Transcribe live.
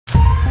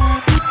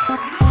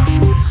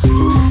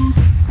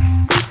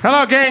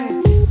Hello,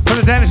 gang. From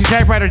the Dynasty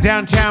Typewriter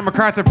downtown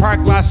MacArthur Park,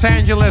 Los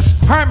Angeles,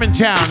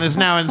 Harmontown is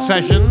now in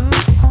session.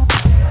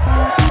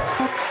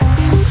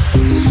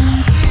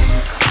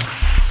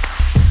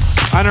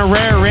 On a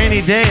rare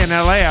rainy day in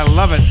LA, I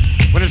love it.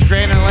 When it's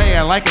gray in LA,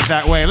 I like it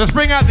that way. Let's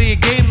bring out the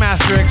Game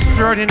Master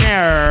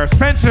Extraordinaire,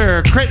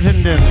 Spencer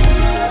Crittenden.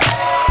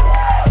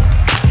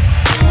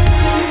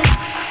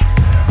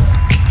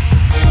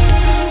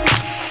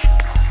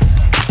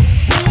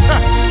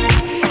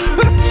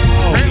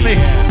 Apparently,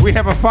 we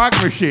have a fog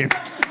machine.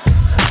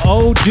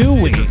 Oh, do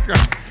we?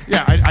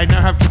 Yeah, I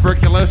now have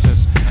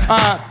tuberculosis.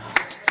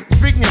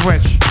 Speaking of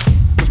which,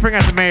 let's bring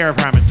out the mayor of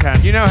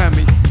Harmontown. You know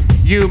him.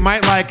 You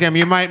might like him.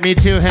 You might meet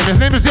to him. His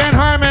name is Dan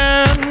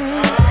Harmon.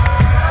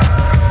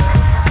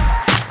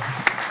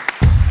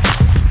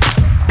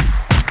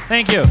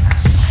 Thank you.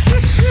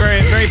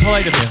 Very, very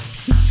polite of you.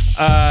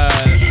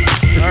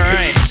 All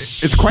right.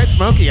 It's quite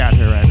smoky out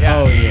here right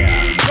now. Oh,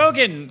 yeah.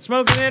 Smoking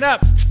it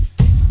up.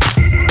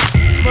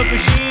 Smoke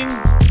machine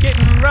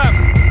getting rough.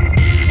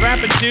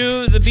 Rapping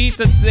to the beat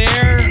that's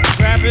there.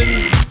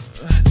 Rapping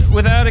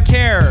without a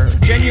care.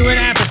 Genuine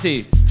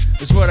apathy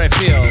is what I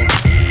feel.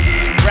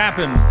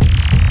 Rapping.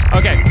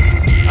 Okay.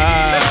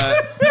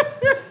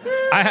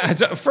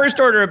 First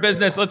order of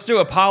business, let's do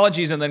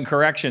apologies and then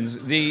corrections.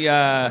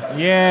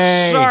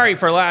 Yay. Sorry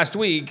for last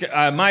week,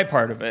 my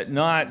part of it,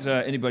 not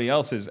anybody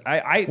else's.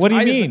 What do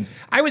you mean?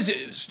 I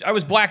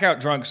was blackout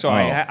drunk, so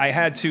I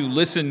had to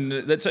listen.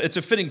 It's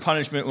a fitting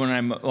punishment when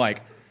I'm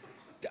like,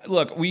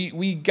 look,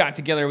 we got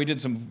together, we did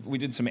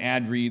some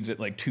ad reads at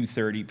like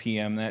 2:30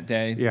 p.m. that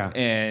day. Yeah.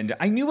 And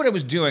I knew what I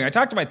was doing. I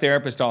talked to my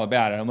therapist all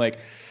about it. I'm like,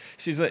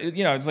 she's like,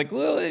 it's like,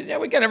 well, yeah,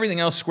 we got everything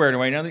else squared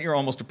away. Now that you're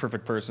almost a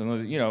perfect person,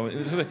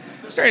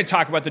 started to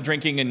talk about the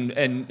drinking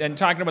and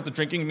talking about the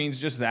drinking means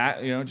just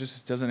that,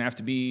 just doesn't have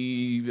to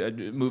be a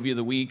movie of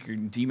the week or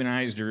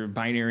demonized or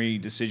binary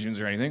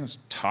decisions or anything. Let's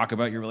talk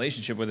about your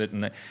relationship with it.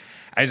 And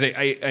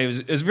I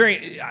was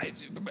very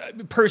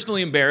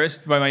personally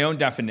embarrassed by my own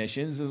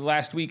definitions.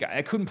 Last week,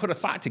 I couldn't put a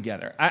thought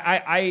together.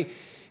 I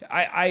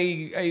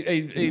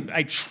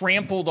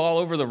trampled all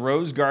over the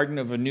rose garden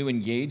of a new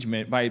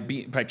engagement by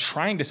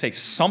trying to say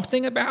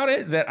something about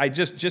it that I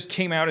just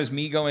came out as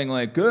me going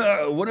like,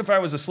 what if I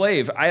was a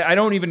slave? I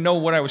don't even know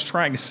what I was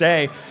trying to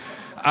say.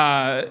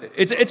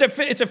 It's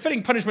a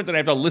fitting punishment that I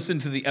have to listen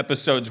to the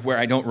episodes where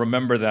I don't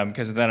remember them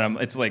because then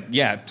it's like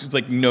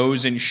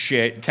nose and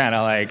shit kind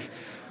of like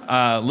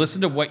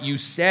listen to what you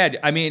said.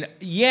 I mean,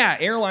 yeah,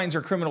 airlines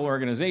are criminal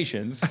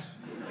organizations.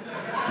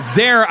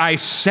 There, I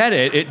said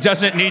it. It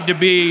doesn't need to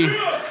be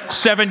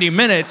 70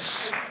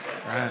 minutes.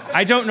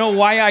 I don't know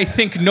why I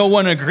think no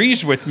one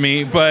agrees with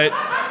me, but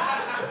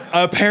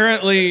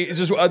apparently,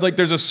 just like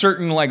there's a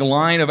certain like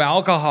line of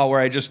alcohol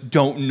where I just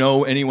don't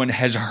know anyone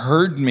has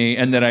heard me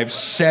and that I've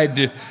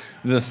said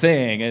the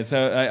thing. And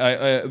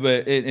so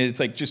but it's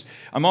like just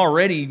I'm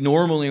already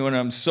normally when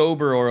I'm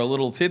sober or a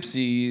little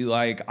tipsy,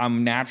 like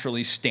I'm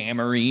naturally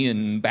stammery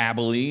and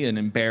babbly and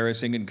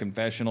embarrassing and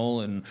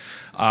confessional and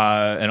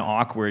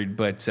awkward.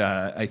 But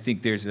I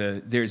think there's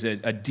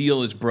a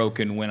deal is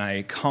broken when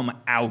I come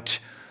out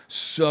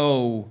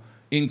so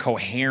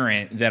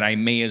incoherent that I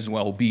may as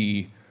well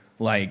be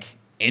like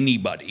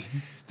anybody.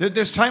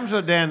 There's times though,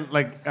 Dan,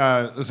 like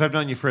as I've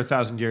known you for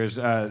 1,000 years,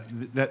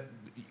 that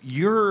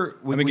you're...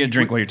 Let me get a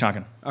drink while you're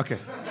talking. Okay.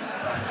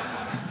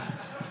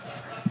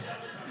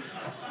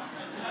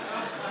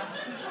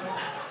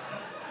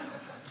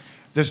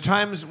 There's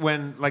times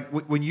when, like,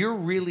 when you're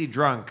really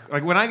drunk,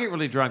 like when I get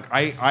really drunk,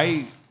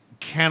 I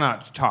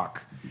cannot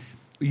talk.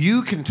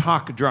 You can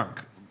talk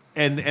drunk.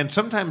 And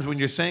sometimes when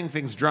you're saying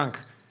things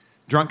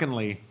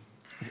drunkenly,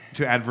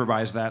 to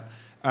adverbize that,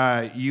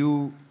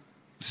 you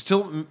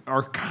still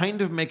are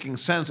kind of making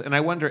sense. And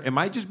I wonder, am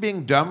I just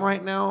being dumb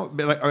right now?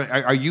 Like,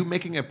 are you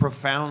making a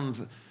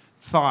profound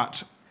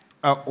thought,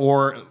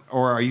 or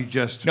are you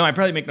just... No, I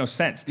probably make no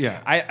sense.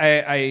 Yeah.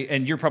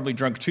 And you're probably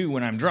drunk too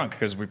when I'm drunk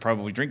because we're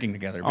probably drinking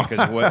together.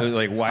 Because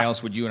why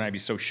else would you and I be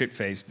so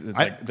shit-faced? It's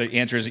like the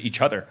answer is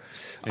each other.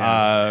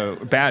 Yeah.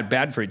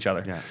 Bad for each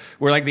other. Yeah.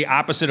 We're like the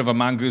opposite of a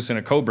mongoose and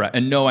a cobra.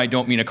 And no, I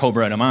don't mean a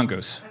cobra and a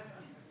mongoose.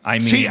 I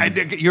mean... See,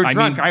 you're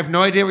drunk. I have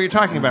no idea what you're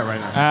talking about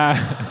right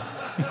now.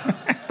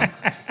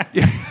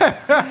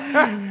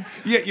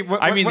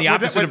 I mean the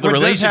opposite of the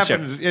relationship.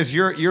 What does happen is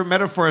your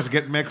metaphors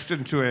get mixed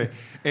into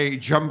a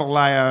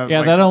jambalaya.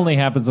 Yeah, that only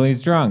happens when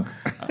he's drunk.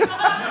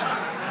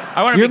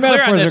 I want to Your be clear on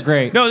metaphors this. are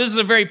great. No, this is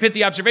a very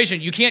pithy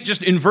observation. You can't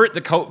just invert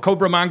the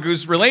cobra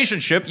mongoose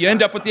relationship. You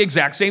end up with the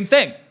exact same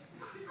thing.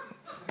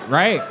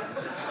 Right.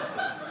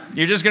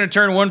 You're just going to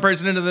turn one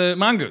person into the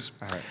mongoose.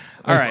 All right.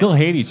 They still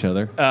hate each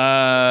other.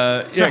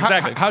 Yeah,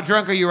 exactly. How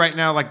drunk are you right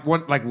now? Like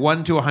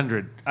 1 to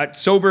 100.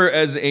 Sober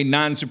as a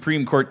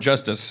non-Supreme Court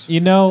justice. You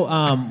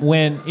know,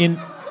 when in...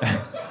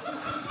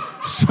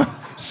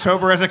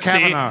 Sober as a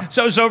Kavanaugh. See,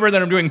 so sober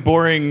that I'm doing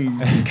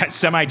boring,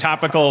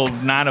 semi-topical,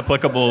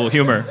 non-applicable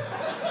humor.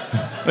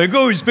 Like,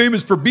 oh, he's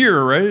famous for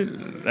beer, right?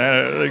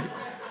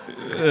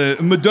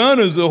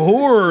 Madonna's a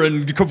whore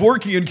and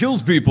Kevorkian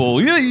kills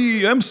people.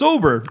 Yay, I'm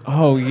sober.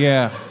 Oh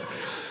yeah.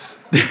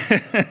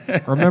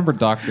 Remember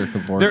Dr.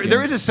 Kevorkian?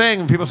 There is a saying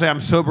when people say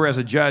I'm sober as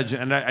a judge,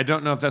 and I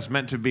don't know if that's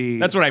meant to be.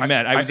 That's what I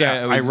meant. I was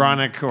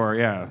ironic or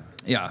yeah.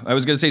 Yeah, I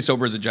was going to say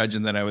sober as a judge,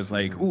 and then I was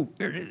like, ooh,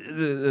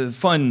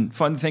 fun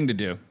thing to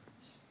do.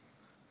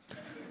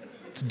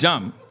 It's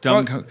dumb.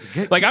 Well,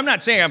 like, I'm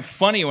not saying I'm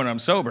funny when I'm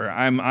sober.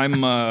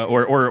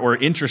 Or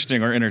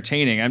interesting or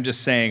entertaining. I'm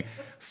just saying,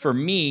 for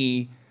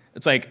me,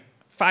 it's like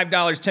 $5,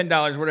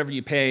 $10, whatever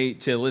you pay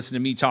to listen to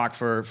me talk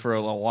for a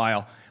little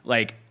while.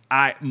 Like,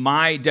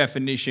 my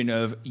definition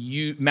of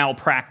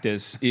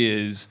malpractice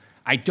is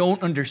I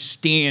don't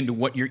understand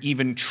what you're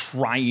even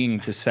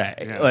trying to say.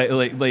 Yeah.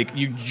 Like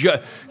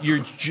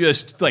you're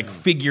just like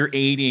figure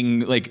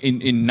eighting like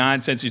in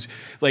nonsense. It's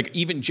like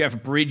even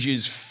Jeff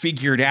Bridges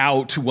figured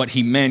out what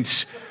he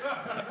meant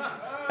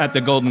at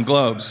the Golden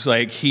Globes.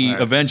 Like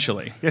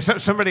eventually. Yeah.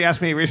 Somebody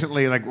asked me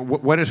recently, like,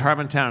 what is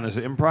Harmontown? Is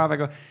it improv? I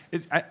go,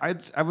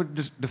 I would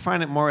just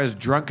define it more as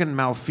drunken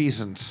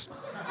malfeasance.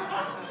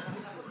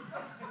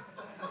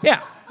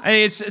 Yeah. I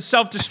mean, it's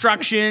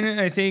self-destruction.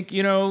 I think,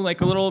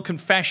 like a little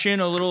confession,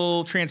 a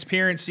little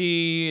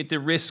transparency at the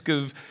risk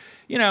of,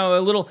 a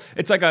little.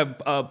 It's like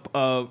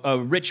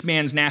a rich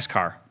man's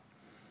NASCAR.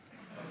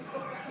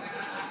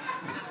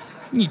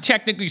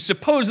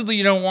 Supposedly,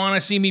 you don't want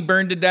to see me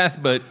burned to death,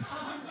 but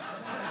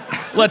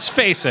let's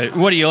face it.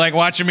 What do you like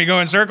watching me go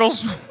in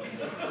circles?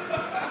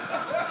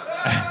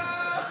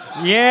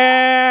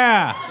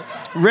 Yeah.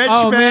 Rich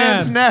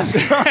man's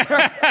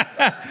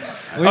NASCAR.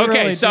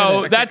 Okay,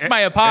 so that's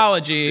my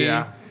apology.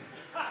 Yeah.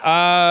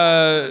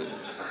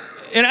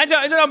 And I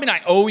don't mean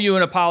I owe you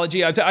an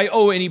apology. I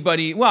owe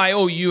anybody. Well, I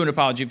owe you an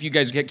apology. If you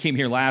guys came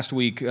here last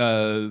week,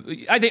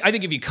 I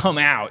think if you come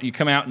out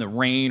in the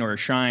rain or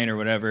shine or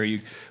whatever, you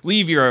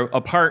leave your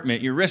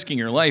apartment, you're risking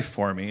your life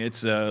for me.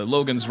 It's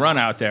Logan's Run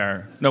out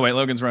there. No, wait,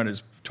 Logan's Run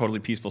is totally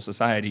peaceful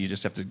society. You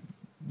just have to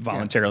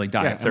voluntarily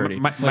die at 30.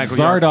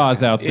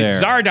 Zardoz out there.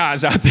 It's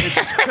Zardoz out there.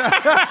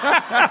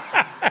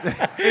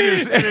 It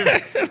is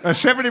a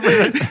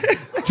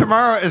 70%.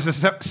 Tomorrow is a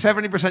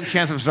 70%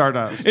 chance of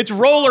Zardoz. It's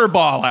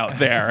rollerball out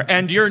there,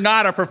 and you're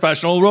not a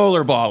professional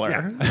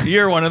rollerballer. Yeah.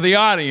 You're one of the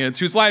audience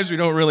whose lives we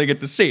don't really get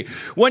to see.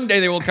 One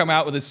day they will come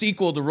out with a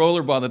sequel to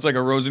Rollerball that's like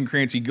a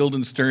Rosencrantz-y,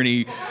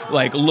 Guildenstern-y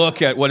like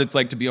look at what it's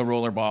like to be a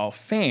rollerball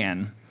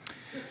fan.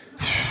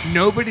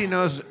 Nobody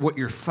knows what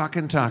you're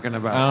fucking talking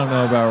about. I don't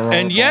know about rollerball.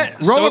 And yet,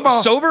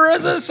 rollerball. Sober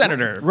as a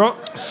senator.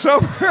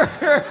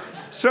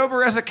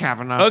 Sober as a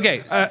Kavanaugh.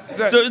 Okay,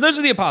 those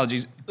are the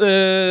apologies.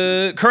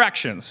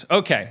 Corrections.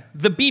 Okay,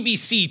 the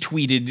BBC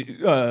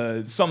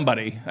tweeted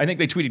somebody. I think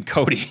they tweeted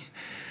Cody.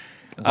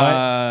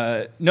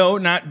 No,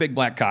 not Big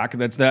Black Cock.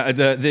 That's the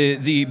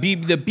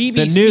BBC.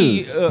 The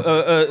news.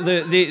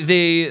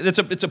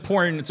 It's a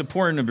porn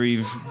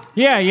abbrev.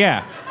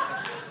 Yeah.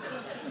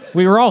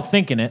 We were all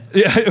thinking it.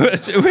 Yeah.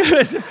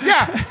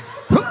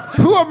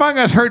 Who among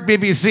us heard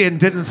BBC and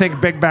didn't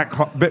think Big Black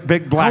Cock?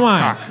 Come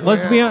on.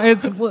 Let's be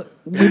honest. We're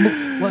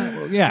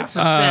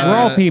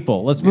all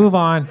people. Let's move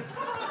on.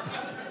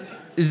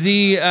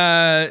 The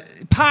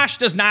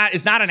POSH is not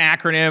an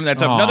acronym.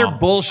 That's another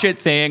bullshit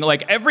thing.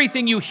 Like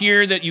everything you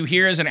hear as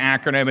an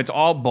acronym, it's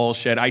all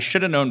bullshit. I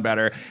should have known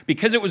better.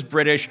 Because it was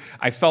British,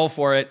 I fell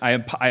for it. I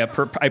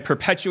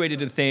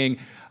perpetuated a thing.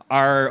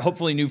 Our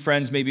hopefully new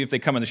friends, maybe if they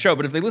come on the show,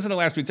 but if they listen to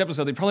last week's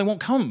episode, they probably won't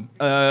come.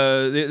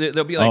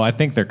 They'll be like, I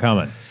think they're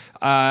coming.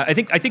 I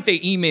think they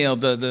emailed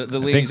the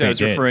ladies I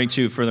was referring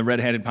to for the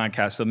Red-Handed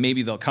podcast, so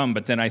maybe they'll come.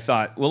 But then I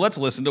thought, well, let's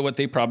listen to what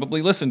they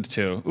probably listened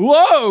to.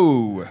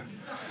 Whoa!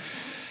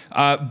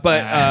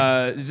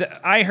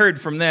 I heard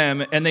from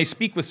them, and they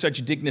speak with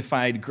such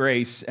dignified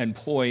grace and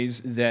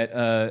poise that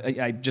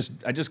I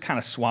just kind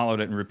of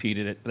swallowed it and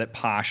repeated it. That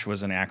POSH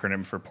was an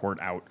acronym for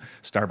Port Out,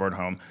 Starboard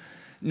Home.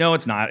 No,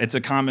 it's not. It's a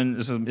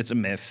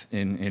myth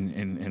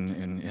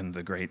in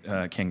the great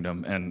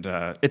kingdom, and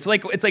it's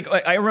like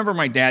I remember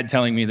my dad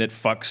telling me that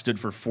fuck stood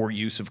for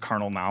use of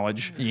carnal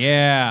knowledge.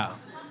 Yeah.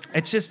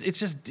 It's just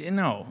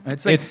no.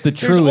 It's like it's the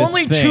truest there's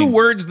only thing. two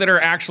words that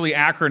are actually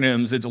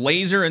acronyms. It's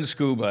laser and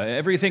scuba.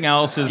 Everything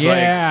else is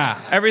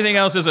everything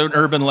else is an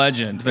urban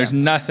legend. There's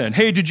nothing.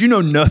 Hey, did you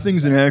know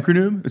nothing's an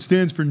acronym? It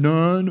stands for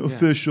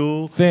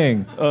non-official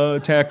thing.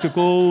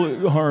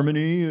 Tactical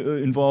harmony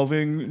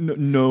involving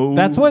no.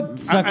 That's what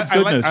sucks. I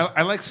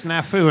like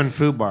snafu and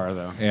foobar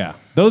though. Yeah,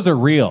 those are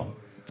real.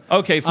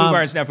 Okay,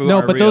 foobar and snafu. No,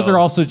 are but real. those are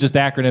also just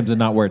acronyms and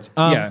not words.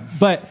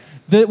 But.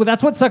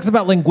 That's what sucks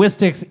about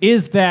linguistics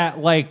is that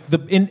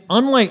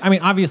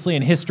obviously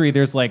in history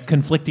there's like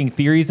conflicting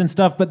theories and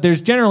stuff, but there's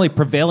generally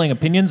prevailing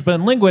opinions. But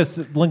in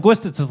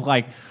linguistics is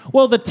like,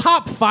 well, the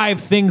top 5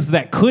 things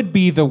that could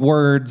be the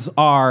words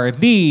are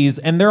these,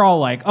 and they're all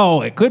like,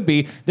 oh, it could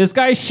be this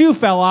guy's shoe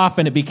fell off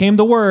and it became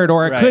the word,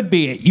 or it could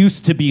be it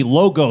used to be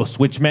logos,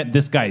 which meant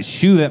this guy's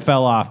shoe that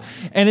fell off,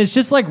 and it's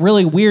just like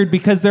really weird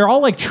because they're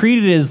all like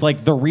treated as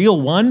like the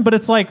real one, but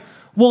it's like,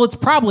 Well, it's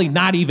probably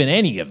not even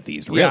any of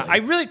these, really.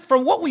 Yeah,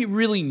 from what we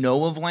really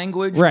know of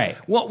language, right.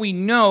 What we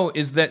know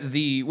is that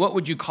what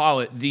would you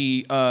call it?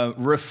 The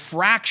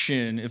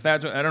refraction, I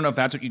don't know if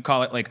that's what you'd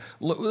call it. Like,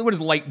 what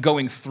is light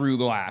going through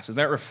glass? Is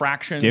that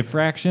refraction?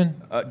 Diffraction?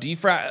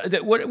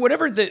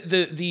 Whatever the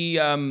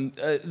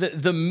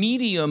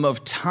medium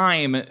of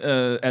time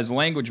as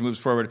language moves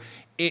forward.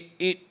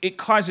 It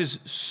causes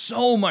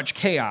so much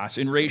chaos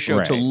in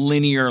ratio to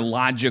linear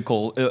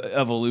logical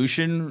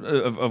evolution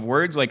of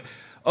words. Like,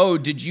 oh,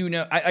 did you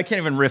know? I can't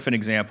even riff an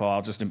example.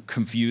 I'll just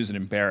confuse and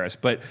embarrass.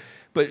 But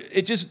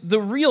it just,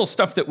 the real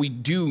stuff that we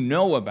do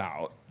know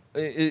about,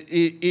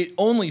 it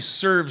only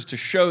serves to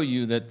show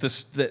you that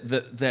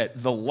that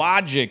the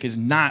logic is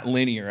not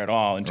linear at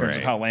all in terms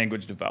of how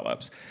language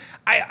develops.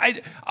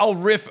 I'll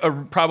riff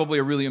probably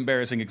a really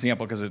embarrassing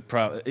example because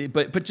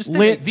but just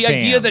the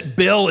idea that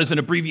Bill is an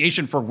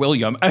abbreviation for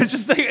William. I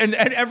just think, and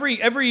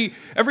every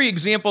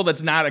example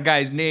that's not a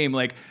guy's name,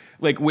 like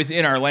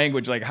within our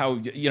language, like how,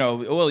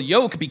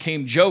 yoke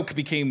became joke,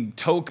 became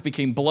toke,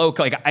 became bloke.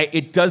 Like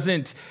it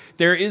doesn't.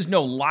 There is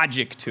no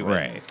logic to it.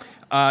 Right.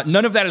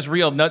 None of that is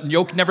real.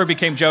 Yoke never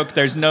became joke.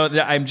 There's no. So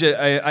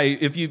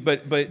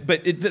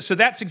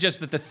that suggests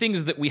that the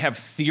things that we have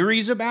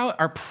theories about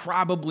are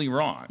probably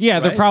wrong. Yeah,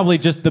 they're probably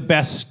just the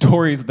best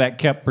stories that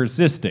kept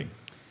persisting.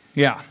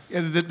 Yeah.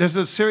 There's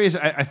a series.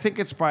 I think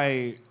it's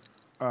by.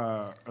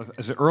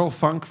 Is it Earl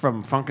Funk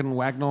from Funkin'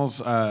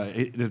 Wagnalls?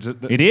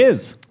 It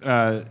is.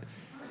 I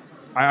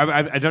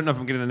don't know if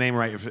I'm getting the name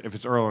right, if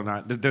it's Earl or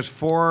not. There's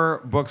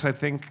 4 books, I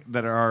think,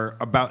 that are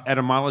about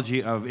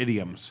etymology of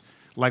idioms.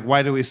 Like,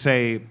 why do we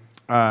say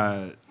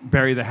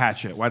bury the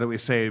hatchet? Why do we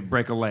say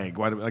break a leg?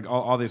 Why do we, like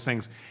all these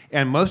things?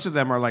 And most of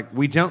them are like,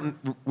 we don't.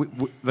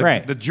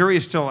 The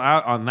jury's still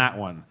out on that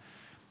one.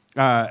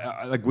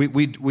 Like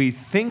we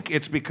think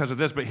it's because of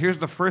this, but here's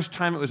the first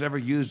time it was ever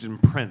used in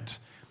print,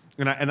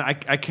 and I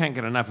can't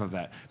get enough of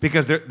that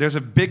because there's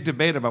a big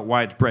debate about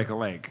why it's break a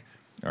leg.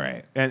 All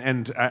right.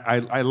 And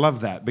I love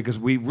that because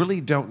we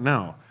really don't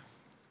know.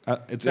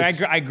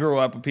 I grew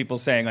up with people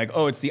saying like,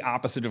 "Oh, it's the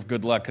opposite of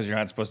good luck because you're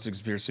not supposed to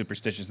be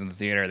superstitious in the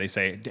theater." They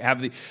say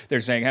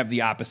they're saying have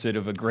the opposite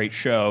of a great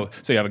show,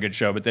 so you have a good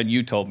show. But then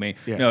you told me,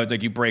 no, it's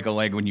like you break a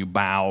leg when you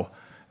bow.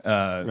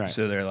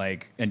 So they're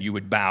like, and you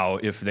would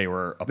bow if they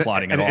were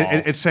applauding at all.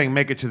 It's saying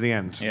make it to the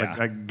end,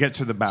 like get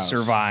to the bows,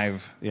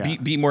 survive,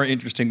 be more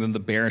interesting than the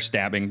bear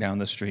stabbing down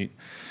the street.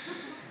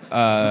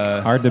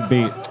 Hard to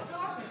beat.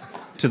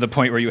 To the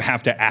point where you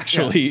have to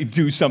actually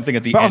do something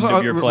at the end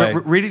of your play.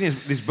 Reading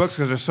these books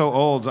because they're so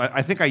old,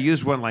 I think I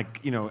used one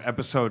like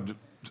episode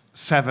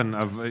 7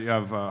 of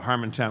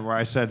Harmontown where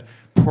I said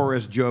poor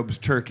as Job's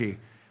turkey.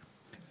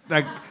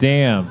 Like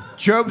damn,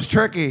 Job's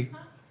turkey.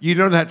 You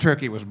know that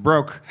turkey was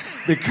broke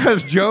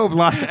because Job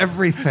lost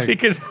everything.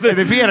 And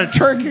if he had a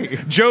turkey,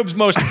 Job's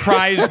most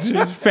prized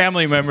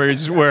family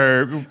members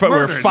were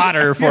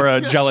fodder for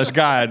a jealous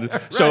God.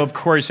 So of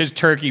course his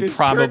turkey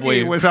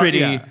probably was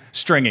pretty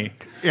stringy.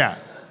 Yeah.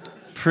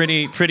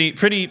 Pretty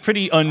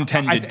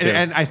untended to.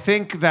 And I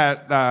think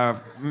that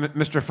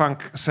Mr.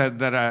 Funk said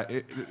that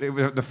it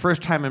was the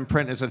first time in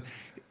print it said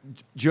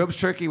Job's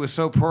turkey was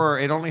so poor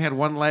it only had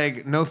one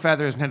leg, no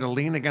feathers, and had to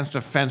lean against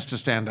a fence to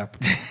stand up.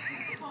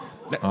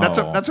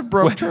 That's a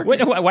broke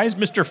turkey. Why is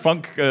Mr.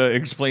 Funk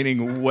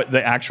explaining what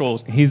the actual?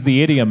 He's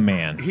the idiom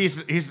man. He's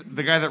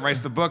the guy that writes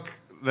the book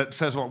that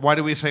says, well, why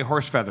do we say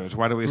horse feathers?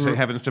 Why do we say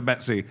heavens to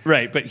Betsy?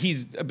 Right, so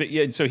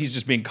he's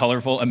just being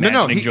colorful,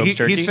 imagining Job's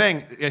turkey? He's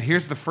saying,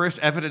 here's the first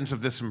evidence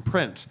of this in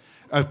print,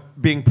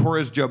 being poor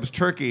as Job's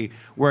turkey,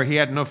 where he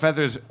had no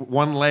feathers,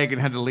 one leg,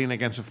 and had to lean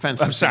against a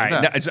fence. I'm sorry,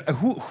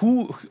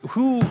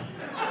 who?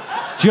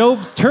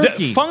 Job's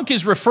turkey. Funk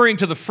is referring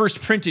to the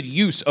first printed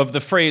use of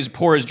the phrase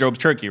poor as Job's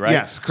turkey, right?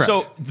 Yes, correct.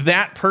 So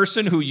that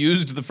person who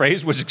used the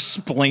phrase was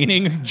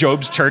explaining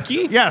Job's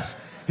turkey? Yes.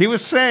 He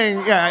was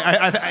saying,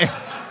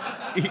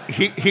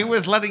 He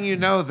was letting you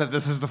know that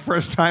this is the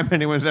first time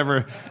anyone's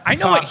ever. I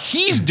know what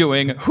he's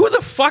doing. Who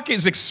the fuck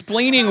is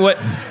explaining what?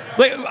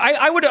 Like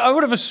I would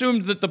have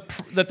assumed that the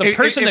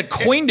person that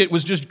coined it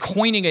was just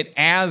coining it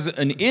as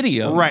an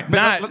idiom, right?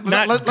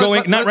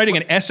 Not writing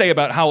an essay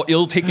about how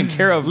ill taken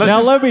care of.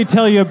 Let me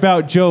tell you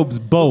about Job's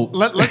boat.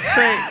 Let's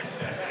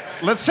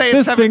say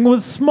this thing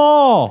was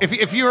small.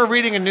 If you were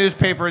reading a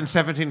newspaper in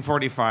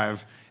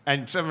 1745.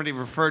 And somebody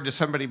referred to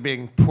somebody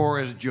being poor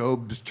as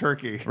Job's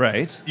turkey.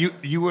 Right.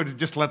 You would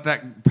just let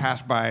that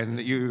pass by, and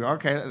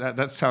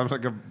that sounds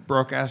like a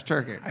broke ass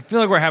turkey. I feel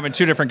like we're having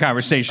two different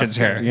conversations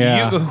here.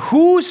 Yeah.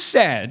 Who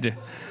said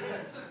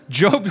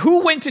Job?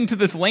 Who went into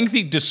this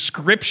lengthy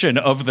description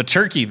of the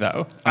turkey,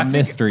 though? A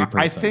mystery person.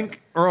 I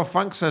think Earl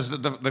Funk says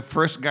that the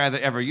first guy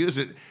that ever used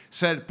it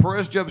said poor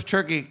as Job's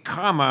turkey,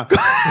 comma,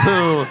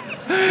 who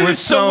was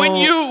so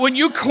when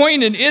you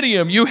coin an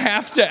idiom, you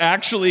have to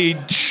actually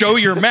show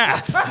your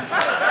math.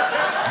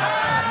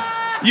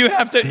 You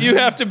have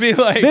to be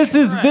like, this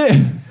new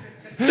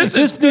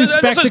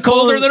spectacle. This is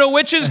colder than a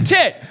witch's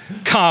tit,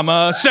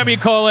 comma,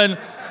 semicolon.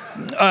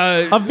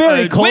 A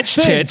very cold witch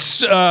thing.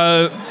 tits.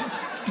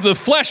 the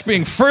flesh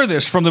being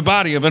furthest from the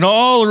body of an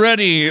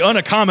already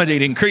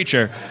unaccommodating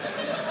creature.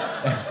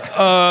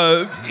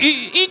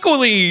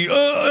 Equally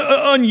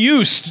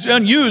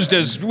unused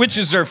as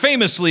witches are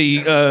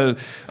famously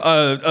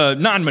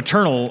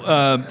non-maternal.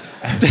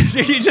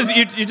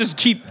 You just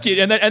keep,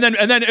 and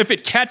then if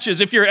it catches,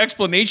 if your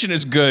explanation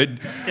is good,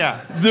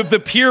 the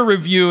peer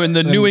review in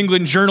the New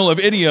England Journal of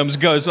Idioms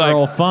goes like,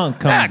 Earl Funk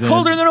comes in.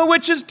 Colder than a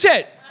witch's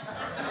tit.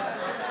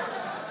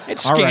 It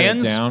scans. I'll write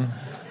it down.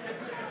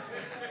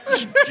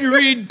 Did you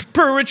read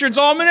Per Richard's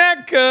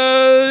Almanac?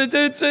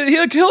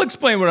 He'll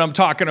explain what I'm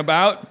talking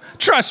about.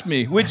 Trust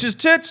me, witch's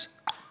tits,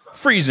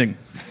 freezing.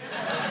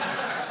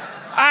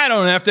 I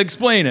don't have to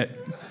explain it.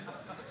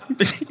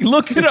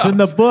 Look it up. It's in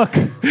the book.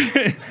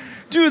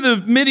 Do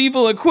the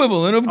medieval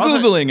equivalent of also,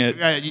 Googling it.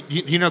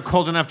 You know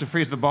cold enough to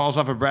freeze the balls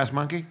off a brass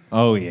monkey?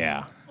 Oh,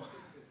 yeah.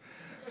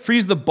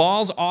 Freeze the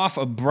balls off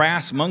a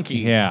brass monkey.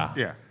 Yeah.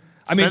 Yeah.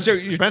 I mean,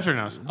 Spencer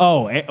knows.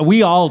 Oh,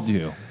 we all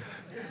do.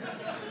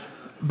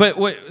 But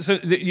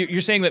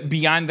you're saying that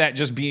beyond that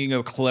just being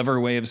a clever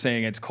way of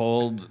saying it's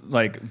cold,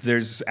 like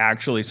there's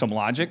actually some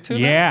logic to it?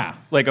 Yeah.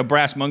 Like a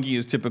brass monkey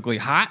is typically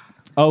hot?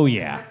 Oh,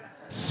 yeah.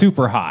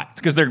 Super hot.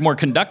 Because they're more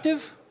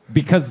conductive?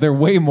 Because they're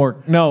way more...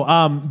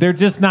 No, they're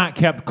just not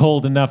kept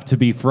cold enough to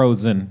be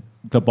frozen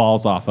the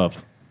balls off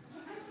of.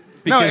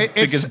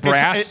 Because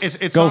brass...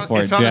 It's Go on,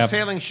 for it's it, on Jeff. a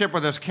sailing ship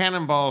where there's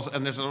cannonballs,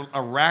 and there's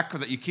a rack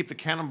that you keep the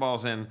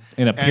cannonballs in.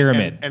 In a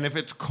pyramid. And if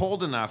it's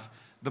cold enough,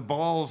 the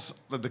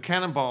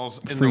cannonballs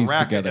in the Freeze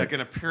rack, together. like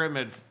in a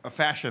pyramid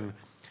fashion,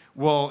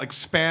 will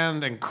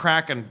expand and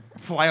crack and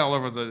fly all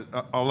over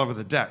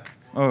the deck.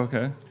 Oh,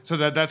 okay. So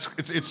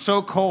it's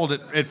so cold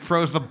it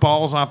froze the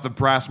balls off the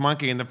brass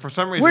monkey, and for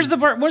some reason Where's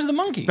the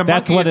monkey?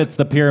 That's what it's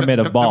the pyramid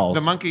of balls.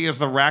 The monkey is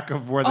the rack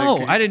of where they.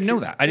 I didn't know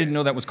that. I didn't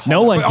know that was called.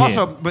 No one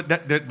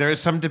But did. there is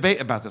some debate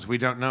about this. We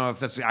don't know if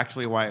that's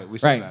actually why we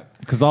say Right.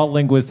 that. Because all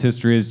linguist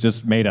history is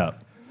just made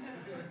up.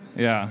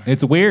 Yeah.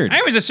 It's weird. I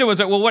always assume it's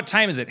like, well, what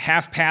time is it?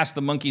 Half past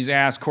the monkey's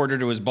ass, quarter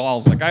to his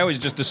balls. Like I always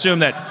just assume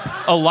that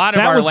a lot of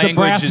That our was the language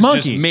brass is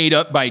monkey. just made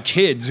up by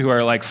kids who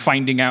are like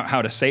finding out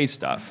how to say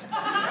stuff.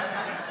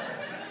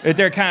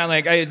 They're kind of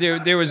like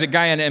there was a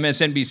guy on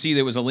MSNBC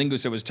that was a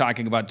linguist that was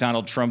talking about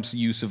Donald Trump's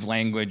use of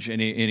language,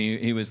 and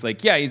he was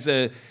like, yeah,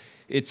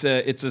 it's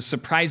a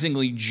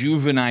surprisingly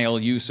juvenile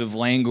use of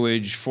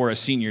language for a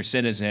senior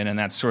citizen, and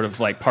that's sort of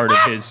like part of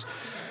his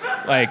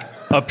like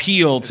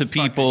appeal to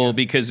people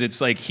because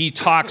it's like he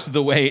talks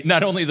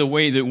not only the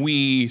way that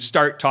we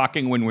start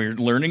talking when we're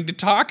learning to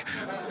talk,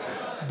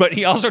 but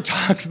he also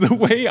talks the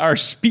way our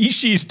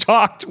species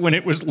talked when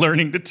it was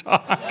learning to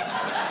talk.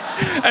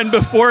 And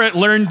before it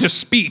learned to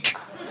speak.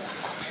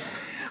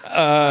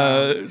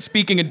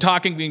 Speaking and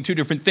talking being two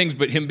different things,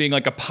 but him being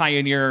like a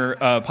pioneer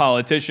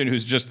politician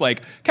who's just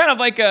like, kind of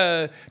like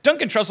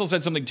Duncan Trussell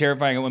said something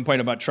terrifying at one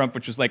point about Trump,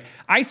 which was like,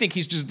 I think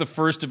he's just the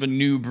first of a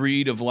new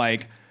breed of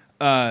like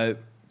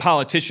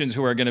politicians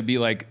who are going to be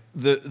like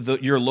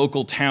your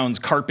local town's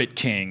carpet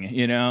king,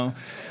 you know?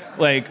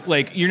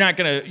 Like you're not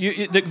gonna.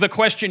 The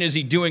question is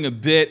he doing a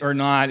bit or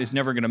not is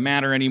never gonna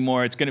matter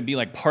anymore. It's gonna be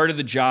like part of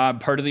the job,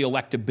 part of the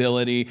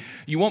electability.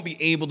 You won't be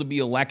able to be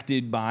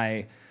elected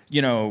by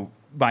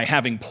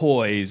having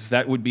poise.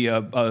 That would be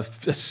a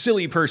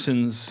silly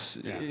person's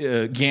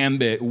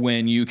gambit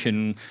when you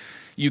can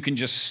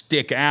just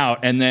stick out,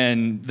 and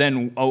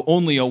then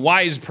only a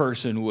wise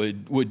person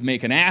would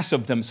make an ass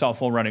of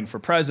themselves while running for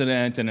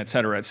president, and et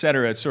cetera, et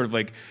cetera. It's sort of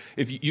like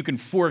if you can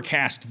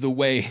forecast the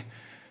way.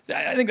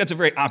 I think that's a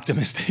very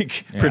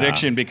optimistic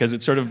prediction because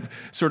it sort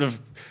of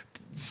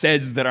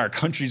says that our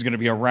country's going to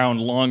be around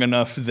long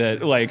enough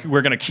that like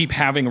we're going to keep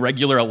having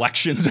regular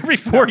elections every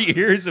 4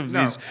 years of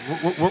these.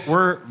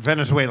 We're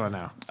Venezuela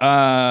now,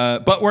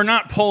 but we're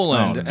not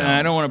Poland, Oh, no. and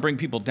I don't want to bring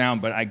people down,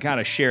 but I got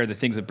to share the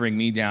things that bring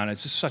me down.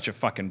 It's just such a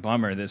fucking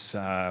bummer. This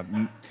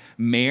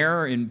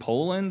mayor in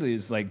Poland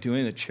is like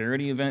doing a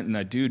charity event, and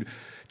that dude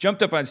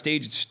jumped up on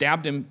stage and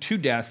stabbed him to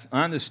death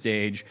on the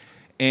stage.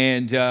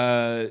 And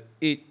why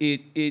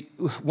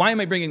am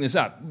I bringing this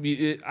up?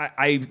 It's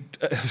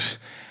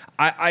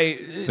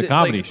a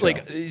comedy show.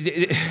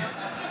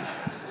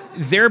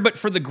 There, but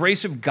for the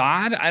grace of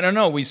God, I don't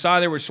know. We saw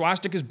there were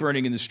swastikas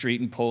burning in the street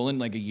in Poland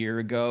like a year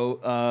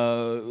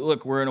ago.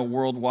 Look, we're in a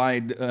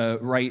worldwide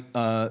right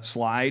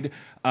slide.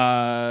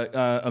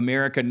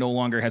 America no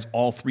longer has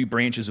all three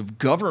branches of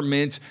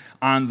government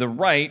on the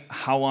right.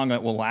 How long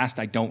that will last,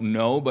 I don't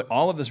know. But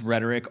all of this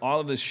rhetoric, all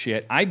of this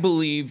shit, I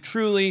believe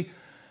truly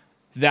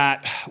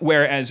that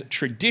whereas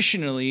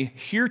traditionally,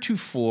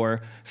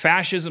 heretofore,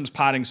 fascism's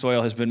potting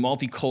soil has been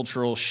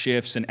multicultural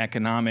shifts and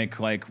economic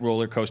like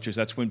roller coasters.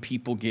 That's when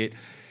people get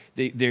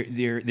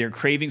their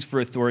cravings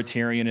for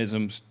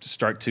authoritarianism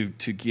start to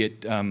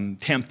get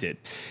tempted,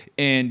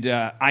 and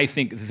I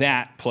think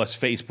that plus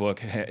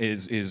Facebook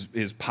is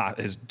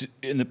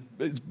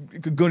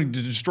going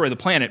to destroy the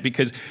planet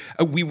because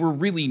we were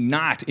really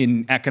not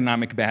in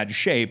economic bad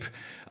shape.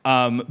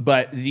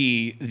 But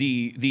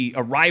the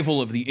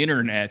arrival of the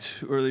internet,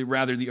 or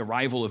rather the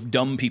arrival of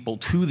dumb people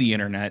to the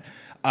internet,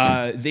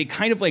 they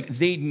kind of like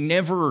they'd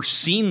never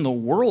seen the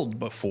world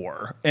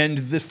before,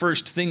 and the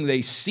first thing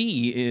they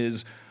see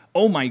is,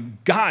 oh my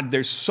God,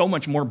 there's so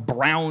much more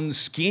brown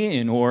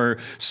skin, or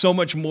so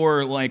much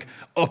more like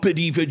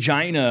uppity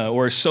vagina,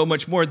 or so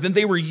much more than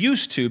they were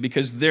used to,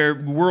 because their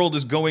world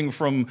is going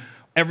from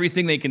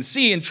everything they can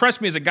see. And trust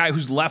me, as a guy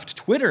who's left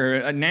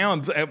Twitter,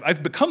 now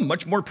I've become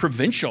much more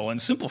provincial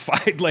and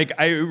simplified. Like,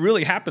 it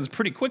really happens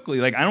pretty quickly.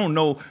 Like, I don't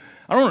know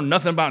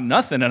nothing about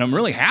nothing, and I'm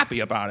really happy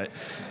about it.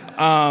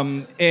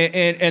 So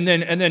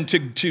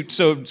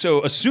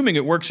assuming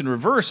it works in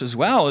reverse as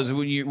well, is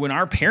when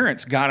our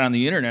parents got on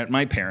the internet,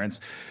 my parents,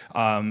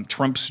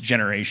 Trump's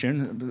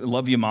generation,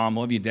 love you mom,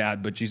 love you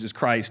dad, but Jesus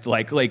Christ,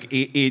 the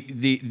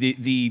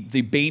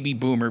baby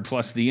boomer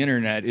plus the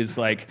internet is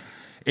like,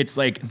 it's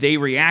like they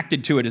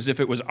reacted to it as if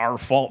it was our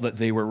fault that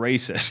they were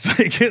racist.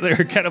 Like,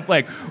 they're kind of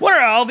like,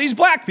 what are all these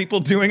black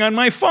people doing on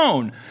my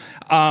phone?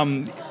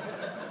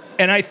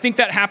 And I think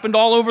that happened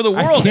all over the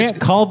world. I can't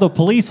call the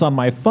police on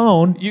my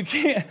phone. You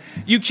can't.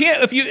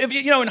 If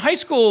you in high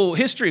school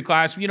history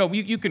class,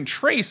 you can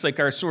trace like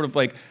our sort of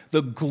like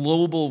the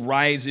global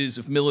rises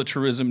of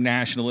militarism,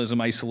 nationalism,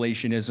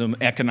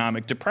 isolationism,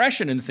 economic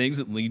depression, and things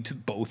that lead to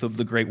both of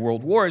the great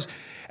world wars.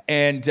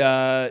 And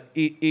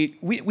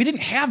we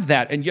didn't have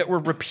that, and yet we're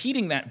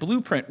repeating that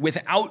blueprint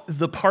without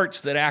the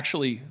parts that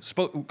actually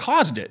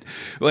caused it.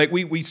 Like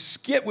we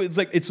skip.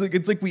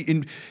 It's like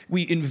we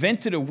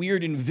invented a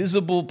weird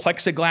invisible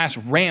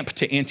plexiglass ramp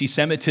to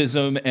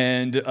anti-Semitism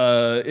and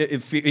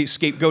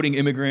scapegoating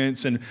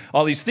immigrants and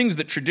all these things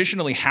that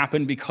traditionally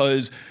happen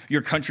because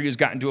your country has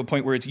gotten to a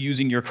point where it's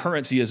using your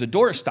currency as a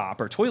doorstop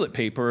or toilet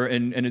paper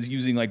and is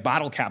using like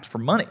bottle caps for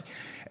money.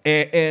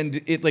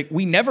 And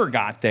we never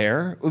got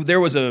there.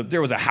 There was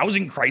a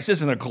housing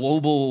crisis and a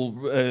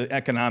global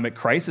economic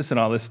crisis and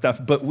all this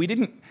stuff, but we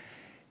didn't.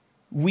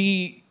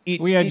 We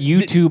had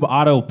YouTube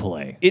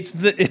autoplay. It's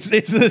the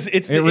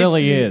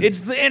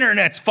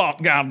internet's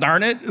fault. God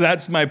darn it!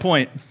 That's my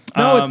point.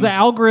 No, it's the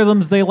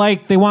algorithms they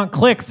like. They want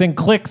clicks, and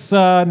clicks.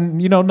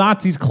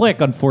 Nazis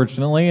click,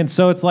 unfortunately, and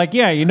so it's like,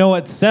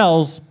 what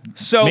sells.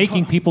 So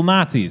making people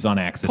Nazis on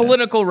accident.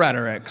 Political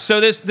rhetoric.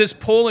 So this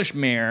Polish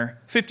mayor,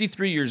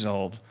 53 years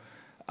old,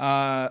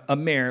 a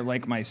mayor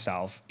like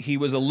myself. He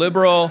was a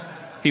liberal.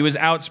 He was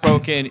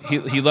outspoken.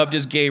 He loved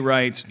his gay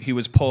rights. He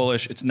was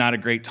Polish. It's not a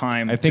great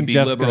time to be liberal. I think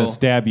Jeff's going to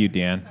stab you,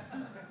 Dan.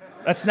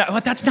 That's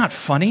not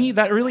funny.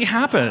 That really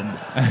happened.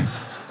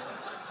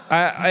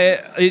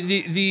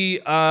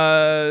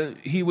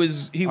 He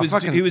was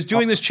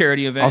doing this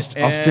charity event.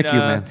 I'll stick you,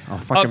 man. I'll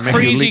fucking a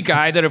crazy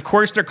guy that, of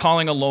course, they're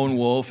calling a lone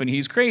wolf, and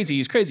he's crazy.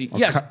 He's crazy.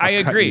 Yes, I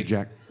agree. You,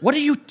 Jack. What are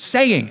you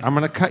saying? I'm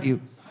gonna cut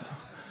you.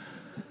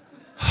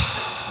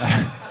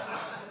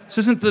 This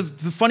isn't the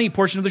funny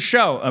portion of the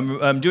show.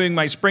 I'm doing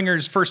my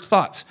Springer's first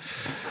thoughts.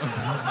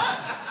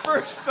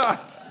 First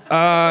thoughts.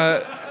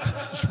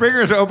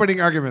 Springer's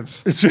opening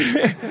arguments.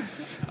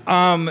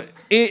 I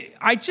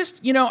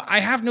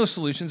have no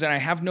solutions, and I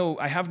have no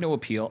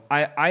appeal.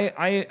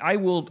 I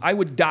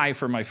would die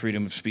for my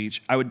freedom of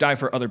speech. I would die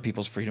for other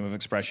people's freedom of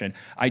expression.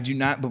 I do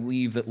not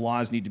believe that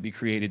laws need to be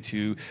created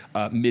to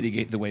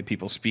mitigate the way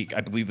people speak.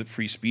 I believe that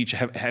free speech,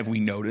 have we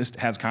noticed,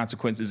 has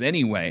consequences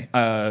anyway.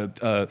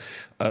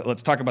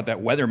 Let's talk about that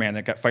weatherman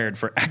that got fired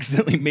for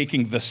accidentally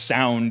making the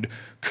sound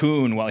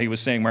coon while he was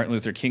saying Martin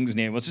Luther King's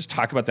name. Let's just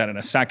talk about that in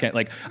a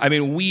second.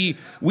 We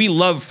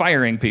love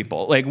firing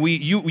people.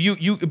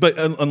 But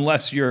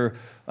unless you're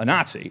a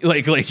Nazi,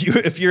 we're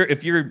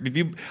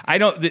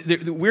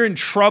in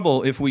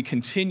trouble if we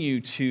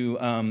continue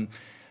to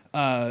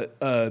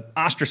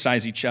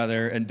ostracize each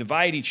other and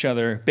divide each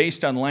other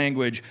based on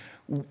language.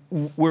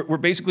 We're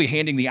basically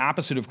handing the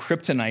opposite of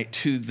kryptonite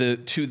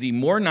to the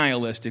more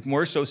nihilistic,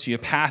 more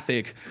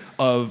sociopathic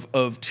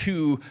of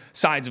two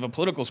sides of a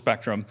political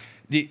spectrum.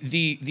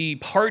 The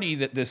party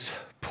that this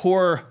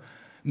poor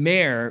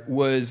mayor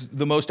was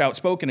the most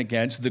outspoken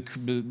against,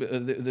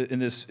 in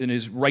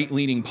his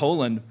right-leaning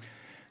Poland,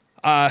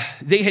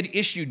 they had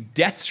issued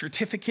death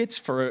certificates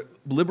for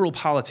liberal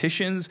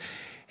politicians.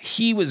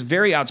 He was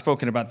very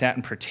outspoken about that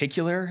in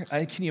particular.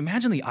 Can you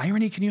imagine the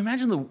irony? Can you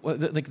imagine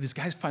this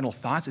guy's final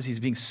thoughts as he's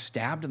being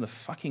stabbed in the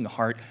fucking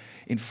heart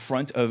in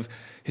front of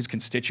his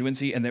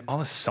constituency, and all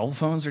the cell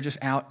phones are just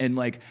out, and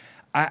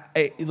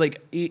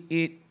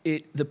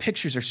the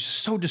pictures are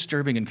so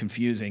disturbing and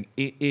confusing.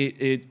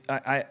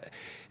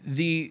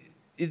 The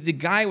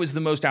guy was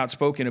the most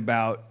outspoken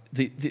about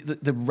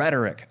the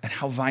rhetoric and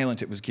how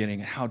violent it was getting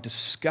and how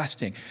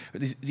disgusting.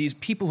 These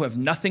people who have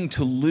nothing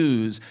to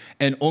lose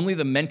and only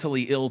the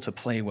mentally ill to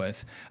play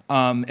with,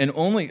 and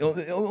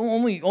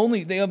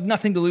only they have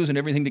nothing to lose and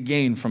everything to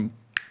gain from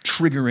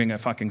triggering a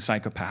fucking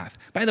psychopath.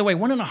 By the way,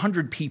 1 in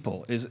 100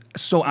 people is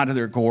so out of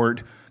their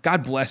gourd.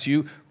 God bless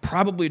you.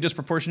 Probably a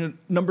disproportionate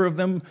number of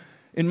them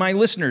in my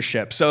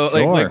listenership. So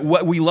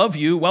sure. We love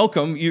you,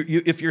 welcome.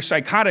 You, if you're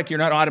psychotic, you're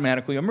not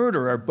automatically a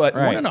murderer, but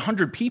right. 1 in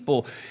 100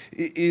 people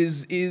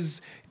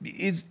is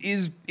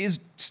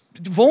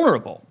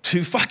vulnerable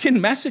to fucking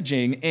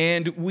messaging,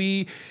 and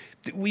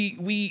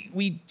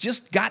we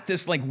just got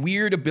this like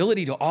weird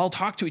ability to all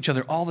talk to each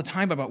other all the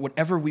time about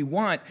whatever we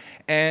want,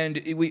 and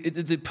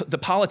the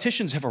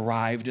politicians have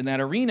arrived in that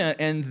arena,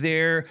 and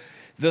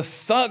the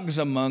thugs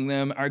among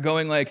them are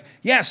going like,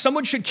 yeah,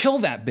 someone should kill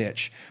that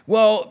bitch.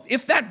 Well,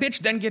 if that bitch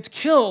then gets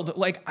killed,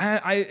 like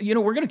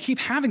we're going to keep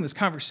having this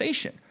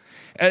conversation.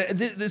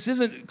 This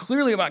isn't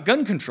clearly about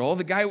gun control.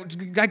 The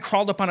guy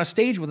crawled up on a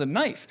stage with a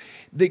knife.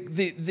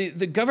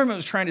 The government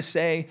was trying to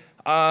say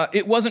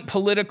it wasn't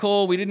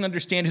political. We didn't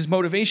understand his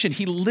motivation.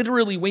 He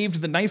literally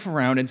waved the knife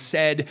around and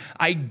said,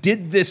 I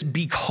did this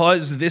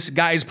because this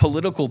guy's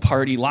political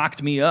party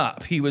locked me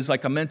up. He was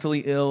like a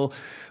mentally ill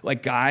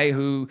like guy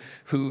who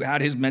had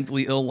his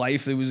mentally ill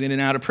life that was in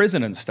and out of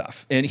prison and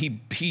stuff. And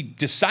he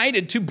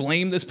decided to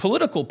blame this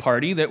political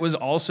party that was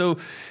also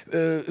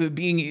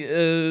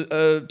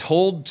being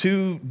told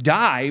to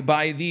die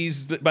by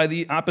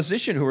the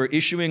opposition, who are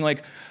issuing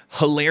like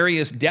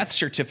hilarious death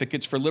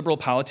certificates for liberal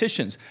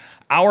politicians.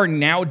 Our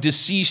now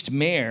deceased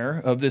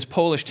mayor of this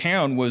Polish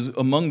town was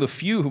among the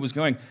few who was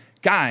going,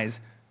 guys,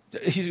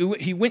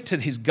 he went to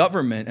his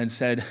government and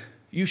said,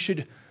 you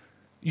should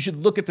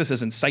look at this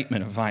as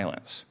incitement of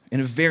violence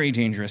in a very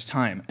dangerous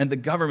time. And the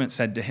government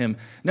said to him,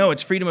 no,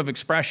 it's freedom of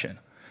expression.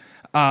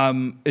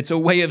 It's a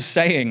way of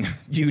saying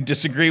you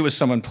disagree with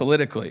someone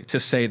politically to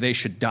say they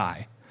should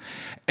die.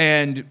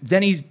 And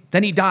then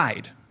he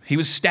died. He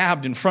was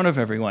stabbed in front of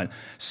everyone.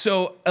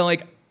 So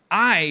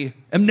I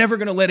am never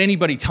going to let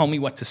anybody tell me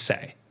what to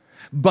say.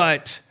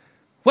 But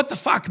what the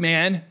fuck,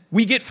 man?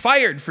 We get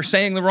fired for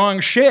saying the wrong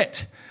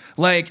shit.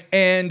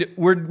 And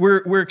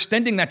we're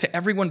extending that to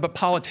everyone but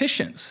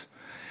politicians.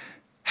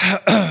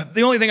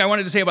 The only thing I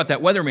wanted to say about that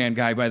weatherman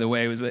guy, by the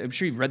way, was I'm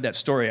sure you've read that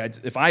story.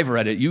 If I've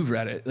read it, you've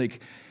read it.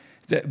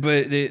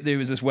 But there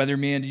was this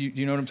weatherman. Do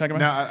you know what I'm talking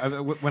about?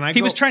 No, when I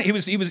he was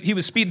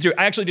speeding through.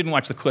 I actually didn't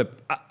watch the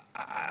clip.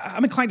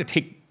 I'm inclined to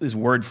take his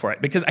word for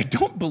it because I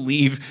don't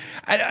believe.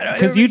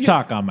 Because you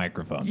talk on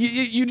microphones.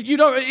 You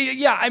don't.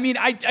 Yeah, I mean,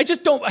 I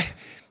just don't.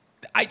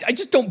 I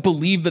just don't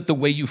believe that the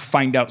way you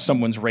find out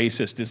someone's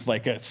racist is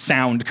like a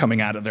sound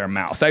coming out of their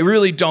mouth. I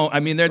really don't. I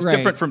mean, that's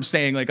different from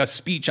saying like a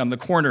speech on the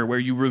corner where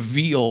you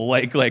reveal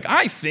like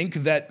I think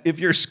that if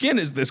your skin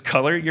is this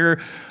color, you're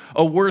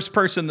a worse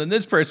person than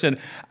this person.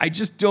 I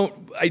just don't.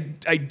 I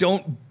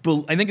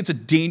think it's a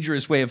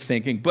dangerous way of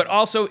thinking, but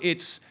also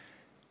it's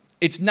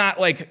not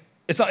like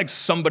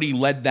somebody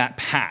led that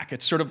pack.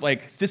 It's sort of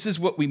like this is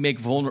what we make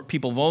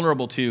people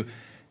vulnerable to.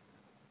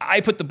 I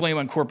put the blame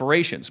on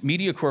corporations.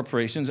 Media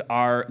corporations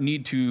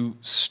need to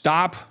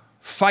stop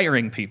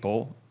firing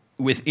people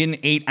within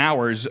 8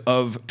 hours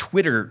of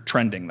Twitter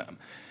trending them.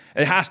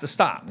 It has to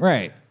stop.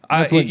 Right.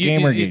 That's what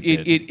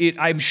Gamergate did.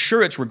 I'm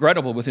sure it's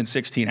regrettable within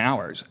 16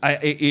 hours.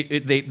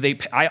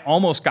 I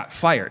almost got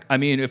fired. I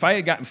mean, if I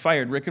had gotten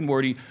fired, Rick and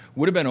Morty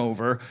would have been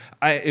over.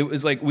 It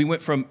was like we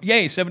went from,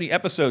 70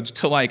 episodes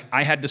to like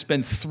I had to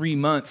spend 3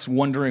 months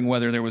wondering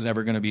whether there was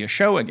ever going to be a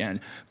show again.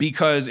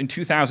 Because in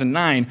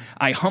 2009,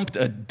 I humped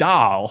a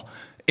doll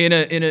in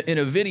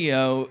a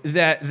video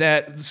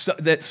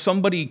that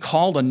somebody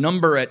called a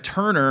number at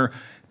Turner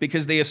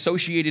because they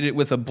associated it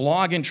with a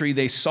blog entry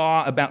they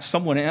saw about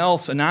someone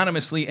else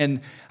anonymously,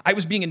 and I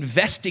was being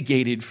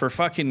investigated for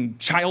fucking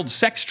child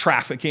sex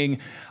trafficking,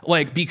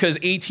 because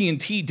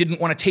AT&T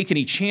didn't want to take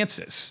any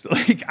chances.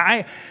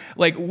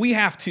 We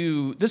have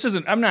to. This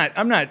isn't. I'm not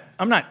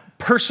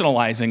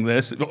personalizing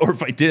this, or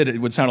if I did, it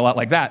would sound a lot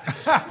like that.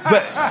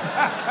 But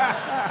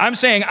I'm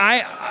saying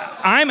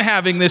I'm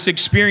having this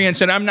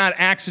experience and I'm not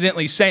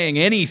accidentally saying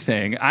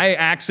anything. I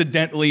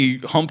accidentally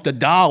humped a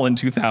doll in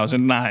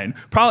 2009.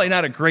 Probably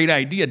not a great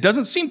idea.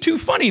 Doesn't seem too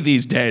funny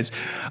these days.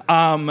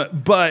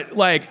 But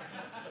the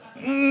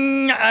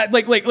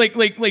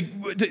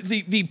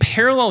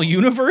parallel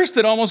universe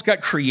that almost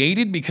got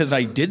created because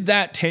I did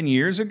that 10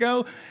 years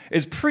ago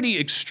is pretty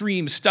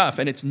extreme stuff.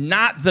 And it's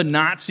not the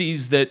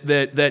Nazis that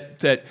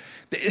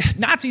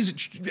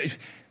Nazis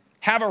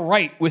have a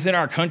right within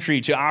our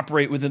country to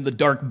operate within the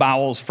dark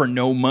bowels for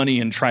no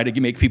money and try to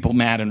make people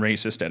mad and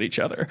racist at each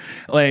other.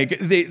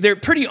 They're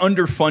pretty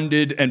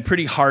underfunded and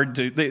pretty hard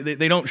to.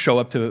 They don't show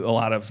up to a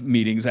lot of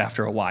meetings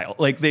after a while.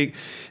 Left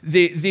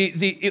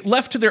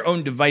to their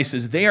own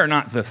devices, they are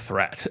not the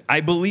threat.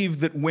 I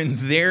believe that when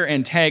their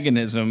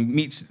antagonism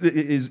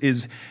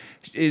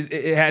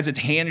it has its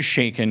hand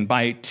shaken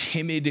by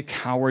timid,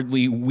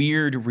 cowardly,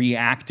 weird,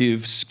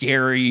 reactive,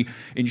 scary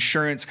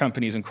insurance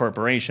companies and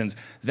corporations,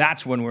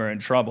 that's when we're in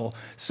trouble.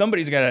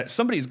 Somebody's got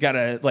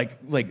to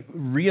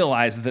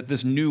realize that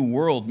this new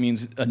world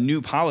means a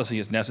new policy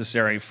is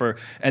necessary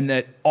and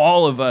that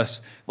all of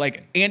us,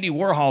 Andy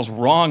Warhol's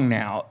wrong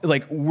now.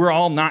 We're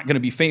all not going to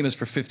be famous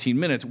for 15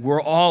 minutes.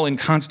 We're all in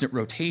constant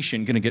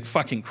rotation, going to get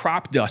fucking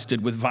crop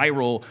dusted with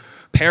viral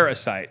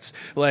parasites.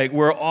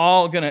 We're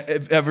all gonna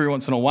every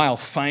once in a while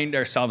find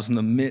ourselves in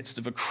the midst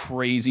of a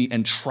crazy,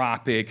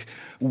 entropic,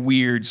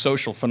 weird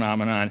social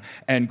phenomenon,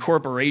 and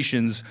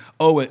corporations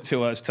owe it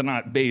to us to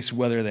not base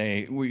whether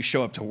we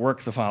show up to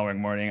work the following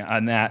morning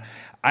on that.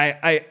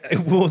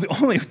 The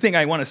only thing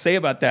I want to say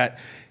about that,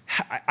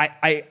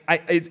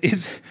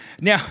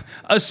 Now,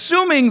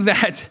 assuming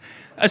that,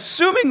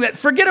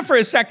 forget it for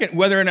a second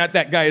whether or not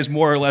that guy is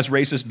more or less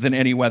racist than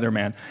any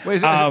weatherman.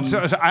 Wait, so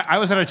I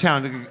was out of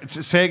town.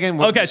 Say again.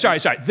 Okay, sorry.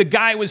 The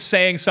guy was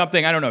saying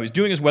something, I don't know, he was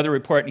doing his weather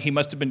report, and he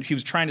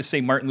was trying to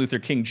say Martin Luther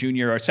King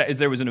Jr., or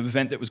there was an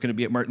event that was going to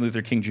be at Martin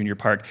Luther King Jr.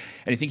 Park,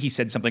 and I think he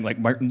said something like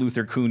Martin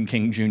Luther Coon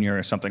King Jr.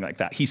 or something like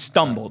that. He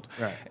stumbled,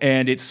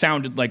 and it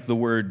sounded like the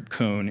word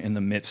coon in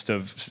the midst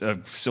of a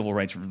civil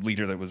rights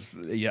leader that was,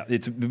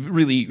 it's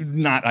really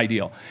not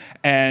ideal.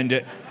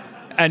 And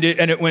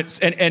it went,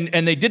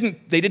 and they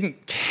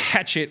didn't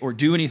catch it or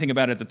do anything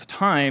about it at the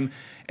time,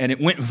 and it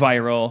went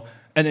viral,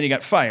 and then he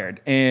got fired.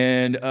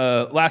 And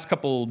last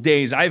couple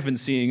days I've been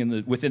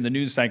seeing within the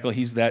news cycle,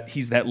 he's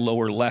that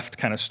lower left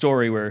kind of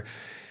story where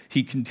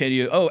he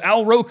continued,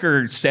 Al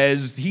Roker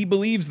says he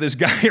believes this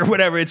guy or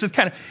whatever. It's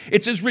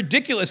as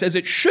ridiculous as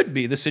it should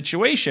be, the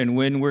situation,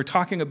 when we're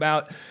talking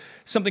about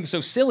something so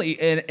silly,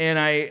 and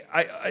I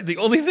the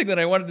only thing that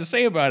I wanted to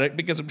say about it,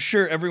 because I'm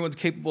sure everyone's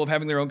capable of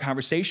having their own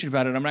conversation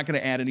about it, I'm not going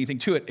to add anything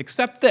to it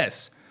except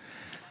this.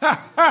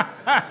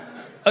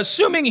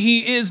 Assuming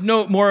he is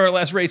no more or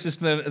less racist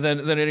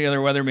than any other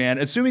weatherman,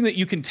 assuming that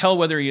you can tell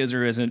whether he is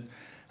or isn't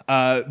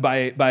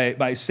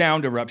by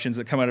sound eruptions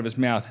that come out of his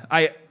mouth,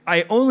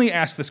 I only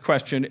ask this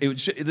question.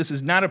 This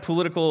is not a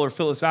political or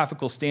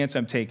philosophical stance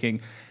I'm taking.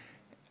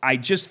 I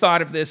just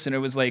thought of this, and it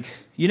was like,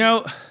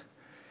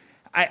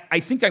 I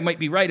think I might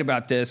be right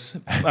about this.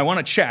 I want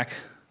to check.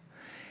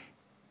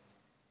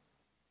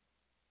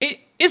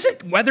 Isn't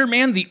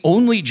weatherman the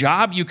only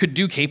job you could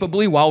do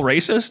capably while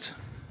racist?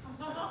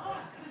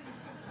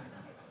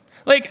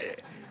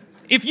 Like,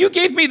 if you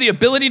gave me the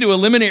ability to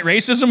eliminate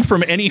racism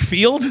from any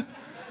field,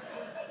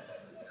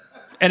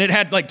 and it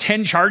had like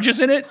 10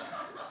 charges in it,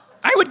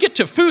 I would get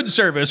to food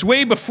service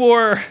way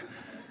before.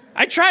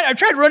 I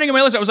tried running in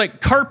my list. I was like,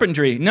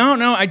 carpentry.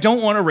 No, I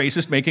don't want a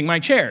racist making my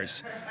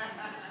chairs.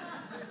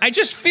 I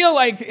just feel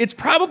like it's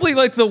probably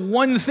like the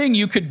one thing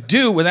you could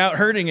do without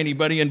hurting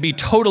anybody and be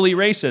totally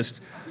racist.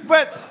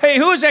 But hey,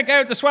 who is that guy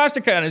with the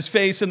swastika on his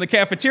face in the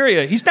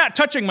cafeteria? He's not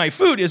touching my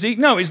food, is he?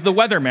 No, he's the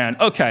weatherman.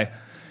 Okay.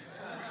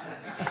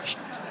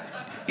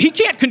 He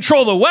can't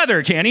control the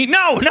weather, can he?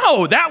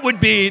 No, that would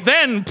be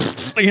then,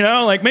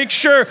 make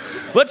sure,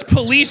 let's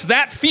police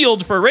that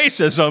field for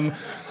racism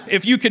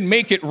if you can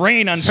make it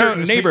rain on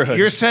certain neighborhoods.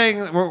 You're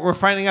saying we're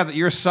finding out that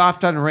you're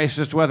soft on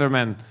racist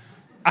weathermen.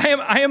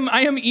 I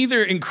am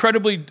either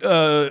incredibly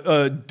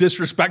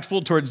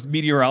disrespectful towards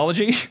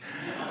meteorology,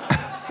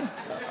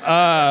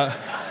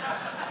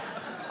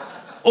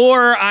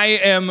 or I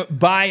am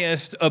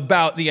biased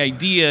about the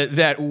idea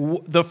that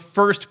the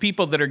first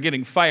people that are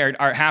getting fired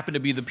happen to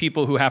be the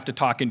people who have to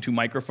talk into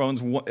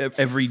microphones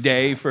every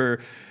day for.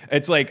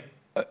 It's like,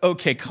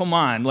 okay, come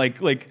on, that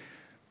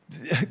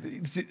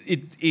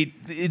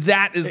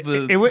is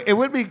the. It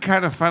would be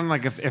kind of fun,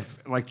 like if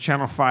like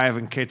Channel 5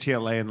 and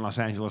KTLA in Los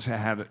Angeles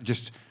had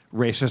just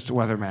racist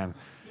weatherman.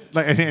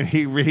 And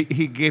he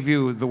gave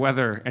you the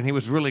weather, and he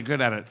was really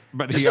good at it.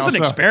 But just as an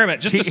experiment,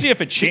 just to see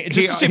if it changed,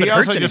 just to see if it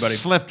hurts anybody. He also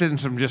just slipped in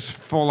some just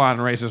full-on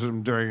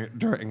racism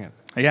during it.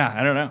 Yeah,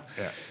 I don't know.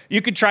 Yeah.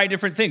 You could try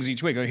different things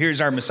each week.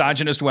 Here's our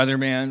misogynist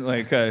weatherman.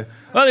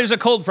 There's a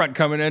cold front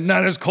coming in.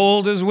 Not as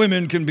cold as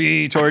women can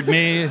be toward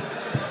me.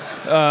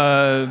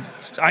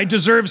 I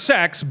deserve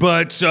sex,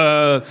 but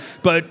lower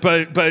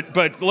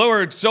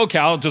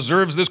SoCal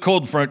deserves this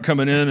cold front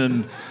coming in,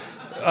 and.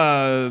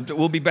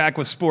 We'll be back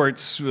with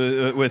sports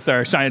with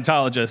our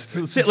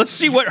Scientologists. Let's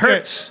see what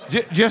hurts.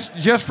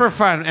 Just for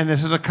fun, and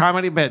this is a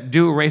comedy bit.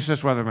 Do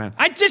racist weatherman.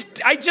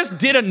 I just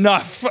did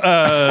enough.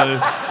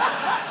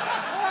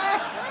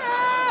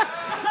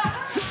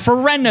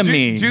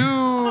 Frenemy.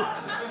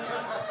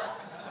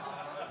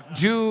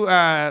 Do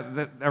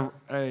a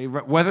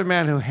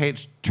weatherman who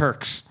hates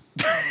Turks.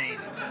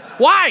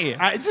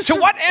 Why? To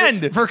what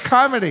end? For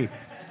comedy,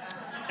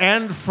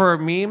 and for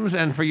memes,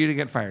 and for you to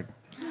get fired.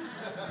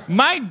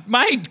 My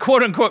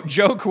quote unquote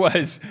joke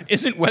was,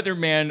 isn't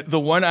weatherman the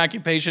one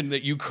occupation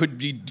that you could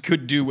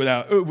do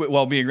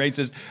while being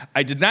racist?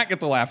 I did not get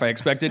the laugh I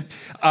expected.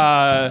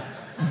 I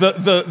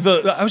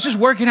was just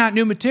working out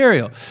new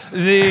material.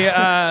 The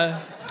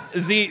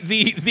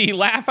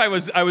laugh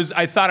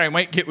I thought I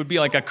might get would be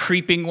like a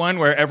creeping one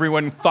where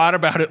everyone thought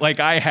about it like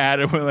I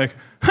had, and we're like,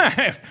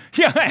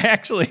 yeah,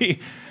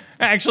 actually,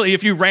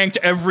 if you ranked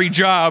every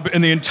job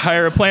in the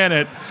entire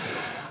planet.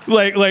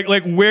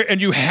 Like where,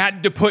 and you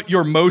had to put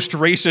your most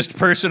racist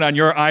person on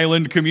your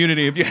island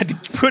community. If you had to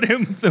put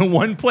him in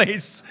one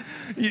place,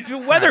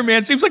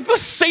 weatherman seems like the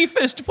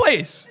safest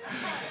place,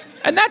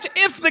 and that's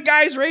if the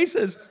guy's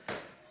racist.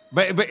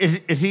 But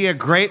is he a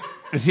great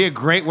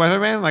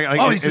weatherman?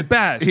 Like he's the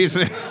best.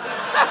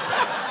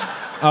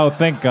 Oh,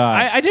 thank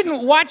God. I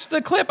didn't watch the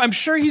clip. I'm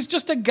sure he's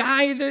just a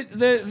guy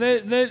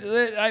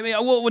that I mean,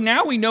 well,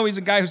 now we know he's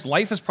a guy whose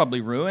life is probably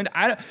ruined.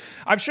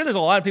 I'm sure there's a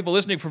lot of people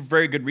listening for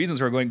very good reasons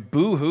who are going,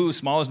 boo-hoo,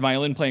 smallest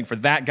violin playing for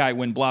that guy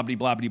when blah, blah,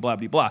 blah, blah,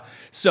 blah, blah.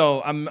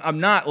 So I'm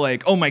not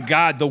like, oh my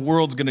God, the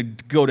world's going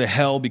to go to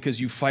hell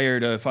because you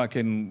fired a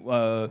fucking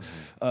a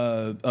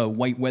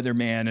white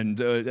weatherman, and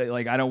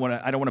like I don't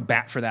want to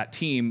bat for that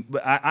team.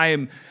 But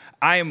I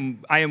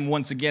am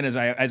once again,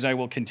 as I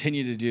will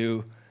continue to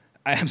do,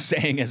 I am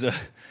saying as a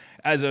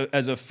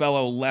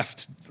fellow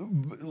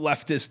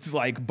leftist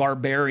like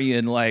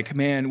barbarian, like,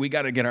 man, we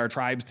got to get our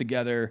tribes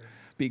together,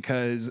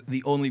 because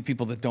the only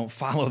people that don't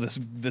follow this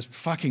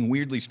fucking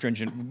weirdly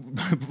stringent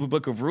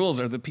book of rules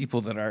are the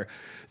people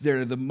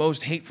they're the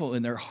most hateful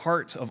in their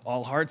hearts of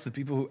all hearts, the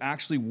people who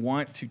actually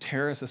want to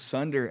tear us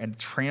asunder and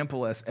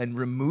trample us and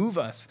remove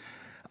us.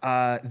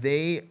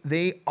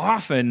 They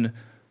often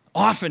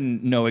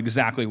know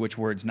exactly which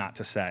words not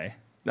to say.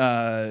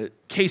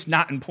 Case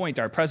not in point,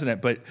 our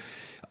president, but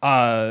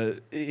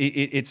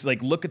it's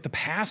like, look at the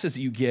passes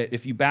you get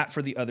if you bat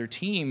for the other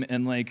team,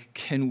 and like,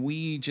 can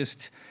we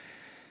just,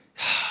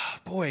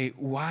 boy,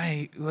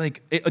 why?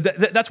 Like,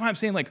 that's why I'm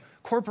saying, like,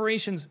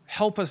 corporations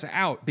help us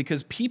out,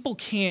 because people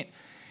can't.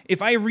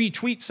 If I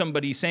retweet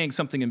somebody saying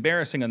something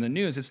embarrassing on the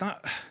news, it's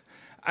not.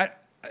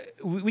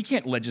 We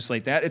can't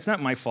legislate that. It's not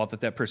my fault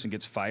that person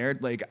gets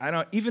fired. Like, I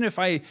don't, even if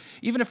I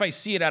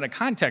see it out of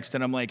context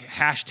and I'm like,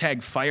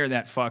 hashtag fire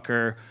that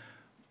fucker,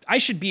 I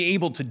should be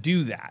able to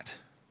do that.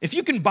 If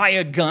you can buy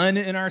a gun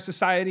in our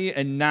society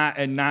and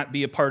not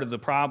be a part of the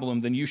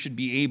problem, then you should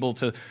be able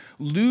to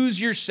lose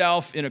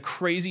yourself in a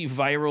crazy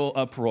viral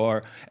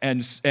uproar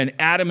and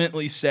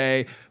adamantly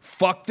say,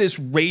 fuck this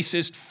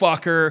racist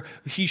fucker,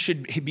 he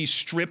should be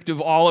stripped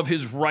of all of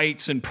his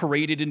rights and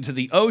paraded into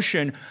the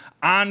ocean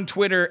on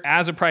Twitter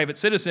as a private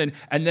citizen,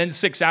 and then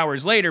 6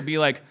 hours later be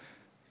like,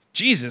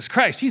 Jesus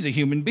Christ, he's a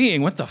human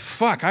being, what the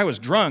fuck, I was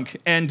drunk,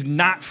 and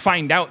not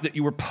find out that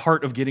you were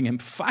part of getting him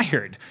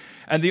fired.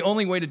 And the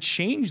only way to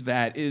change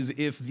that is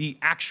if the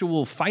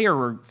actual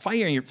firing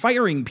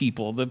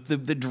people, the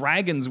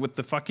dragons with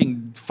the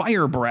fucking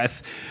fire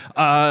breath,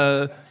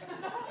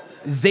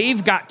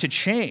 they've got to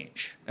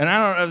change. And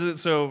I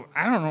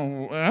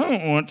don't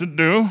know what to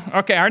do.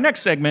 Okay, our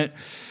next segment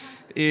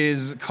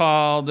is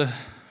called,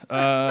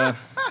 no,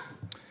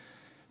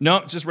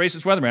 it's just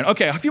racist weatherman.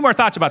 Okay, a few more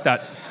thoughts about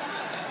that.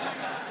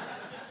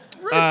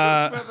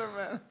 Racist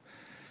weatherman.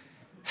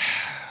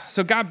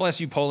 So God bless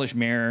you, Polish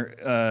mayor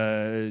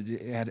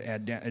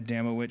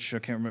Adamowicz. I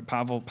can't remember.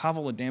 Pavel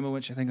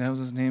Adamowicz, I think that was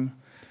his name.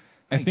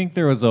 I think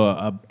there was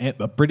a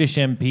British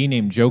MP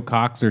named Joe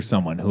Cox or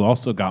someone who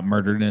also got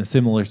murdered in a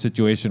similar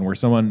situation where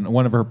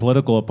one of her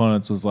political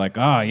opponents was like,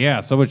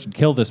 yeah, someone should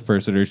kill this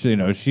person,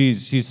 or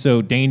she's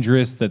so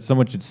dangerous that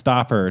someone should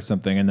stop her or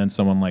something, and then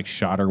someone like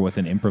shot her with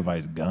an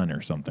improvised gun or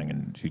something,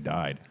 and she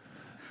died.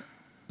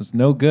 It was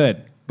no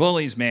good.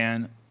 Bullies,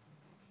 man.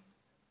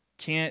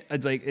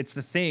 It's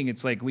the thing.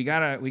 It's like we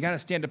gotta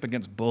stand up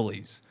against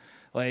bullies.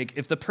 Like,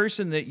 if the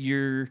person that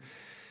you're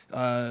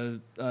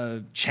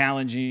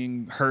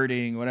challenging,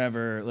 hurting,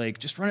 whatever, like,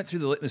 just run it through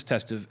the litmus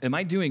test of, am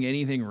I doing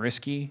anything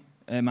risky?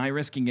 Am I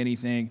risking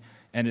anything?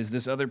 And is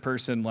this other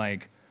person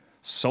like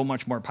so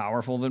much more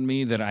powerful than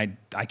me that I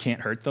can't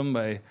hurt them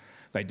by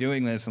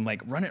doing this? And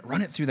like,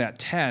 run it through that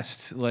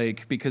test,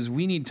 like, because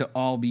we need to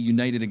all be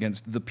united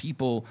against the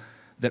people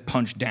that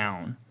punch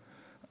down.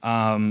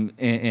 And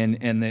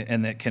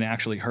that can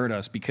actually hurt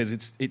us, because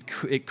it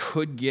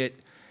could get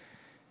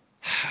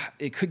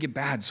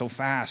bad so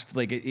fast.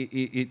 Like,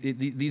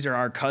 these are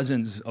our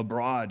cousins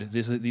abroad.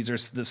 These are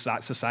the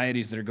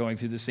societies that are going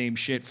through the same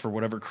shit for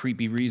whatever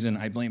creepy reason.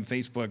 I blame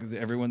Facebook.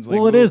 Everyone's like,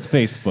 well, it is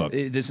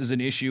Facebook. This is an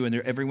issue, and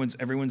everyone's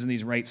in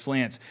these right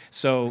slants.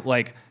 So,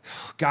 like,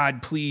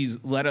 God, please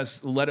let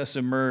us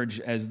emerge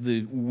as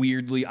the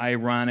weirdly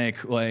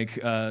ironic, like,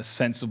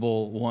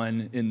 sensible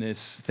one in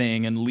this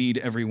thing, and lead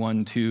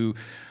everyone to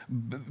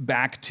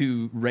back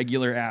to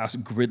regular ass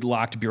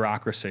gridlocked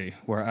bureaucracy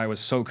where I was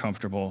so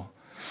comfortable.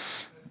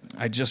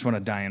 I just want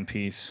to die in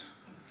peace.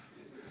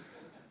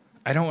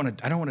 I don't want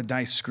to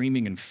die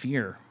screaming in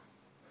fear.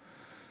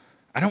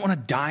 I don't want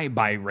to die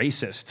by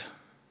racist.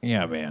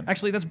 Yeah, man.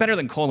 Actually, that's better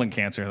than colon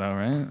cancer, though,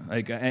 right?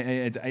 Like,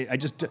 I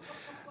just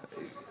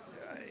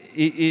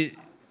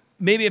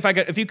maybe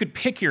if you could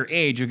pick your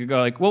age, you could go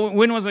like, well,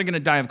 when was I going to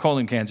die of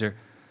colon cancer?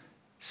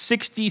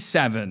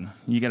 67.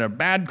 You get a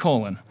bad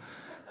colon.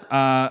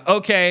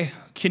 Okay,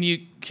 can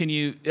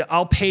you?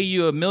 I'll pay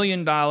you $1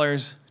 million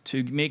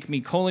to make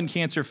me colon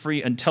cancer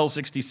free until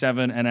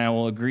 67, and I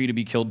will agree to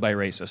be killed by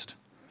racist.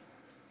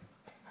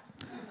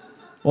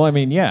 Well, I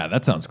mean, yeah,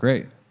 that sounds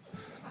great.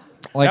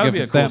 Like, that would if be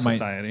it's a cool that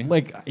society.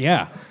 like,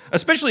 yeah.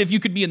 Especially if you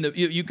could be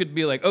you could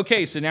be like,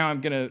 okay, so now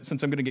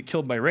since I'm gonna get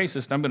killed by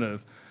racist, I'm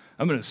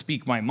gonna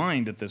speak my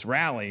mind at this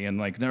rally, and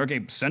like,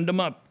 okay, send them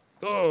up.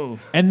 Oh.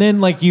 And then,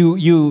 like,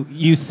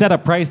 you set a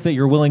price that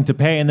you're willing to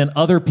pay, and then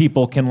other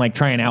people can, like,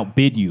 try and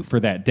outbid you for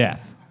that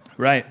death.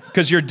 Right,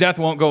 because your death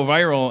won't go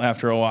viral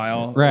after a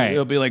while. Right.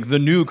 It'll be like the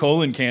new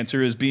colon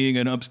cancer is being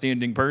an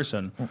upstanding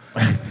person.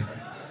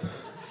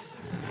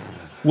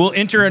 We'll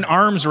enter an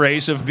arms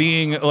race of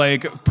being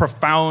like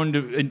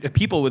profound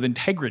people with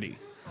integrity.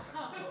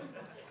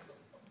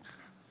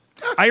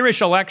 Irish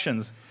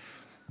elections.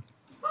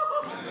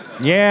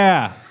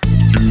 Yeah.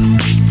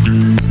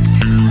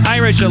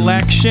 Irish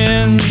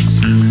elections.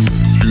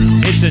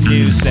 It's a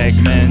new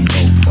segment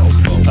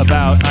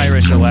about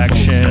Irish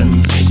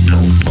elections.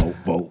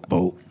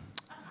 Vote.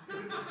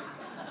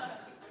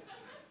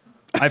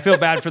 I feel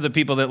bad for the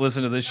people that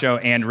listen to this show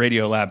and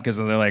Radiolab because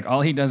they're like,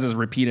 all he does is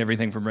repeat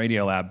everything from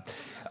Radiolab.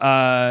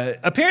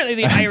 Apparently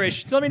the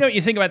Irish, let me know what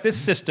you think about this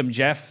system,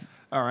 Jeff.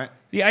 All right.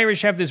 The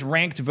Irish have this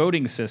ranked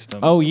voting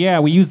system. Oh, yeah,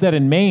 we use that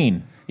in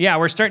Maine. Yeah,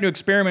 we're starting to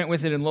experiment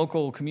with it in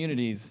local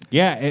communities.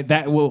 Yeah,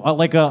 that will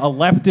like a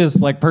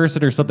leftist like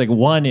person or something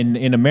won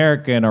in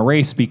America in a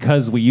race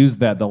because we used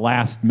that the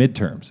last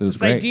midterms. It was This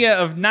great. idea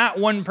of not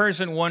one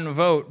person, one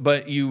vote,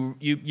 but you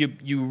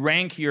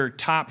rank your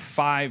top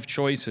 5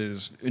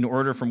 choices in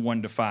order from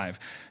 1 to 5.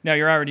 Now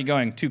you're already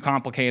going too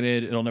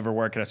complicated. It'll never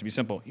work. It has to be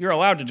simple. You're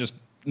allowed to just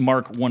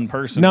mark one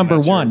person. Number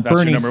That's your- one, that's your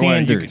Bernie number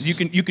one. Sanders.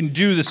 You can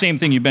do the same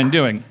thing you've been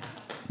doing.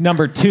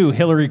 Number 2,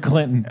 Hillary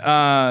Clinton.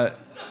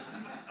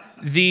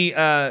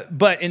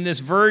 But in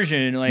this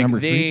version, like Number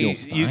 3, Jill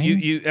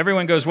Stein?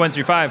 everyone goes 1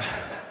 through 5.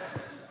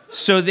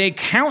 So they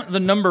count the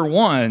number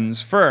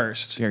ones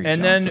first, Gary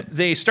and Johnson. then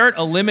they start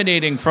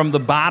eliminating from the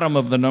bottom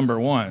of the number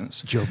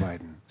ones. Joe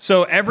Biden.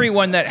 So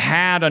everyone that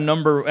had a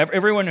number,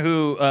 everyone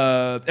who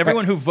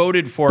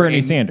voted for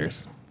Bernie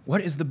Sanders.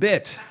 What is the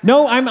bit?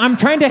 No, I'm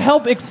trying to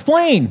help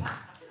explain.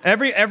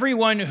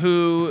 Everyone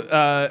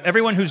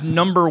whose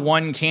number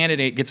 1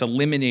 candidate gets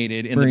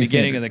eliminated in Bernie the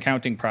beginning Sanders. of the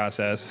counting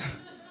process.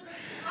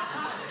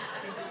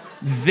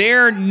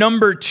 Their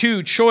number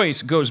 2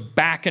 choice goes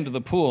back into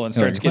the pool and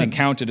starts getting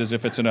counted as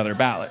if it's another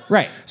ballot.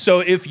 Right. So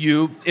if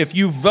you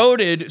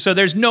voted, so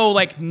there's no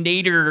like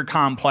Nader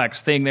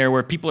complex thing there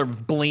where people are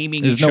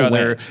blaming each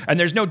other, and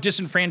there's no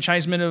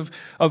disenfranchisement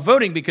of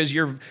voting because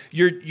your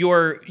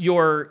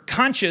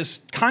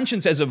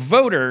conscience as a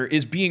voter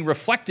is being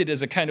reflected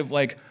as a kind of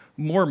like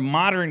more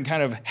modern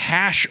kind of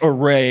hash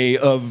array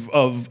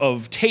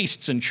of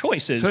tastes and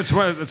choices. So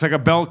it's like a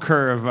bell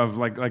curve of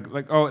like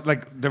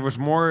there was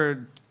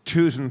more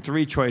 2s and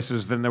 3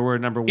 choices than there were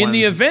number 1s. In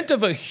the event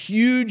of a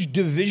huge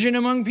division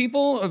among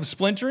people of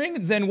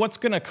splintering, then what's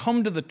going to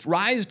come to the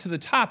rise to the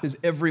top is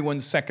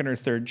everyone's second or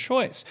third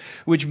choice,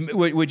 which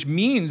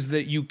means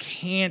that you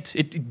can't.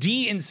 It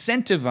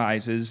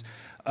de-incentivizes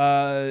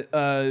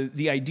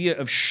the idea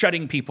of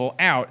shutting people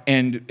out,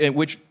 and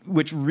which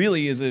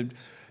really is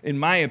in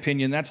my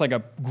opinion, that's like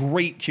a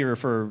great cure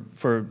for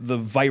the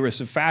virus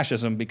of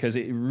fascism because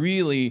it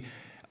really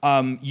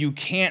you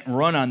can't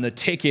run on the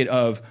ticket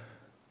of.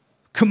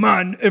 Come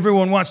on,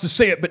 everyone wants to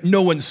say it, but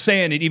no one's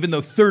saying it, even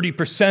though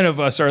 30%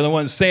 of us are the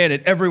ones saying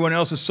it. Everyone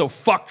else is so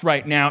fucked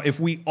right now. If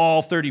we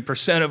all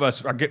 30% of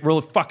us get really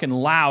fucking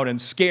loud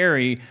and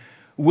scary,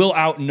 we'll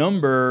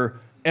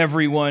outnumber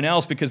everyone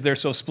else because they're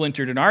so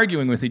splintered and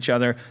arguing with each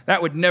other.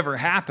 That would never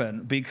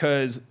happen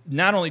because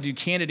not only do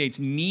candidates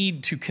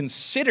need to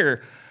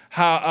consider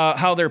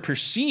how they're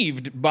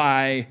perceived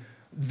by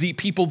the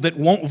people that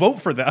won't vote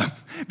for them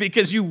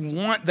because you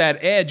want that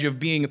edge of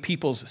being a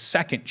people's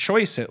second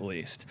choice at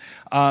least.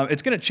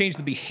 It's going to change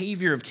the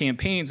behavior of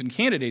campaigns and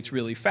candidates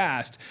really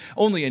fast.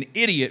 Only an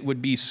idiot would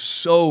be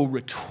so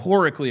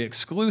rhetorically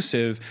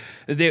exclusive.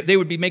 They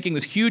would be making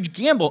this huge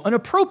gamble, an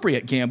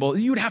appropriate gamble.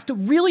 You'd have to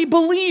really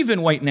believe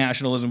in white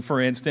nationalism,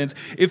 for instance,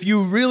 if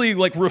you really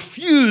like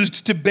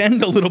refused to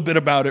bend a little bit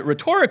about it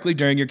rhetorically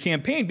during your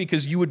campaign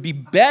because you would be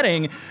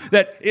betting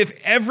that if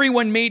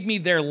everyone made me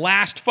their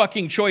last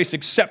fucking choice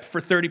except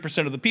for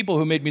 30% of the people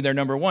who made me their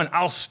number 1,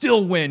 I'll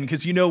still win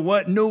because you know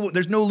what? No,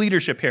 there's no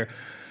leadership here.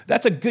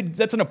 That's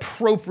an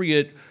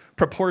appropriate,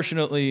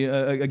 proportionately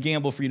a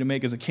gamble for you to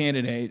make as a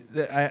candidate,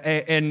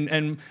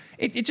 and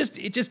it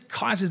just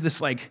causes this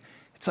like.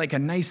 It's like a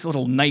nice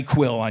little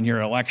NyQuil on your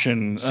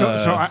election. So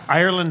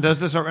Ireland does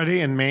this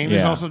already, and Maine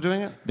is also doing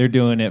it? They're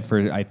doing it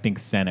for, I think,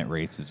 Senate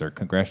races or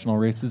congressional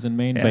races in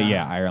Maine. Yeah. But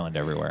yeah, Ireland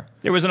everywhere.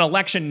 There was an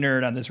election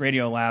nerd on this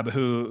Radiolab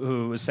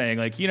who was saying,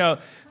 like, you know,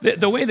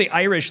 the way the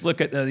Irish look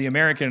at the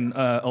American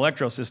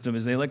electoral system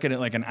is they look at it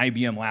like an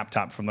IBM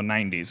laptop from the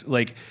 90s.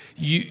 Like,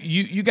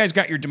 you guys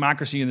got your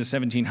democracy in the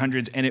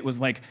 1700s, and it was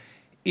like,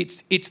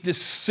 it's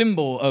this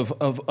symbol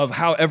of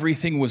how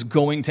everything was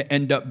going to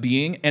end up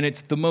being, and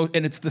it's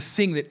the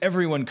thing that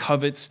everyone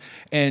covets,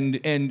 and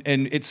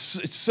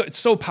it's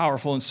so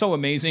powerful and so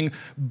amazing.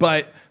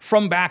 But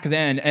from back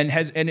then, and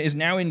is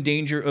now in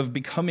danger of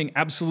becoming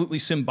absolutely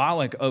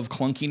symbolic of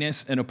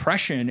clunkiness and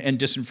oppression and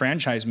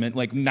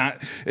disenfranchisement.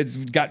 It's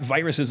got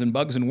viruses and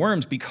bugs and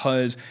worms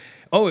because.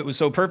 Oh, it was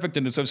so perfect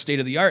and it's so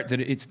state-of-the-art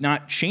that it's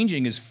not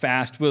changing as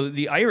fast. Well,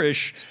 the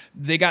Irish,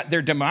 they got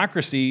their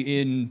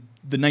democracy in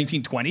the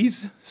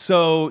 1920s,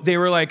 so they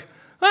were like,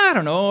 I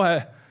don't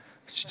know,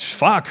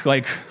 fuck,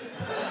 like,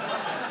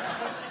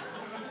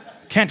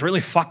 can't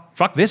really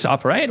fuck this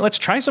up, right? Let's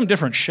try some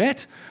different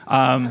shit.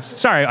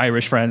 Sorry,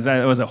 Irish friends.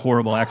 That was a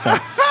horrible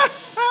accent.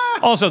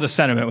 Also, the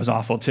sentiment was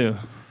awful too.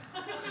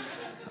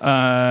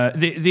 But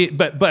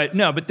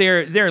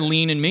they're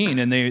lean and mean,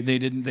 and they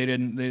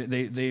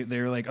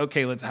were like,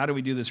 okay, how do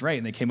we do this right?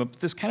 And they came up with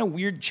this kind of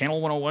weird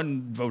Channel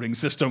 101 voting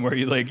system where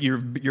you like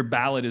your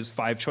ballot is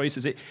 5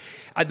 choices.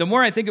 The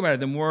more I think about it,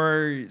 the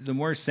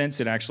more sense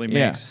it actually makes.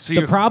 Yeah. So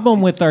the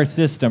problem with our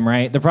system,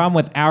 right? The problem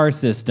with our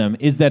system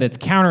is that it's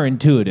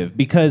counterintuitive,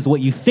 because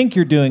what you think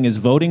you're doing is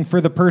voting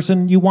for the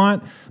person you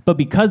want, but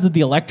because of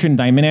the election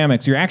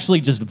dynamics, you're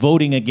actually just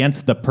voting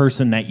against the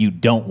person that you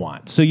don't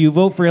want. So you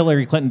vote for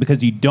Hillary Clinton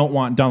because you don't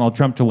want Donald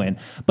Trump to win.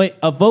 But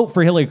a vote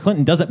for Hillary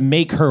Clinton doesn't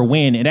make her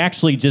win. It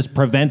actually just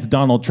prevents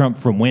Donald Trump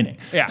from winning.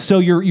 Yeah. So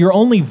you're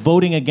only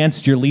voting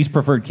against your least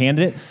preferred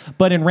candidate.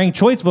 But in ranked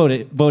choice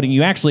voting,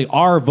 you actually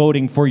are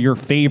voting for your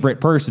favorite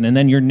person and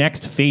then your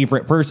next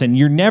favorite person.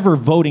 You're never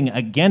voting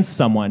against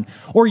someone,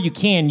 or you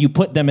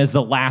put them as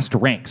the last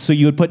rank. So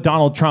you would put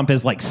Donald Trump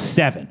as like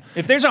 7.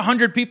 If there's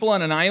 100 people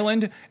on an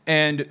island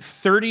and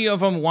 30 of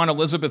them want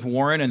Elizabeth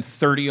Warren and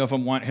 30 of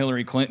them want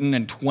Hillary Clinton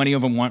and 20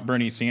 of them want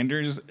Bernie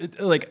Sanders,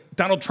 like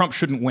Donald Trump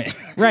shouldn't win.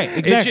 Right,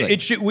 exactly.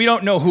 We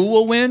don't know who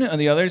will win on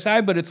the other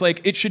side, but it's like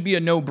it should be a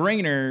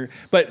no-brainer.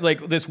 But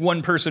like this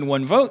one person,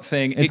 one vote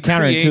thing, it's it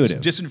creates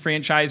counterintuitive.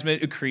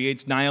 Disenfranchisement, it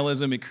creates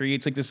nihilism, it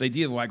creates like this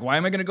idea of like, why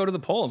am I going to go to the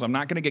polls? I'm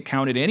not going to get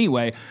counted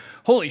anyway.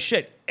 Holy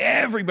shit,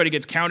 everybody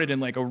gets counted in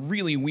like a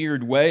really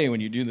weird way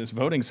when you do this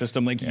voting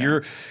system. Like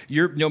you're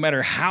no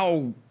matter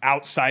how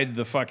outside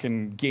the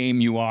fucking game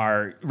you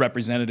are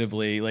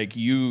representatively, like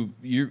you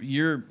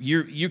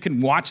can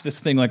watch this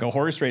thing like a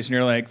horse race and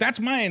you're like, that's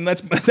mine.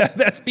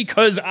 That's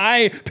because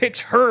I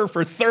picked her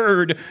for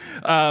third.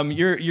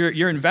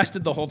 You're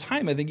invested the whole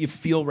time. I think you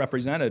feel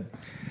represented.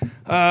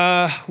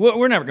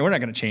 We're not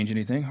going to change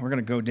anything. We're going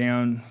to go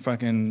down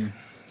fucking.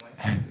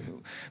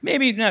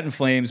 Maybe not in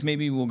flames.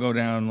 Maybe we'll go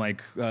down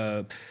like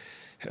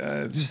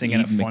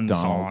singing a fun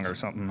song or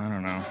something. I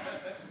don't know.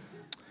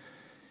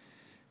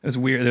 It was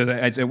weird.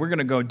 I said, we're going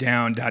to go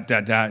down, ...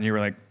 And you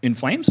were like, in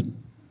flames?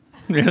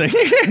 You're like,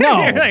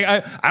 no. You're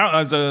like, I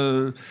don't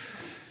know. It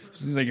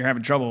seems like you're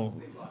having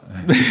trouble.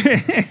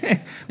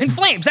 In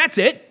flames, that's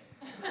it.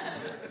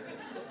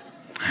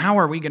 How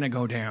are we going to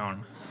go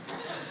down?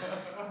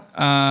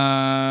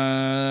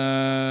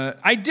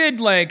 I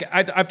did like,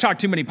 I've talked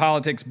too many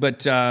politics,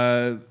 but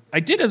I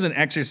did as an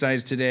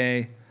exercise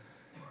today.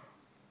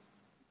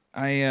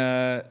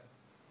 It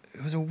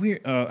was a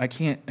weird, I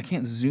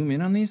can't zoom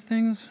in on these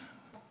things.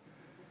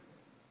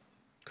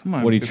 Come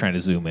on. What are you trying to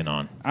zoom in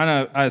on? On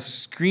a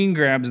screen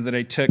grabs that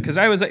I took, because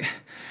I was like,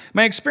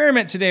 my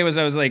experiment today was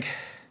I was like,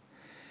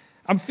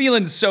 I'm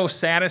feeling so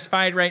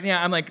satisfied right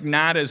now. I'm like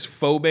not as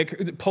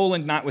phobic.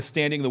 Poland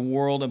notwithstanding the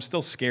world, I'm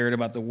still scared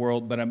about the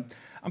world, but I'm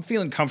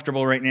feeling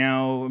comfortable right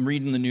now. I'm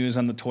reading the news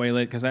on the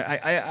toilet because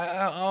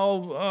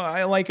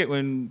I like it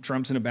when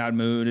Trump's in a bad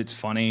mood. It's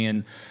funny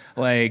and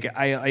like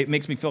it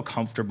makes me feel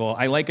comfortable.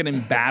 I like an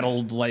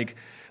embattled like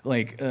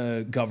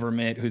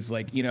government who's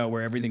like, you know,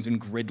 where everything's in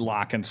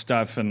gridlock and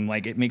stuff, and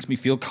like it makes me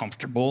feel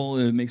comfortable.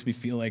 It makes me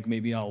feel like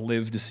maybe I'll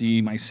live to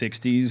see my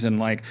 60s, and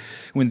like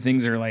when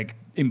things are like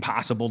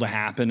impossible to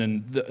happen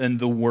and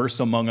the worst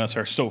among us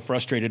are so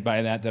frustrated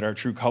by that our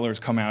true colors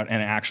come out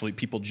and actually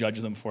people judge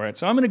them for it.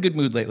 So I'm in a good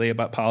mood lately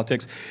about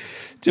politics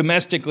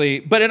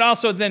domestically, but it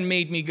also then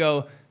made me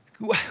go,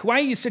 why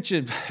are you such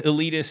an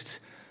elitist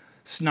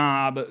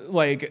snob?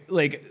 Like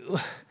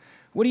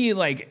what do you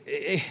like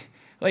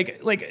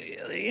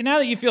now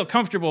that you feel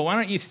comfortable, why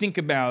don't you think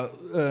about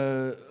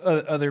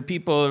other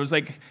people? It was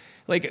like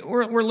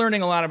we're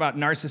learning a lot about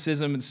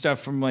narcissism and stuff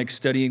from like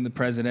studying the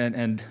president,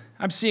 and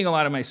I'm seeing a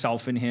lot of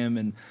myself in him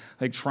and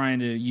like trying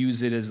to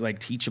use it as like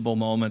teachable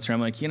moments where I'm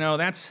like, you know,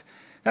 that's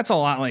a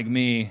lot like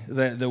me,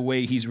 the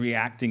way he's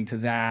reacting to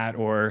that,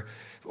 or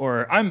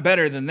I'm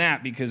better than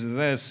that because of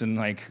this, and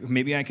like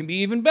maybe I can be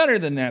even better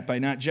than that by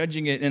not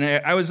judging it. And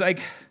I was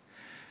like,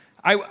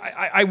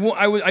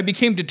 I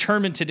became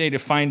determined today to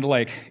find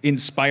like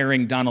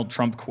inspiring Donald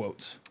Trump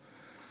quotes.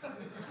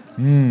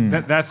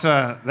 That's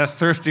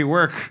thirsty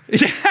work.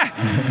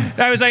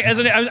 I was like,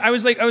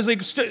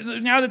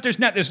 now that there's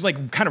not this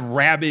like kind of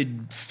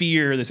rabid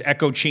fear, this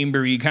echo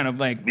chambery kind of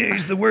like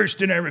he's the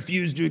worst and I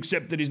refuse to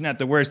accept that he's not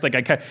the worst. Like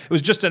it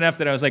was just enough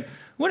that I was like,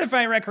 what if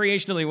I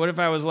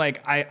was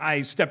like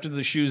I stepped into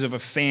the shoes of a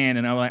fan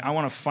and I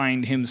want to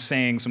find him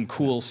saying some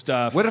cool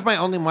stuff. What if my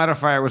only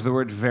modifier was the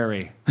word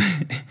very?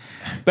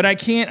 But I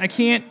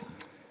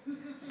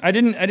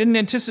didn't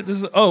anticipate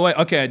this. Oh, wait,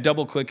 okay, I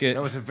double click it.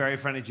 That was a very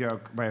funny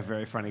joke by a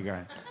very funny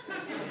guy.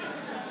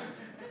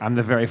 I'm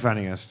the very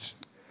funniest.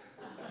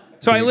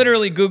 So I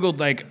literally Googled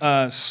like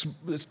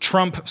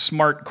Trump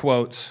smart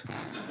quotes.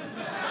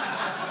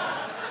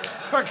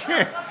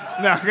 Okay,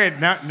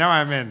 now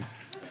I'm in.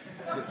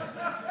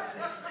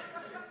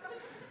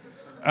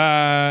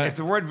 If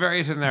the word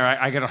varies in there,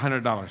 I get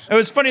 $100. It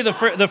was funny.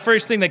 The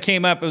first thing that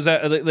came up was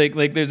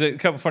like there's a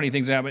couple funny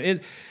things that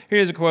happened.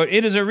 Here's a quote: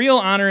 "It is a real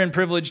honor and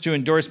privilege to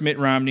endorse Mitt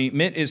Romney.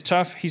 Mitt is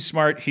tough. He's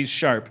smart. He's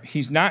sharp.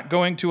 He's not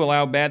going to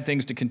allow bad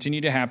things to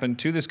continue to happen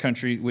to this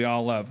country we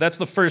all love." That's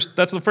the first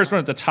one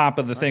at the top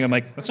of the thing. I'm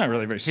like, that's not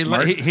really very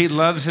smart. He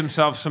loves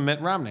himself some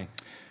Mitt Romney.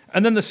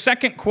 And then the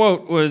second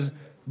quote was,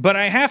 "But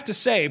I have to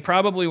say,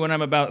 probably when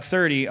I'm about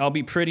 30, I'll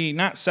be pretty,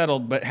 not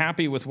settled, but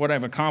happy with what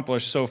I've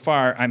accomplished so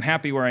far. I'm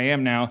happy where I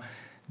am now."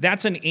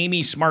 That's an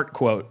Amy Smart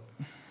quote.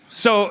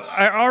 So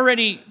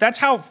that's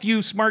how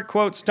few smart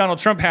quotes Donald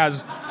Trump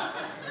has.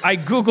 I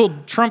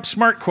Googled Trump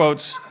smart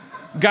quotes,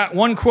 got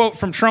one quote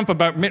from Trump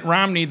about Mitt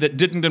Romney that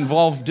didn't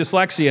involve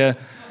dyslexia,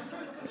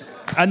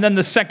 and then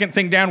the second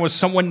thing down was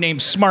someone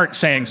named Smart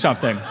saying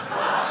something.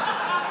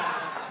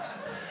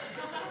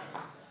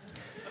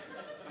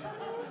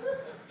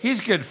 He's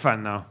good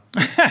fun, though.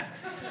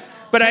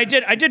 But I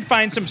did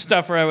find some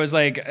stuff where I was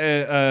like,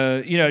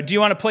 do you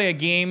want to play a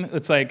game?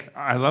 It's like,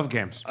 I love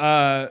games.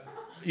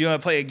 You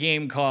want to play a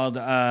game called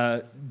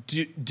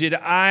Did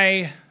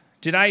I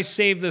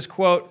save this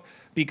quote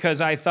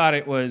because I thought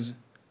it was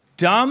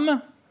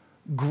dumb,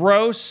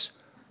 gross,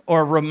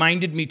 or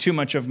reminded me too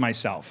much of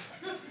myself?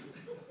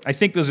 I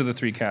think those are the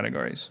three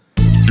categories.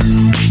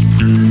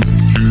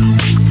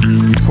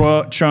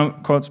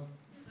 Trump quotes.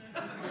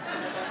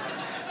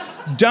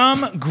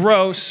 Dumb,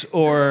 gross,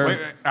 or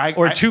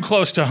too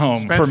close to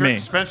home for me.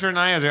 Spencer and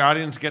I, the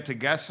audience, get to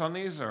guess on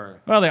these, or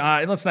well,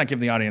 let's not give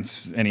the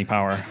audience any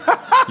power.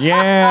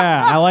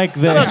 Yeah, I like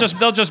this.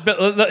 They'll just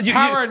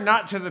power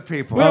not to the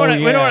people. We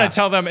don't want to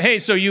tell them, hey,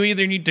 so you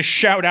either need to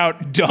shout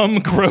out dumb,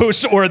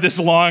 gross, or this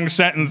long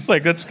sentence.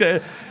 Like that's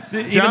good.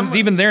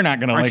 Even they're not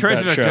going to like that show. Our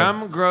choices are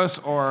dumb, gross,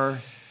 or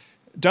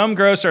dumb,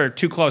 gross, or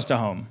too close to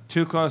home.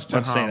 Too close to home.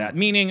 Let's say that.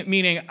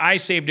 Meaning, I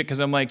saved it because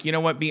I'm like, you know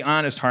what? Be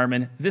honest,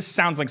 Harmon. This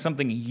sounds like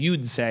something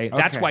you'd say. Okay.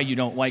 That's why you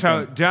don't like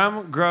him. So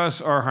dumb,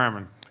 gross, or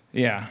Harmon.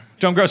 Yeah,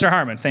 dumb, gross, or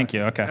Harmon. Thank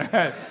you.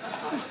 Okay.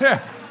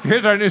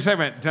 Here's our new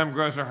segment: dumb,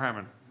 gross, or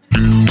Harmon.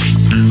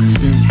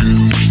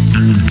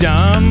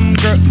 Dumb,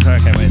 gross.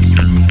 Okay,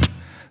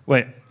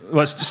 wait.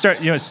 Let's start.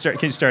 Can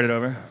you start it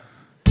over?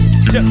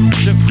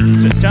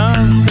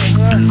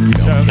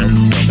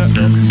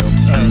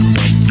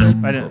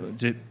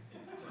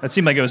 That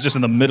seemed like it was just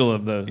in the middle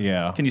of the.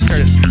 Yeah. Can you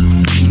start it?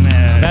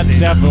 That's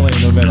definitely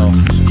in the middle.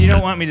 You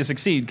don't want me to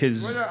succeed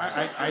because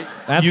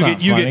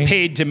you get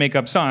paid to make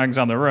up songs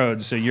on the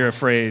road, so you're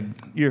afraid.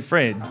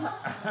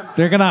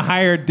 They're gonna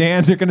hire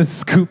Dan. They're gonna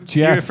scoop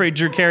Jeff. You're afraid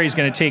Drew Carey's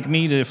gonna take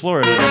me to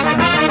Florida.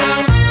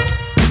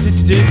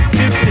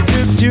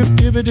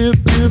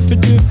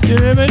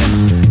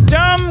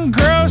 Dumb,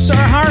 gross, or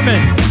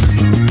Harmon?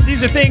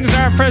 These are things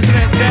our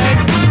president said.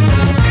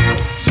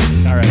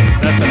 All right,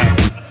 that's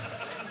enough.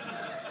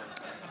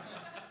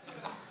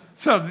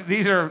 So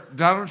these are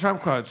Donald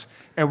Trump quotes,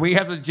 and we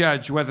have to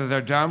judge whether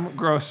they're dumb,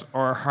 gross,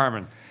 or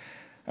Harmon.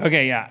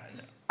 Okay, yeah.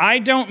 I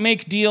don't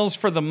make deals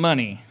for the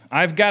money.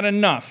 I've got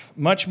enough,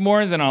 much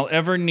more than I'll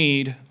ever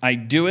need. I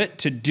do it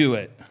to do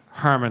it.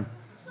 Harmon.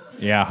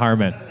 Yeah,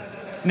 Harmon.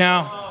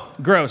 Now,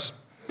 gross.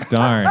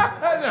 Darn.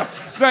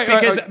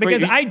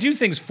 Because I do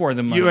things for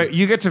the money.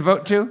 You get to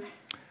vote too?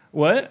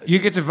 What? You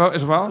get to vote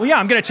as well? Well, yeah,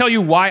 I'm going to tell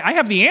you why. I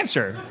have the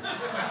answer.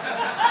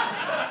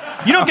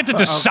 You don't get to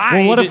decide.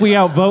 Well, what if we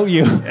outvote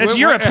you? It's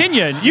your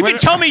opinion. You can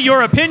tell me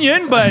your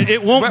opinion, but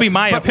it won't be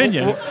my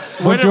opinion.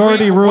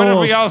 Majority rules. What if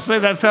we all say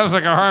that sounds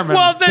like a Harmon?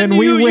 Well, then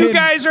you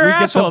guys are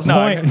assholes. No,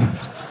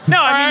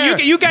 I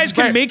mean, you guys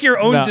can make your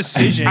own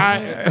decision.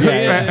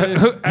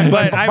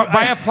 But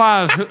by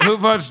applause, who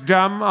votes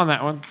dumb on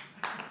that one?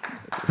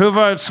 Who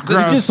votes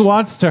gross? He just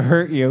wants to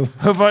hurt you.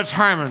 Who votes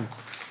Harmon?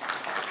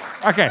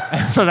 Okay,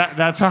 so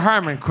that's a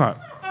Harmon quote.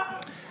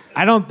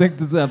 I don't think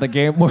this is how the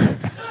game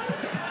works.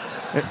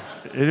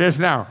 It is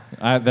now.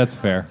 That's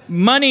fair.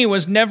 Money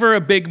was never a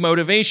big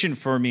motivation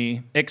for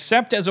me,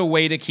 except as a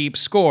way to keep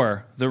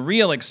score. The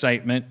real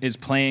excitement is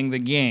playing the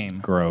game.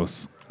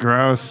 Gross.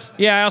 Gross.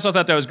 Yeah, I also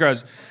thought that was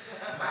gross.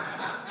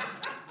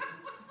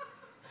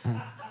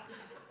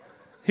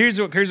 Here's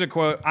a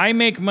quote. I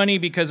make money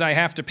because I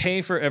have to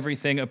pay for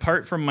everything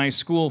apart from my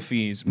school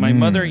fees. My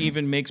mother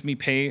even makes me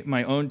pay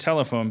my own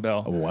telephone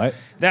bill. What?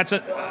 That's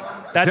an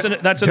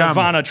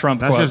Ivana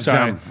Trump quote.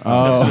 Sorry.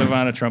 Oh. That's an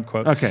Ivana Trump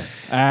quote. Okay.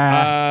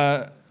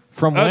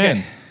 From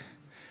when?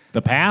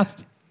 The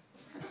past?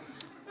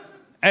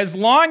 As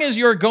long as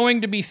you're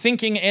going to be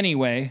thinking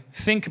anyway,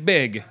 think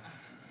big.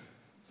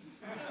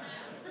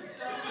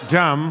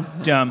 Dumb.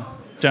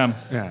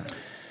 Yeah.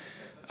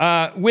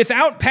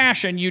 Without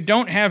passion, you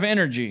don't have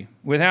energy.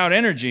 Without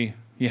energy,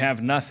 you have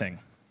nothing.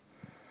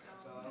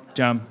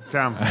 Dumb.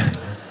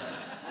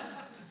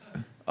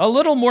 A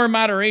little more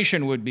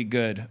moderation would be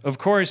good. Of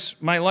course,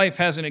 my life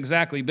hasn't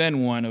exactly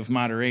been one of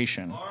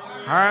moderation.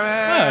 Harmon.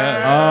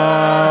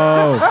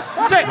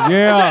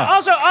 Yeah.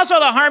 Also,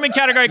 the Harmon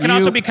category can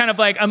also be kind of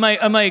like I'm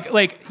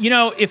like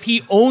if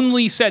he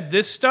only said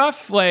this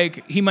stuff,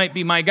 like he might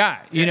be my guy.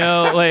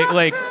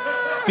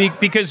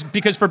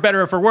 Because for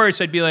better or for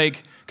worse, I'd be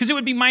like. because it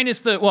would be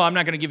minus the. Well, I'm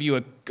not going to give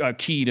you a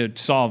key to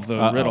solve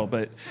the riddle,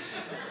 but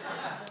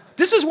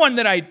this is one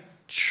that I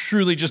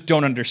truly just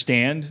don't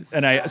understand,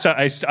 and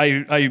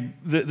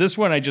this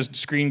one I just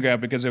screen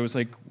grabbed because it was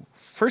like,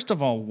 first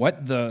of all,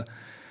 what the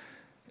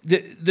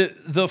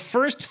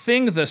first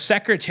thing the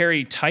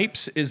secretary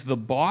types is the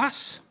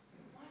boss.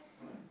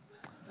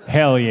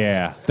 Hell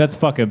yeah, that's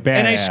fucking badass.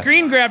 And I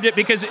screen grabbed it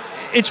because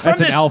it's from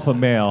That's an alpha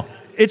male.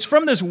 It's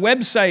from this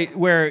website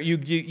where you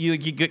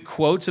get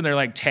quotes and they're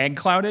like tag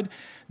clouded.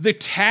 The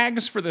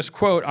tags for this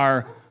quote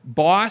are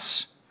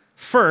boss,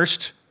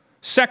 first,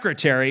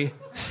 secretary,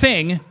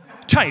 thing,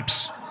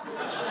 types.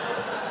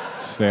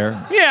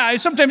 Fair. Yeah,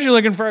 sometimes you're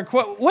looking for a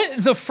quote.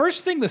 What? The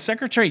first thing the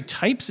secretary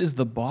types is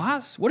the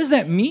boss? What does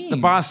that mean? The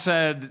boss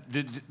said,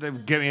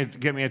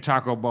 "Get me a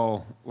taco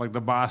bowl." Like the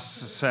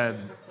boss said.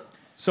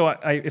 So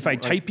if I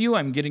type you,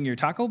 I'm getting your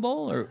taco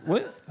bowl, or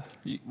what?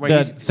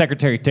 The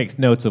secretary takes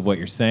notes of what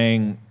you're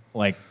saying,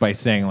 like by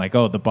saying, like,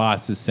 "Oh, the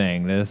boss is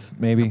saying this."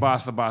 Maybe the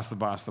boss.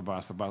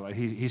 Like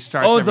he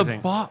starts everything.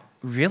 The boss.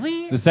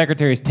 Really? The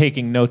secretary is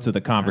taking notes of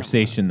the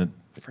conversation. That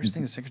first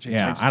thing the secretary.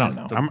 Yeah, types I don't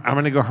know. I'm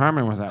going to go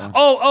Harmon with that one.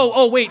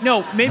 Oh, wait,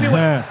 no. Maybe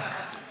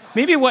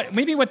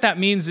what that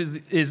means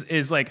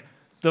is like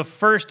the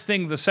first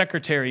thing the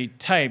secretary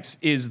types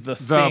is the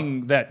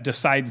thing that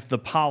decides the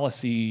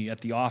policy at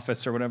the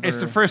office or whatever.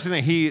 It's the first thing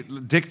that he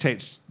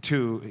dictates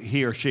to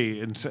he or she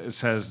and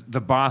says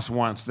the boss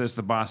wants this,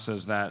 the boss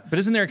says that. But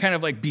isn't there kind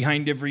of like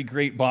behind every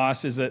great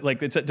boss is it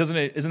like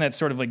isn't that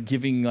sort of like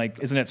giving like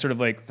isn't that sort of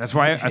like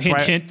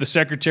hint the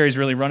secretary's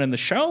really running the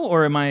show,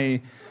 or am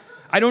I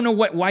don't know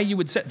why you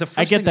would say the first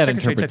I get thing that the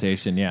secretary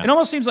interpretation, yeah. It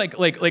almost seems like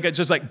it's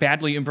just like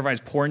badly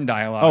improvised porn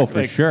dialogue. Oh,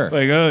 for sure.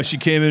 Like, oh, she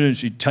came in and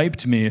she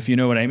typed me, if you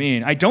know what I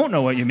mean. I don't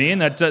know what you mean.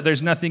 That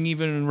there's nothing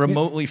even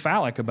remotely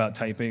phallic about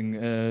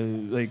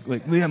typing.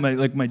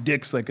 My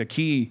dick's like a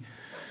key.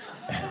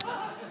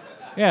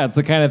 Yeah, it's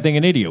the kind of thing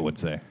an idiot would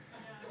say.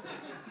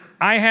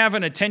 I have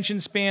an attention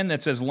span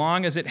that's as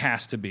long as it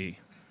has to be.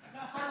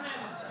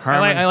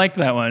 Harmon. I liked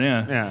that one,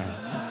 yeah.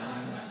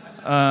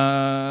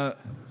 Yeah.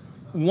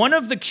 One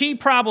of the key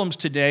problems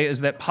today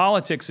is that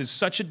politics is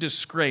such a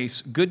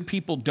disgrace, good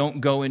people don't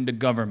go into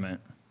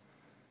government.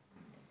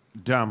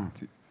 Dumb.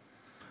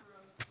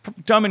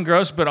 Dumb and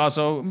gross, but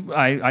also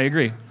I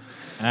agree.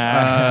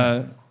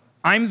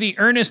 I'm the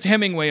Ernest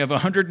Hemingway of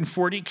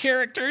 140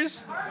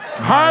 characters.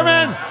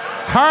 Harmon!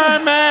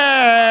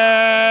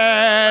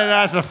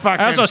 That's a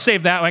fucking... I also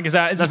saved that one because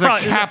that's a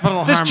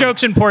capital this Harmon.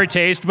 joke's in poor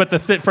taste, but the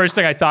first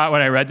thing I thought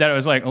when I read that, I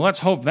was like, well, let's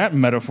hope that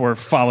metaphor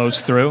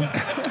follows through.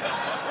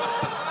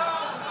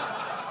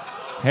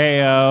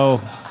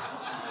 Hey-o.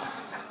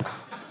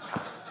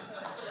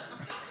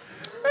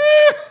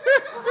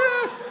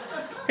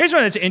 Here's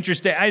one that's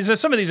interesting.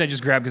 Some of these I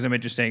just grabbed because I'm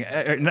interesting.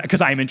 Because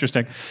I'm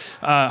interesting.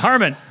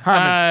 Harmon.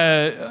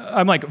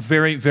 I'm like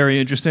very, very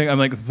interesting. I'm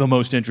like the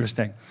most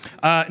interesting.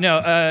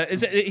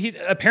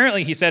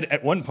 Apparently he said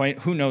at one point,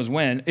 who knows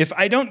when, if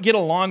I don't get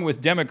along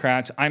with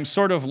Democrats, I'm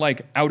sort of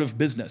like out of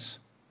business.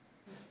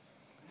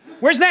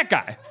 Where's that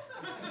guy?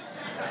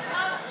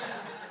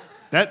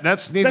 That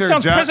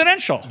sounds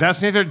presidential.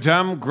 That's neither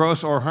dumb,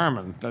 gross, or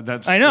Harmon.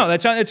 I know.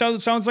 It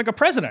sounds like a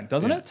president,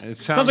 doesn't it? It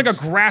sounds like a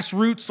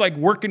grassroots, like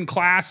working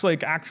class,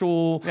 like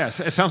actual. Yeah,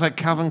 it sounds like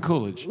Calvin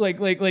Coolidge. Like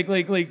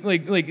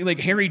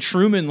Harry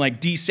Truman,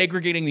 like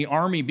desegregating the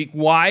army.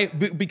 Why?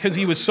 Because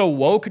he was so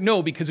woke?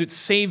 No, because it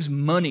saves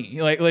money.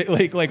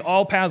 Like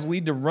all paths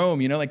lead to Rome.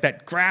 You know, like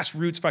that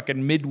grassroots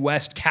fucking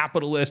Midwest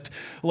capitalist.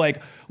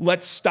 Like,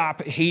 let's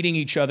stop hating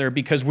each other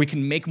because we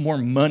can make more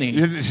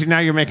money. See, now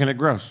you're making it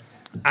gross.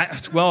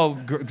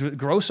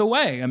 Gross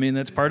away. I mean,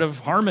 that's part of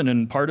Harmon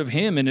and part of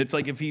him. And it's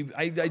like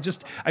I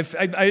just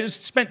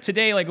spent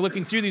today like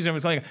looking through these and I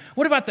was like,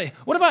 what about the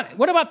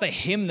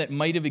him that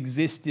might have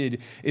existed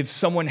if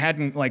someone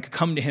hadn't like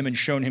come to him and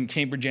shown him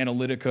Cambridge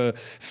Analytica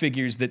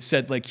figures that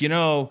said like, you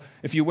know,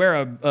 if you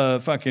wear a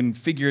fucking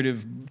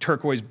figurative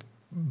turquoise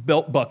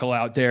belt buckle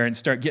out there and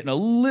start getting a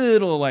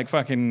little like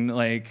fucking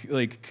race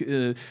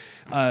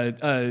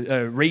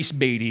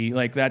baity,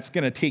 like that's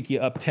gonna take you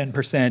up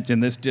 10% in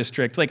this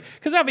district, like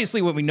because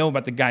obviously what we know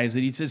about the guy is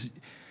that he says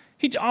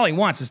all he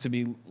wants is to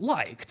be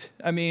liked.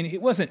 I mean,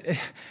 it wasn't.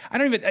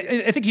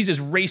 I think he's as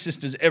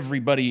racist as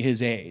everybody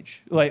his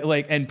age,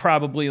 and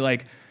probably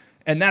like.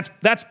 And that's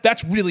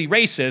really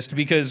racist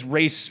because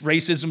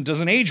racism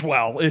doesn't age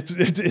well.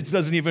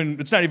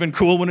 It's not even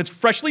cool when it's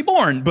freshly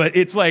born. But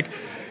it's like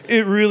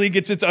it really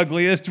gets its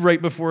ugliest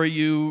right before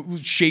you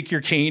shake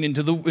your cane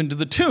into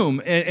the tomb.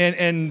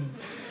 And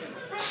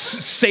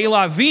c'est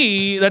la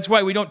vie. That's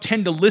why we don't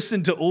tend to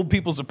listen to old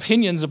people's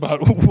opinions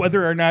about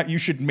whether or not you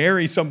should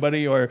marry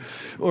somebody or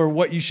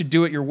what you should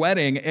do at your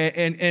wedding.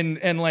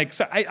 And like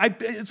so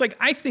it's like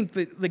I think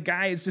that the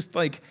guy is just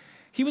like.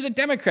 He was a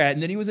Democrat,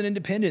 and then he was an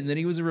independent, and then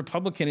he was a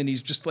Republican, and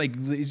he's just like,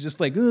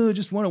 oh,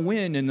 just want to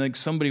win. And like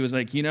somebody was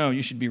like, you know,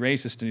 you should be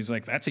racist, and he's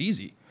like, that's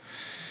easy.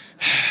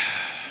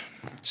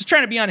 Just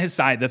trying to be on his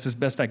side. That's as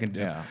best I can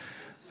do. Yeah.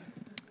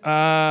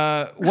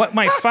 What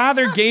my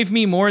father gave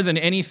me more than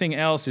anything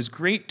else is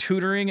great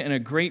tutoring and a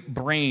great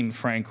brain,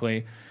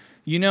 frankly.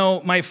 You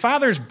know, my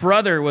father's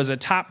brother was a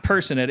top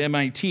person at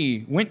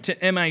MIT, went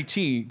to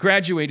MIT,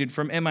 graduated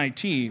from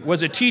MIT,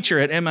 was a teacher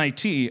at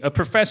MIT, a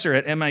professor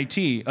at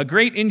MIT, a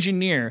great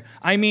engineer.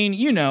 I mean,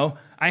 you know,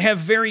 I have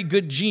very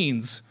good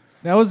genes.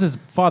 That was his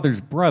father's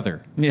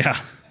brother. Yeah.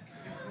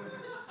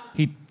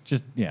 He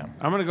just, yeah.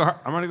 I'm gonna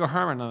go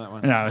Harmon on that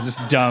one. No, just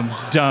dumb,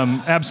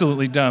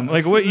 absolutely dumb.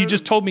 Like what you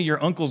just told me,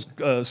 your uncle's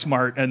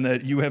smart and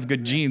that you have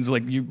good genes.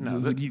 Like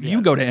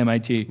you go to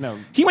MIT. No,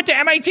 he went to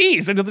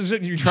MIT, so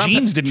your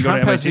genes didn't go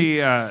to MIT.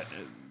 Has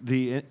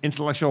the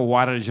intellectual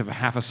wattage of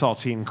half a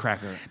saltine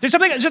cracker. There's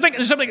something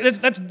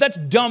that's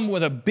dumb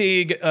with a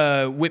big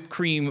whipped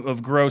cream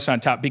of gross on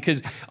top,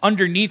 because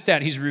underneath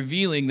that he's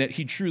revealing that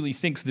he truly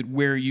thinks that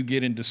where you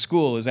get into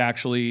school is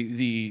actually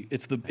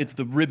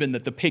the ribbon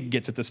that the pig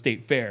gets at the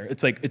state fair.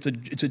 It's like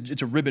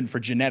it's a ribbon for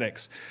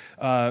genetics.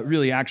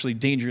 Really, actually,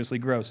 dangerously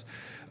gross.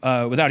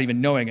 Without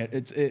even knowing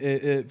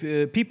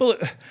it.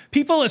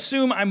 People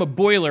assume I'm a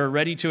boiler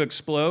ready to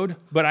explode,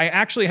 but I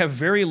actually have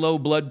very low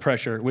blood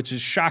pressure, which is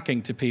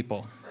shocking to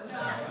people.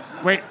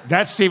 Wait,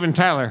 that's Steven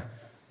Tyler.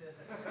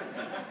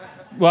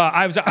 Well,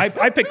 I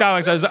picked that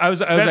one. I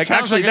was like,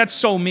 actually, that's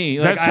so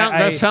me. Like,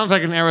 that sounds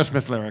like an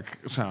Aerosmith lyric.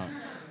 So.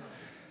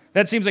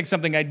 That seems like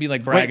something I'd be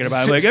like bragging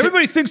about. Like,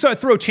 everybody thinks I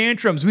throw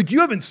tantrums. Like, you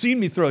haven't seen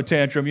me throw a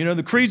tantrum. You know,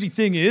 the crazy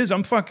thing is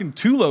I'm fucking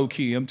too low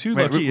key. I'm too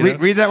low key.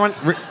 Read that one.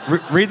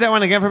 Read that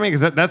one again for me,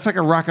 because that's like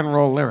a rock and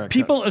roll lyric.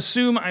 People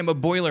assume I'm a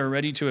boiler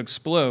ready to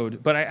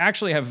explode, but I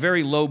actually have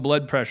very low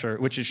blood pressure,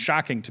 which is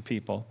shocking to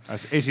people.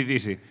 That's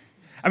AC/DC.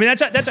 I mean,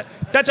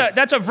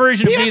 that's a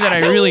version of me that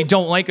I really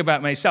don't like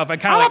about myself. I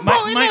kind of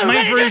like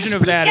my version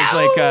of that is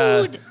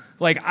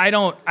like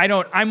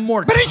I'm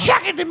more. But it's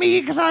shocking to me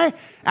because I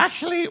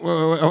actually.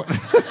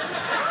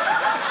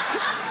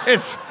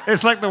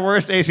 It's like the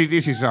worst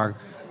AC/DC song.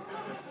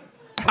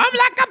 I'm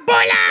like a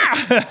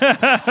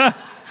boiler.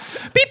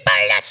 People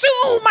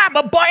assume I'm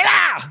a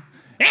boiler,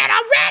 and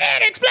I'm ready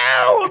to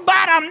explode,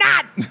 but I'm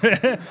not.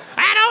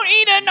 I don't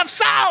eat enough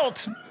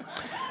salt.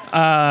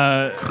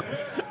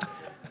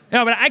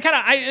 No, but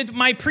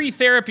my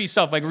pre-therapy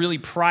self like really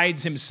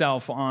prides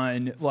himself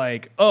on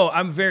like, oh,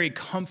 I'm very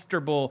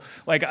comfortable.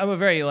 Like I'm a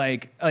very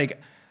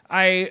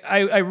I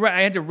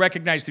had to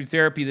recognize through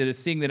therapy that a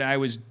thing that I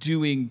was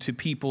doing to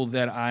people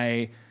that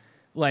I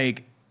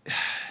like,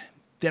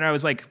 that I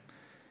was like,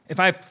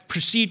 if I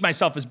perceived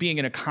myself as being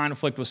in a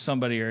conflict with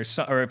somebody, or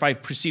if I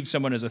perceived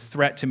someone as a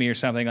threat to me or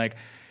something, like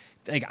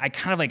I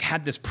kind of like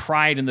had this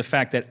pride in the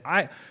fact that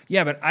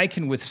I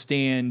can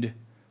withstand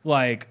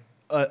like.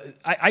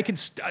 I can.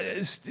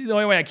 The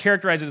only way I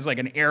characterize it is like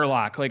an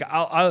airlock. Like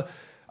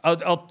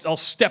I'll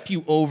step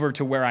you over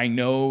to where I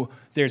know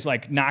there's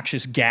like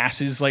noxious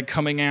gases like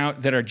coming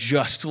out that are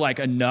just like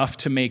enough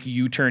to make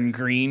you turn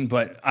green,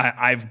 but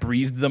I've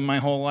breathed them my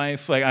whole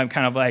life. Like I'm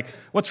kind of like,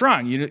 what's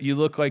wrong? You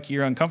look like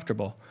you're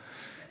uncomfortable.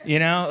 You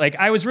know, like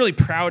I was really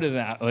proud of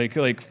that.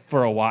 Like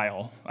for a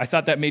while, I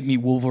thought that made me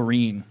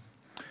Wolverine.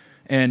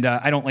 And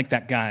I don't like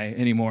that guy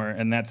anymore,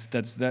 and that's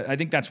I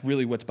think that's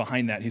really what's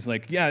behind that. He's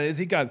like, yeah, I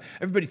think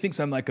everybody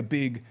thinks I'm like a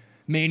big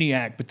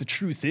maniac, but the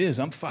truth is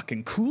I'm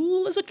fucking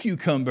cool as a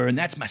cucumber, and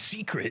that's my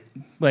secret.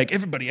 Like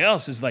everybody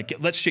else is like,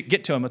 let's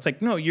get to him. It's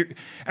like, no,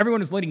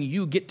 everyone is letting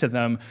you get to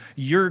them.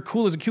 You're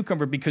cool as a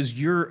cucumber because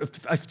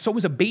so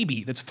is a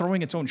baby that's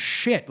throwing its own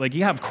shit. Like,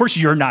 yeah, of course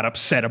you're not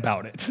upset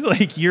about it.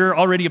 Like you're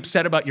already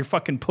upset about your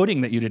fucking pudding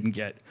that you didn't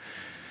get.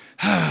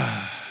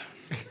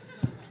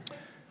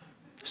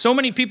 So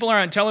many people are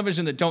on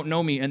television that don't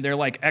know me, and they're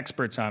like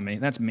experts on me.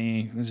 That's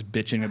me. I'm just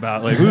bitching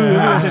about like.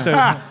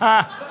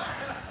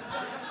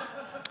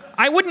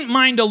 I wouldn't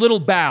mind a little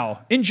bow.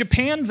 In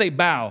Japan, they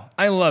bow.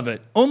 I love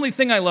it. Only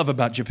thing I love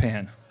about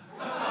Japan.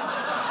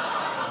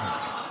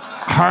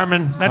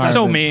 Harmon. That's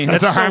so me.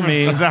 That's so Harmon.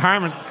 me. That's the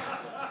Harmon.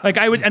 Like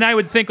I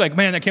would think like,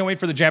 man, I can't wait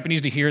for the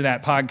Japanese to hear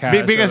that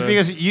podcast.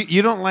 Because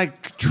you don't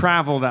like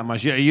travel that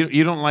much.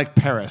 You don't like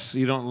Paris.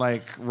 You don't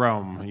like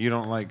Rome. You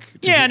don't like.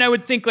 And I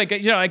would think like,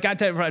 you know, I got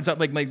that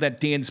like that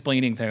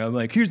Dan-splaining thing. I'm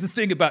like, here's the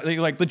thing about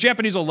like the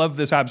Japanese will love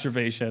this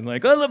observation.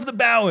 Like, I love the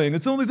bowing.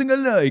 It's the only thing I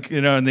like. You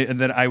know, and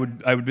then I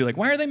would be like,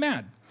 why are they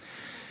mad?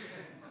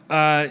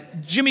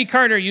 Jimmy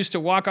Carter used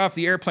to walk off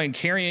the airplane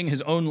carrying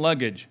his own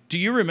luggage. Do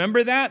you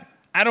remember that?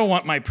 I don't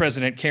want my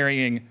president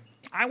carrying.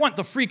 I want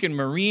the freaking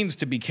Marines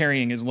to be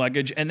carrying his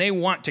luggage, and they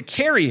want to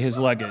carry his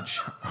luggage.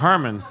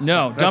 Harmon.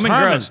 No, dumb and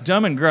gross.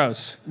 Dumb and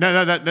gross.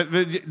 No,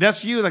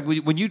 that's you. Like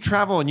when you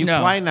travel and you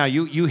fly now,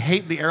 you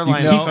hate the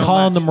airline. You keep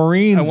calling the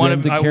Marines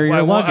in to carry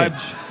your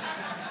luggage.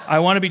 I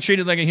want to be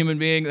treated like a human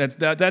being.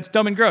 That's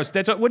dumb and gross.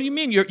 What do you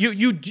mean?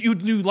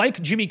 You like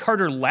Jimmy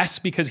Carter less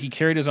because he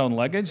carried his own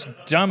luggage?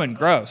 Dumb and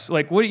gross.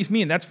 Like, what do you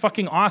mean? That's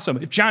fucking awesome.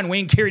 If John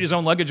Wayne carried his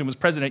own luggage and was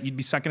president, you'd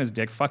be sucking his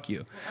dick. Fuck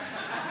you.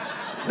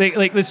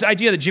 Like this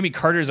idea that Jimmy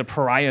Carter is a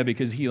pariah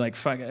because he like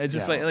fuck. It's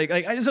just like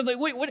I just like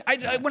wait what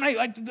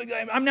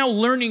I'm now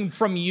learning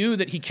from you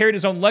that he carried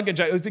his own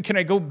luggage. Can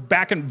I go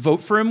back and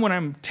vote for him when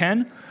I'm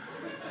 10?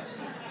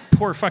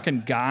 poor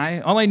fucking guy.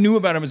 All I knew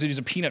about him is that he's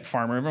a peanut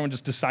farmer. Everyone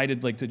just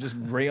decided like to just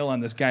rail on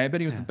this guy. I bet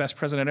he was the best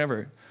president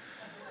ever.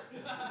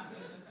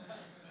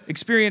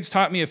 Experience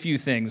taught me a few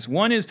things.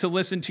 One is to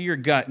listen to your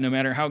gut, no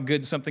matter how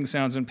good something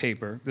sounds on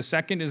paper. The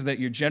second is that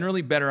you're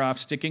generally better off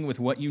sticking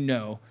with what you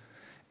know.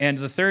 And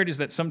the third is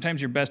that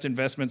sometimes your best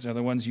investments are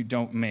the ones you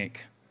don't make.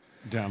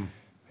 Dumb.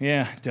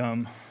 Yeah,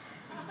 dumb.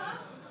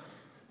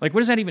 Like,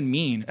 what does that even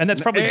mean? And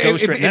that's probably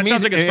ghostwritten. That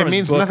sounds like it's from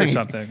his book or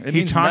something. It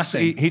means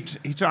nothing.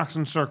 He talks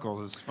in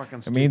circles. It's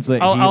fucking stupid. It means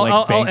that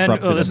he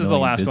bankrupted this is the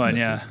last businesses. one,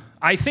 yeah.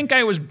 I think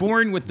I was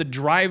born with the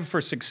drive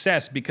for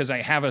success because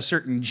I have a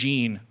certain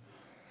gene.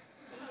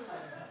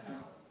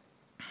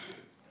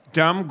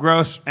 Dumb,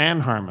 gross,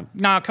 and Harmon.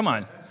 Nah, come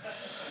on.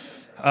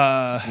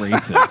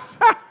 Racist.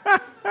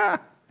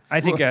 I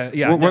think,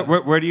 yeah.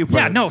 Where do you put it?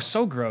 Yeah, no,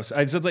 so gross.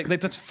 I just, like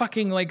that's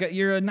fucking like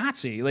you're a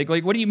Nazi. Like,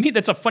 what do you mean?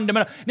 That's a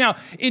fundamental. Now,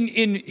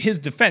 in his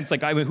defense, like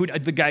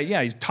the guy,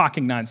 yeah, he's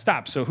talking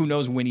nonstop. So who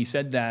knows when he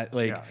said that?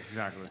 Like, yeah,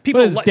 exactly.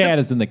 But his dad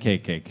is in the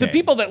KKK. The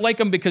people that like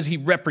him because he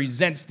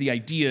represents the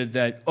idea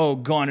that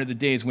gone are the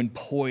days when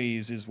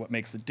poise is what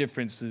makes the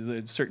difference.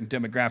 A certain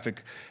demographic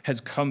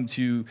has come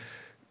to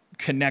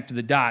connect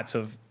the dots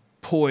of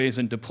poise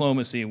and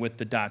diplomacy with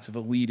the dots of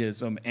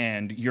elitism,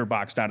 and you're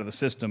boxed out of the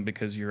system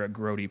because you're a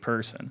grody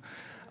person.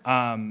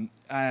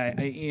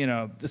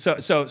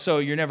 So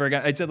you're never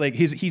gonna. It's like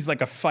he's like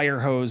a fire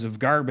hose of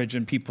garbage,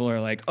 and people are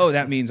like, oh,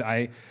 that means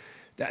I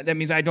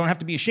don't have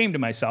to be ashamed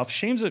of myself.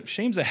 Shame's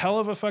a hell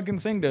of a fucking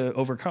thing to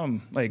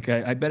overcome. Like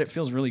I bet it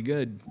feels really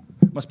good.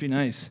 Must be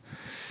nice.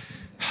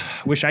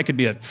 Wish I could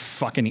be a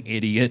fucking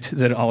idiot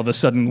that all of a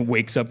sudden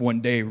wakes up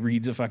one day,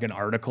 reads a fucking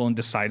article, and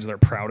decides they're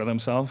proud of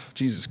themselves.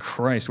 Jesus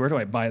Christ, where do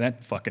I buy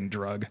that fucking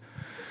drug?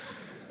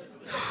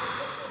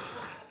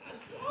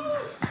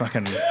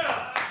 Fucking.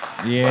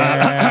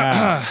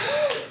 Yeah.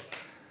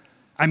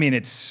 I mean,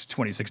 it's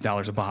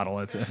 $26 a bottle.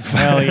 It's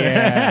Hell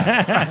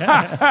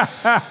yeah.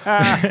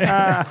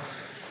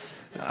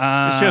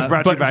 This show's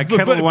brought to you by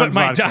Kettle One but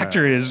my Vodka.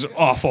 doctor is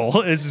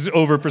awful. Is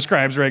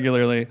overprescribes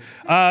regularly.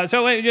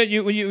 So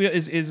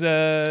is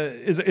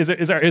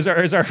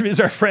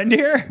our friend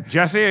here?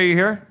 Jesse, are you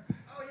here? Oh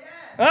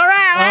yeah. All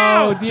right.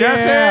 Oh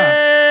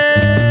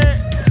yeah.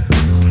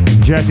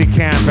 Jesse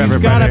Camp, everybody.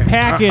 He's got a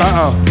package.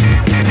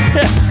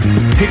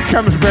 He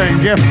comes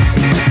bearing gifts.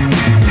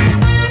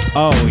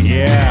 Oh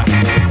yeah.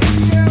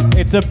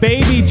 It's a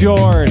baby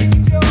George.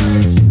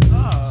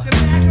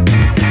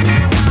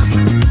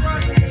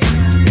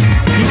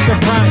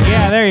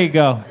 Yeah, there you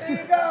go. There you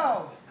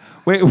go.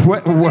 Wait,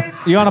 what?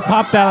 You want to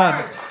pop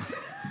that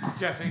on?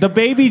 Jesse. The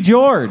baby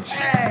George.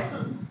 Hey.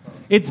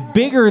 It's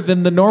bigger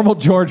than the normal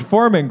George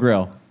Foreman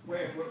grill.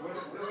 Wait, what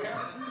do we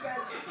have?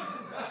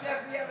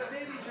 Jeff, we have a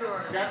baby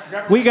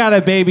George. We got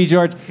a baby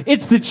George.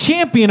 It's the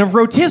champion of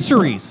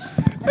rotisseries.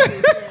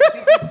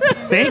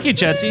 Thank you,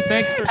 Jesse.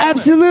 Thanks for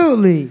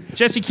Absolutely.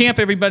 Jesse Camp,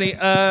 everybody.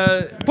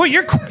 Boy,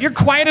 you're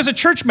quiet as a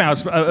church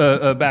mouse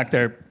back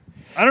there.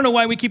 I don't know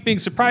why we keep being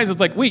surprised. It's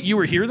like, wait, you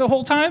were here the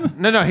whole time?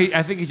 No,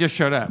 I think he just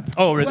showed up.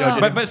 Oh, really?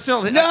 Well, But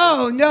still.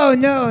 No.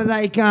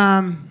 Like,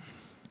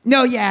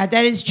 no, yeah,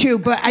 that is true.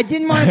 But I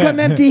didn't want to come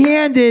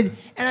empty-handed,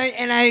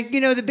 and I,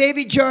 the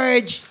baby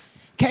George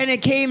kind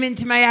of came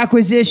into my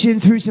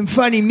acquisition through some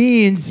funny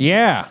means.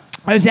 Yeah.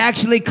 I was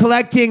actually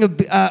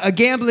collecting a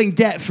gambling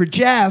debt for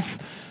Jeff.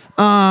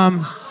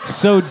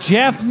 So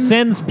Jeff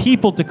sends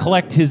people to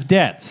collect his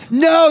debts.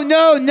 No.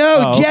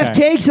 Oh, Jeff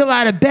okay. takes a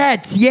lot of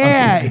bets.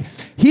 Yeah. Okay.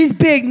 He's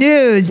big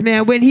news,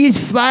 man. When he's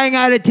flying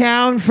out of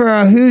town for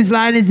a Whose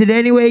Line Is It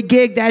Anyway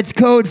gig, that's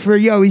code for,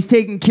 he's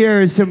taking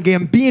care of some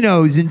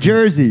Gambinos in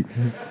Jersey.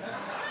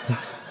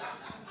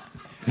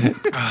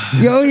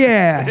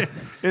 Yeah.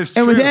 It's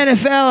And true. with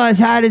NFL as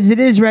hot as it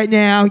is right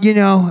now,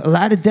 a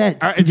lot of debts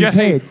to be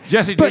paid.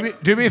 Jesse,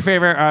 do me a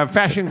favor.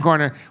 Fashion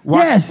Corner.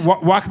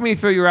 Walk me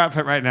through your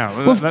outfit right now.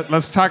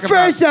 Let's talk about.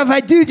 First off,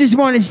 I do just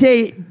want to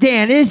say,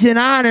 Dan, it's an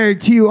honor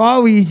to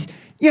always,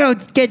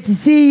 get to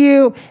see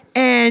you,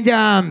 and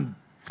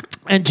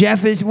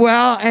Jeff as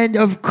well, and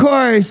of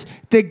course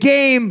the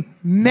game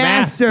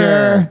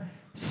master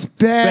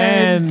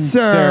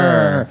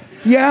Spencer.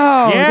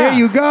 There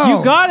you go.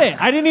 You got it.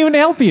 I didn't even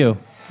help you.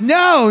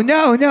 No.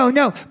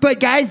 But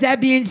guys, that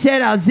being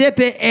said, I'll zip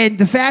it. And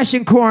the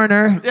Fashion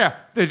Corner. Yeah,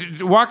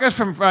 walk us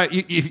from.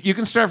 You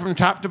can start from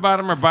top to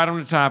bottom or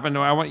bottom to top, and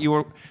I want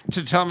you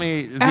to tell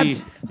me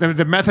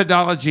the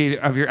methodology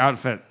of your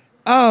outfit.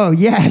 Oh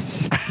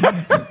yes,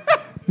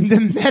 the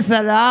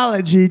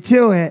methodology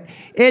to it.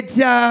 It's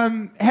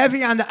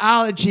heavy on the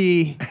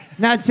ology,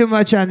 not so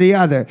much on the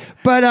other.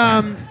 But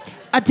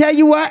I'll tell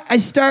you what, I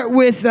start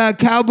with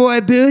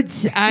cowboy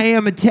boots. I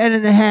am a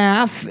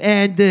 10.5,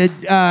 and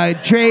the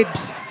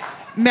drapes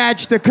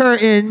match the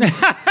curtains,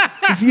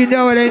 if you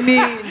know what I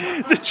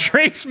mean. The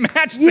drapes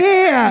match the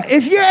Yeah,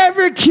 if you're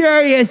ever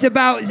curious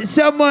about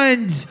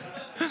someone's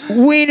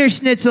wiener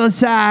schnitzel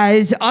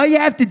size, all you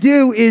have to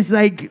do is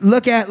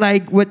look at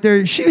what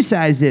their shoe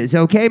size is,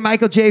 okay?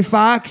 Michael J.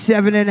 Fox,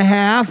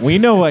 7.5. We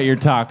know what you're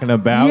talking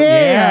about.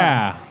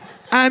 Yeah.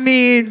 I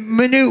mean,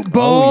 Manute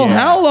Bol,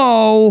 yeah.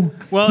 hello.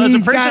 Well, as a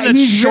person that's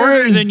he's shorter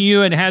very- than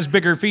you and has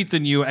bigger feet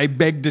than you, I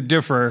beg to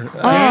differ.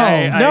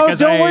 No,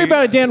 don't worry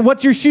about it, Dan.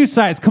 What's your shoe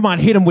size? Come on,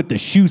 hit him with the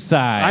shoe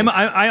size.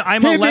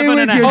 I'm Hit me 11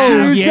 and a with your half.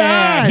 shoe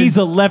yeah, size. he's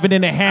 11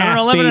 and a half, I'm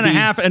 11 and a baby.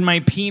 half, and my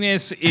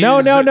penis is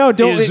No, don't-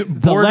 is it's 11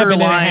 and a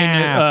borderline.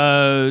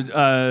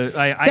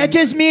 half. That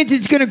just means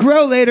it's going to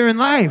grow later in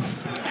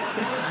life.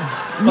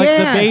 Like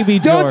the baby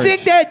Don't George.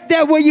 think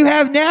that what you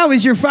have now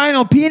is your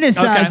final penis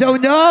size. Okay. Oh,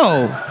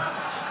 no.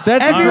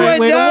 That's a great Everyone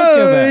way to look at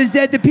knows it.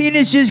 that the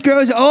penis just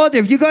grows older.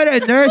 If you go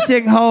to a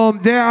nursing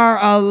home, there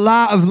are a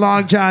lot of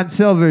Long John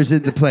Silvers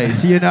in the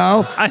place, you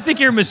know? I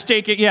think you're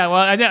mistaken. Yeah,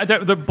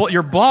 well,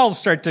 your balls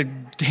start to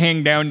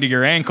hang down to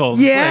your ankles.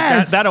 Yes.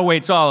 Like that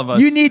awaits all of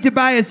us. You need to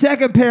buy a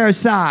second pair of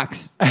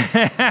socks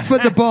for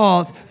the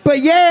balls.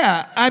 But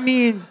yeah, I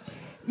mean,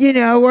 you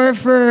know, or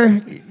for,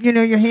 you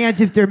know, your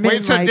hands if they're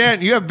Wait, so like.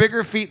 Dan, you have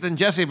bigger feet than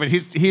Jesse, but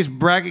he's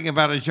bragging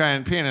about a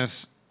giant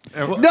penis.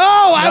 No,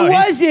 I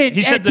wasn't.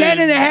 he said At 10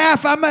 and a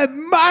half, I'm a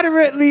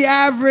moderately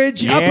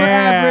average, upper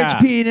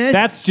average penis.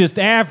 That's just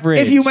average.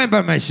 if you went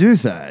by my shoe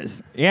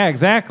size. Yeah,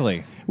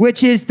 exactly.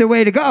 Which is the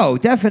way to go,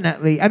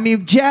 definitely. I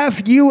mean,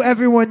 Jeff, you,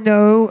 everyone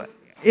know,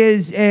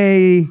 is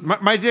a...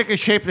 My dick is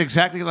shaped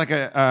exactly like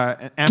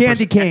an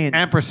Candy cane.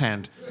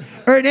 ampersand.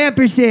 Or an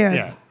ampersand.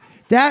 Yeah.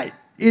 That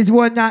is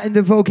one not in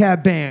the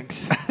vocab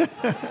banks.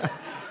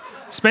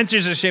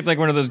 Spencer's is shaped like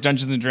one of those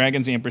Dungeons and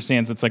Dragons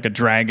ampersands. It's like a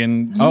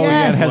dragon. Oh,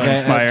 yeah, Yes. it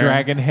has a Fire.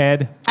 dragon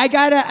head. I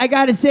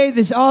gotta say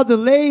this. All the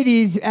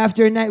ladies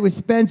after a night with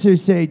Spencer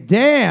say,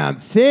 "Damn,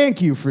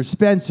 thank you for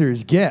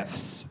Spencer's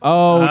gifts."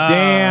 Oh,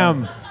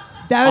 damn.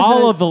 That was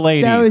All of the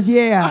ladies. That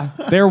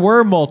was There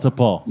were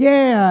multiple.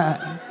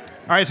 yeah.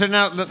 All right, so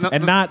now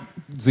And not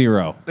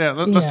zero.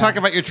 let's Yeah. talk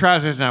about your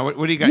trousers now. What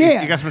do you got?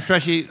 Yeah. You got some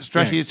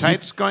stretchy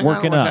tights going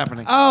working on? What's up.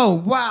 happening?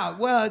 Oh wow.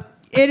 Well,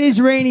 it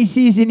is rainy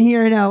season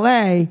here in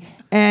LA.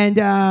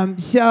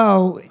 And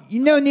so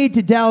no need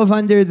to delve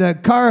under the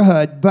car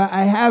hood, but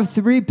I have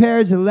 3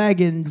 pairs of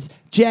leggings,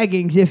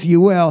 jeggings, if you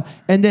will,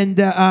 and then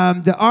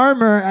the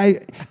armor.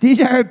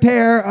 These are a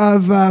pair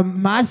of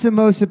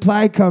Massimo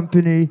Supply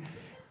Company.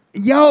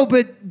 Yo,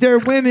 but they're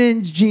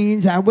women's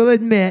jeans, I will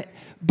admit.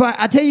 But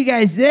I'll tell you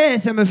guys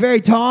this: I'm a very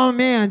tall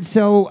man,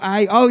 so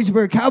I always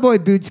wear cowboy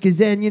boots because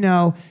then you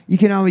know you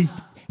can always.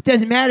 It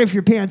doesn't matter if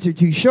your pants are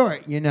too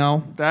short, you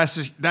know. That's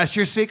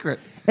your secret.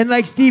 And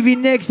like Stevie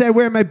Nicks, I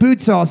wear my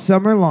boots all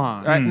summer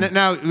long. All right,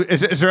 now,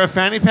 is there a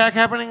fanny pack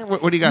happening?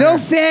 What do you got? No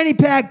here? fanny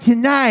pack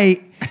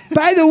tonight.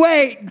 By the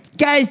way,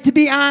 guys, to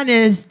be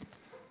honest,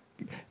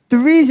 the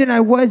reason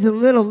I was a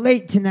little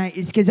late tonight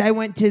is because I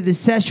went to the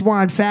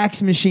Szechuan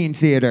Fax Machine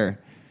Theater.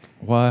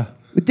 What?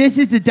 This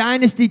is the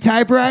Dynasty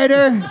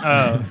typewriter.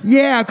 Oh.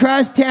 Yeah,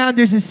 across town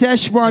there's a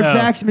Szechuan Oh.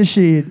 fax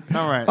machine.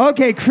 All right.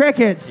 Okay,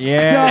 crickets.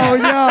 Yeah. So,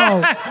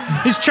 yo,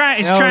 He's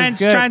trying That was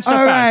good. stuff All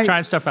out. right. He's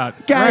trying stuff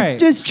out. guys, Right.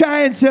 just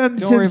trying some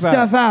worry about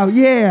stuff it. out.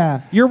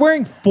 Yeah. You're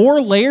wearing 4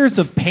 layers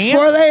of pants?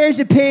 4 layers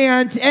of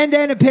pants and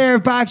then a pair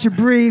of boxer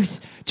briefs.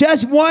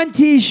 Just one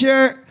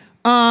T-shirt.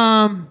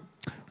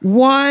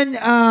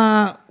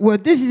 Well,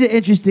 this is an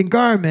interesting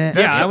garment.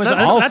 Yeah,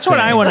 I'll that's what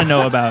I want to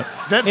know about.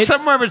 That's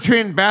somewhere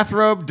between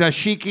bathrobe,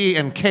 dashiki,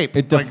 and cape.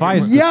 It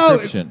defies Yo,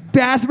 description.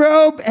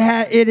 bathrobe,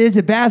 it is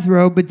a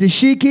bathrobe, but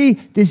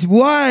dashiki, this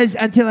was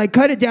until I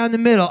cut it down the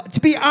middle. To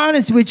be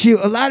honest with you,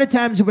 a lot of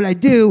times what I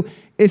do,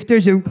 if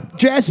there's a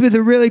dress with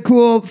a really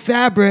cool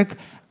fabric,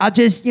 I'll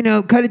just,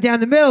 cut it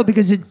down the middle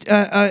because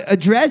a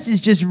dress is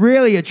just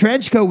really a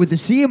trench coat with a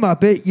seam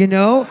up it,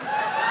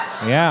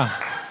 Yeah.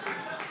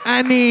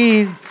 I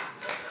mean,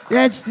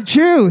 that's the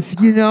truth,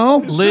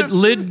 Lid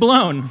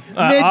blown,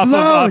 Lid blown.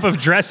 off of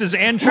dresses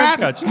and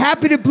trench coats.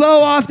 Happy to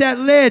blow off that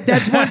lid.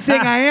 That's one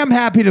thing I am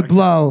happy to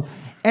blow.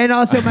 And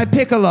also my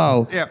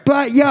piccolo. Yeah.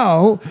 But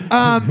yo,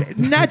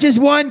 not just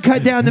one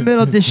cut down the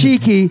middle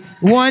dashiki,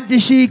 1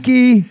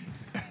 dashiki,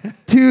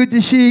 2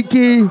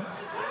 dashiki.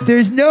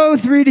 There's no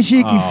 3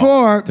 dashiki,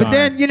 4. But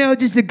darn. then,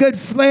 just a good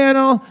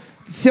flannel.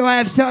 So I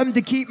have something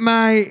to keep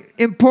my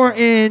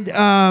important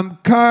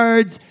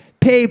cards,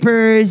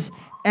 papers,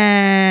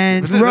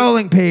 and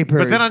rolling papers.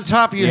 But then on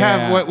top you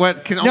Yeah. have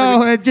what can only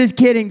No, I'm just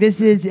kidding.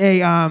 This is a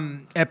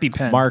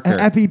EpiPen. Marker.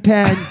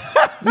 EpiPen.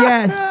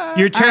 Yes.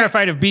 You're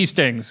terrified of bee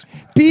stings.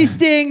 Bee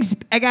stings.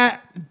 I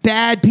got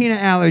bad peanut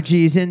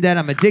allergies, and then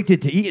I'm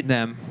addicted to eating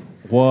them.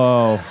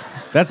 Whoa.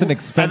 That's an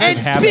expensive And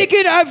habit.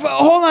 speaking of,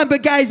 hold on,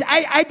 but guys,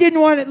 I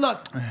didn't want to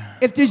look.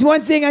 If there's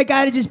one thing I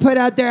got to just put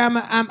out there,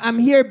 I'm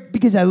here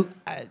because I've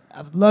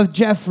loved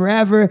Jeff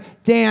forever.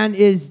 Dan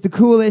is the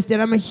coolest, and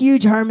I'm a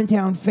huge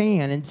Harmontown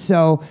fan, and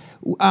so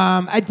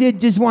I did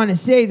just want to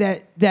say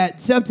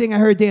that something I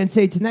heard Dan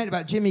say tonight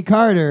about Jimmy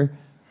Carter,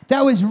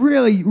 that was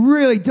really,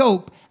 really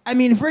dope. I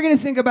mean, if we're gonna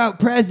think about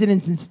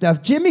presidents and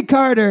stuff, Jimmy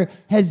Carter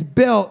has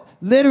built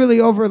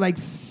literally over like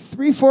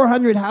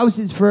 300-400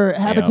 houses for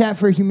Habitat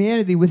for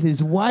Humanity with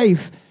his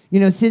wife,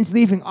 since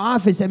leaving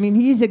office. I mean,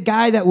 he's a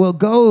guy that will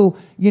go,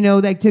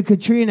 like to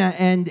Katrina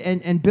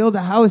and build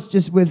a house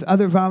just with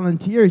other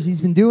volunteers.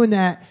 He's been doing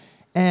that.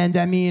 And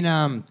I mean,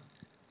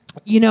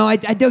 I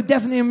don't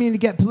definitely mean to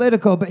get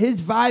political, but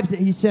his vibes that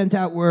he sent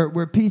out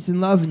were peace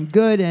and love and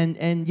good, and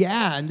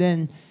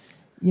then,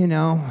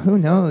 who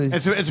knows?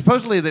 And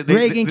supposedly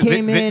Reagan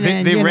came in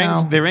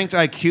and they ranked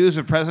IQs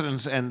of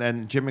presidents,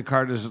 and Jimmy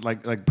Carter's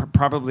like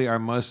probably our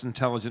most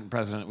intelligent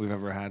president we've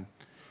ever had.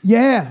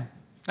 Yeah.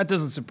 That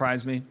doesn't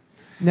surprise me.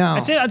 No.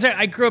 I'd say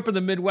I grew up in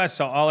the Midwest,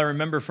 so all I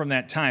remember from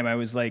that time, I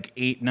was like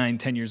 8, 9,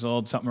 10 years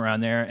old, something around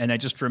there, and I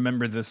just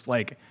remember this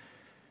like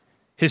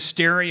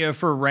hysteria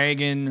for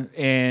Reagan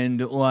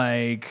and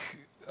like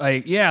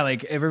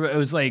everybody. It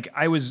was like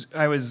I was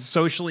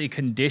socially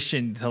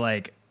conditioned to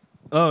like,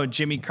 oh,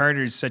 Jimmy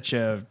Carter's such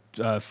a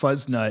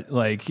fuzz nut,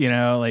 like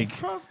and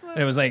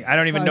it was like I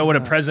don't even know what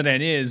a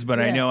president is, but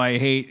I know I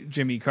hate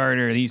Jimmy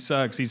Carter. He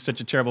sucks. He's such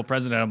a terrible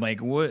president. I'm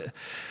like, what?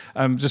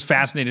 I'm just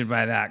fascinated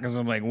by that because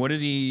I'm like, what did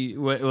he?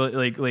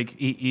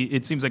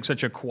 It seems like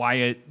such a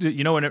quiet.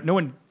 No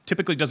one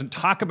typically doesn't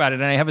talk about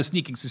it, and I have a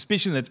sneaking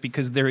suspicion that's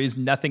because there is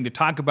nothing to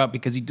talk about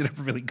because he did a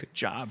really good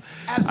job.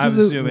 Absolutely. I'm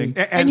assuming.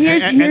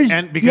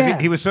 And because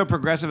he was so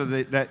progressive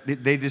that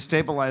they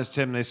destabilized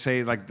him. They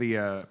say like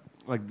the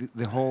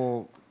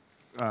whole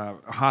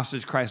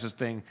hostage crisis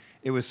thing.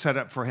 It was set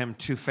up for him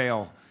to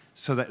fail,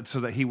 so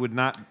that he would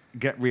not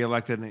get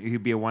reelected and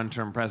he'd be a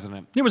one-term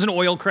president. There was an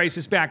oil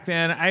crisis back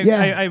then.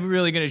 I'm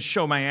really going to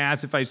show my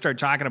ass if I start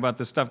talking about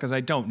this stuff because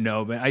I don't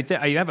know. But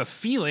I have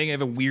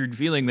a weird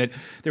feeling that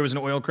there was an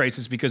oil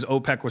crisis because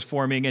OPEC was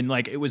forming, and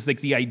like it was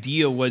like the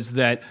idea was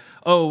that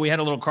we had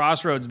a little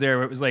crossroads there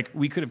where it was like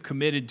we could have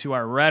committed to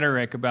our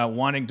rhetoric about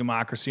wanting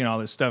democracy and all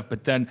this stuff,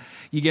 but then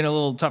you get a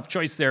little tough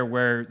choice there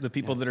where the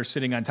people that are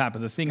sitting on top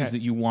of the things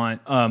that you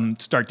want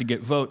start to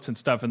get votes and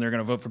stuff, and they're going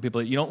to vote for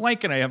people that you don't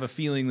like. And I have a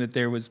feeling that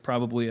there was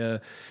probably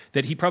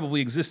that he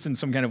probably exists in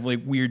some kind of like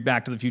weird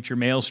Back to the Future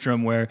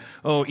maelstrom where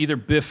either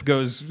Biff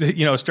goes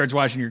starts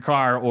washing your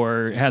car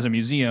or has a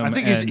museum. I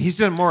think he's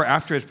done more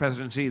after his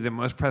presidency than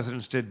most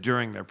presidents did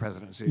during their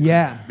presidency.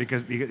 Yeah,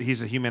 because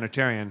he's a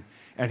humanitarian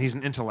and he's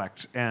an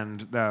intellect,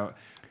 and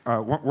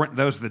weren't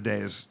those the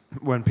days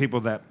when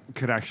people that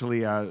could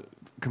actually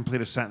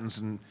complete a sentence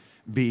and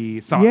be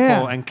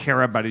thoughtful and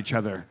care about each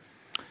other?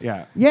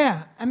 Yeah.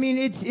 Yeah, I mean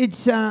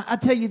it's I'll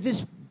tell you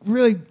this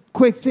really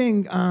quick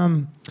thing.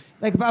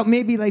 Like about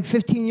maybe like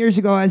 15 years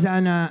ago, I was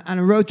on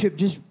a road trip,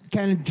 just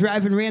kind of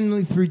driving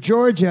randomly through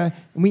Georgia,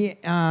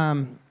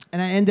 and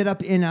I ended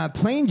up in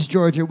Plains,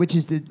 Georgia, which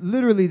is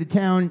literally the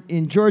town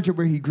in Georgia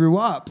where he grew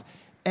up,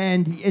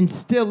 and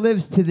still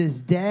lives to this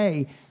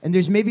day. And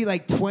there's maybe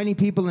like 20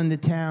 people in the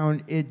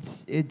town.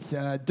 It's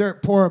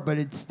dirt poor, but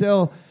it's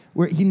still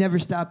where he never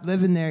stopped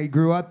living there. He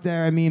grew up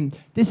there. I mean,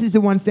 this is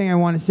the one thing I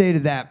want to say to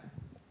that.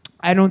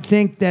 I don't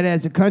think that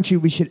as a country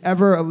we should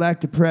ever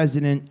elect a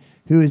president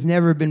who has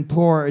never been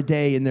poor a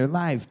day in their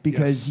life,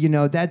 because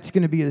that's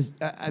going to be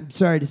I'm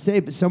sorry to say,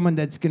 but someone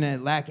that's going to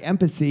lack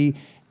empathy.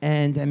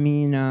 And I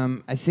mean,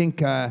 I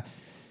think, I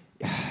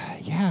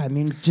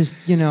mean, just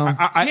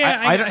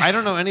I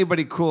don't know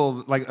anybody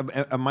cool like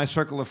my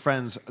circle of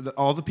friends.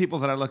 All the people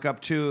that I look up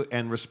to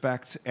and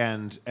respect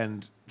and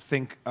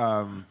think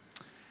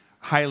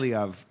highly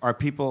of are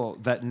people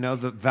that know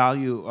the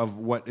value of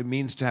what it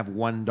means to have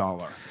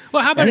 $1.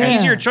 Well, how about an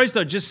easier choice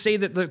though? Just say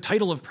that the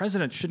title of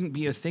president shouldn't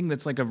be a thing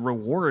that's like a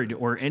reward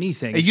or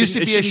anything. It used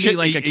to be a shit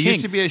like a king. It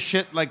used to be a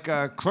shit like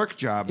a clerk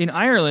job. In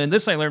Ireland,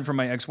 this I learned from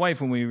my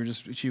ex-wife when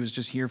she was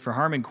just here for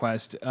Harmon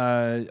Quest.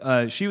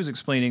 She was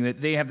explaining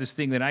that they have this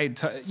thing that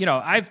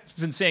I've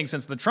been saying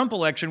since the Trump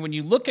election. When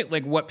you look at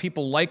like what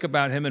people like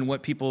about him and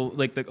what people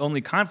like, the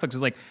only conflicts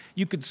is like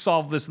you could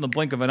solve this in the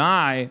blink of an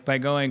eye by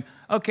going,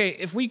 okay,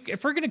 if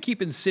we're going to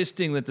keep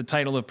insisting that the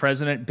title of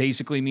president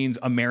basically means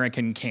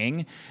American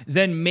king,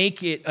 then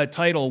make it a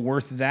title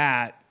worth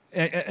that.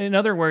 In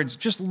other words,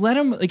 just let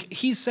him, like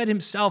he said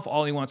himself,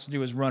 all he wants to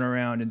do is run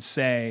around and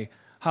say,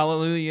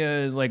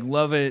 hallelujah, like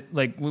love it,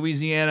 like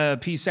Louisiana,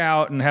 peace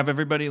out, and have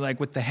everybody like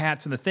with the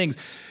hats and the things.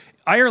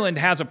 Ireland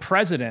has a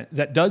president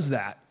that does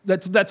that.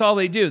 That's all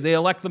they do. They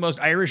elect the most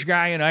Irish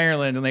guy in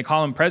Ireland and they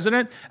call him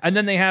president. And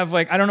then they have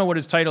like, I don't know what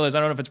his title is. I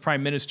don't know if it's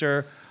prime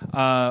minister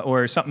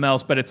or something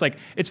else, but it's like,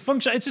 it's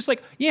functional. It's just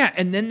like, yeah.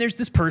 And then there's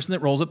this person that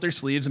rolls up their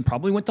sleeves and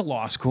probably went to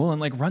law school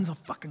and like runs a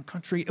fucking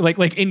country, like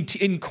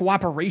in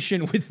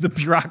cooperation with the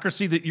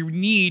bureaucracy that you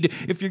need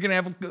if you're going to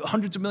have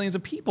hundreds of millions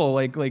of people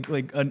like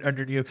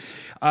under you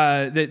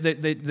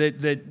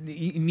that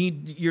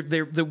need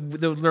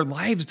their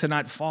lives to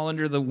not fall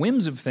under the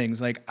whims of things.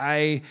 Like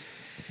definitely,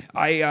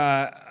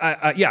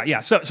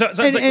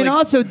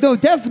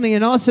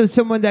 and also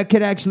someone that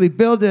could actually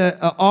build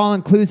a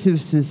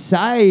all-inclusive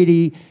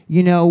society,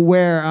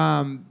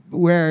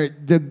 where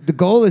the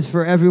goal is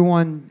for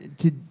everyone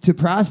to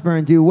prosper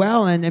and do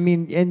well. And I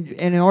mean, and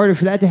in order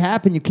for that to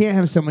happen, you can't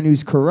have someone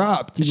who's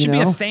corrupt. It should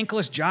be a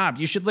thankless job.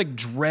 You should like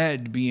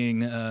dread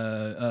being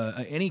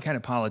any kind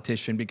of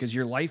politician because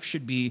your life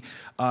should be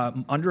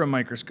under a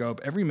microscope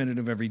every minute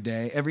of every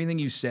day. Everything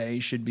you say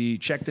should be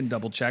checked and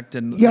double checked,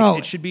 and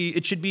it should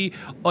be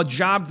a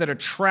job that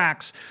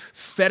attracts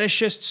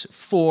fetishists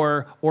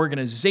for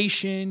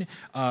organization.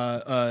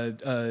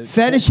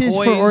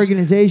 Fetishists for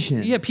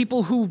organization. Yeah,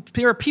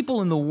 there are people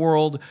people in the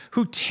world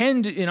who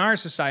tend in our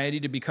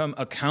society to become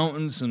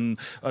accountants and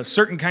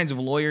certain kinds of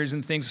lawyers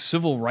and things,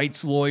 civil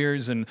rights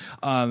lawyers and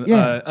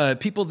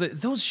people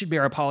that those should be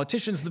our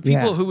politicians. The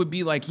people who would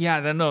be like, yeah,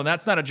 no,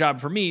 that's not a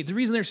job for me. The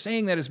reason they're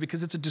saying that is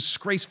because it's a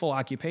disgraceful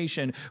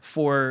occupation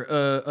for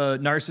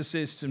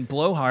narcissists and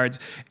blowhards,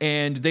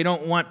 and they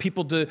don't want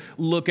people to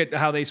look at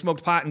how they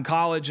smoked pot in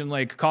college and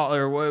like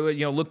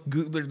look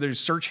their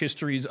search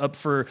histories up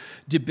for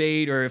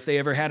debate, or if they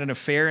ever had an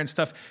affair and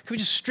stuff. Can we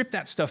just strip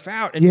that stuff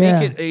out and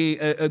make it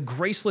a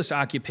graceless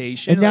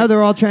occupation? And now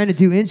they're all trying to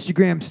do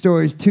Instagram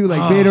stories too,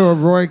 like Beto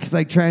O'Rourke's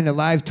like trying to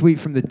live tweet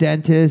from the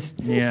dentist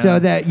so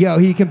that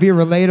he can be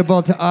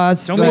relatable to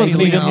us. Don't like,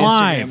 leave him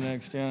live.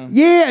 Next,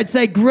 yeah, it's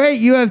like great.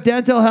 You have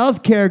dental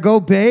health care. Go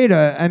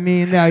Beta. I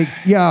mean, like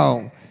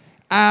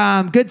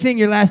good thing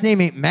your last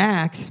name ain't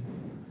Max.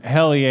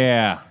 Hell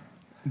yeah.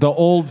 The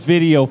old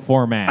video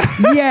format.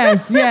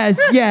 yes.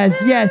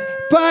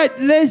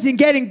 But listen,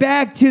 getting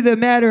back to the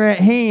matter at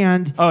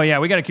hand. Oh yeah,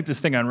 we got to keep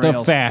this thing on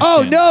rails. The fashion.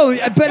 Oh no,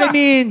 but I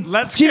mean,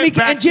 Jimmy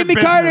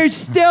Carter's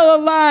still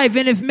alive,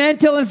 and if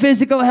mental and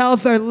physical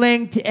health are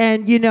linked,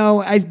 and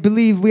I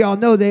believe we all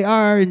know they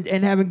are, and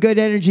having good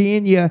energy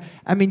in you.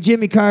 I mean,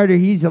 Jimmy Carter,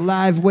 he's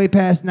alive, way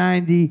past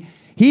 90.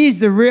 He's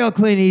the real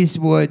Clint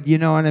Eastwood, you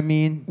know what I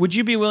mean? Would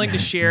you be willing to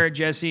share,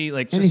 Jesse?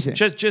 Like,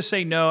 just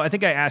say no. I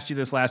think I asked you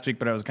this last week,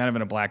 but I was kind of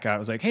in a blackout. I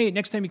was like, hey,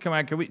 next time you come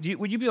out, would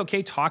you be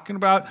okay talking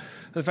about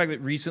the fact that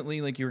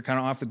recently, like, you were kind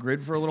of off the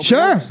grid for a little bit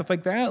and stuff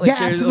like that? Like, yeah,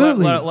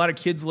 absolutely. A lot of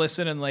kids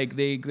listen, and like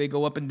they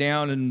go up and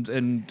down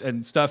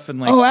and stuff, and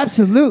like, oh,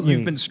 absolutely.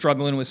 You've been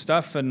struggling with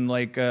stuff, and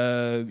like,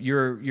 are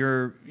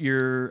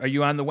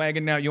you on the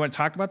wagon now? You want to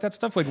talk about that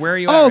stuff? Like, where are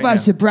you? Oh,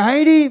 about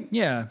sobriety?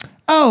 Yeah.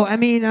 Oh, I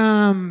mean,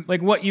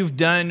 like what you've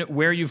done,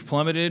 where you've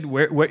plummeted,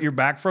 what you're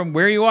back from,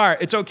 where you are.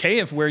 It's okay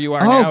if where you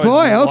are now. Oh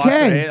boy, is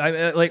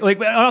okay.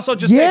 Like also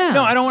just say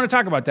no. I don't want to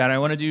talk about that. I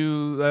want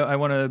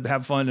to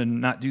have fun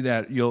and not do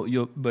that.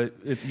 But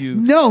if you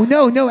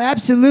no,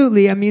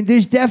 absolutely. I mean,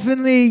 there's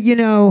definitely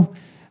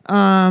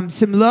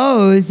some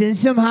lows and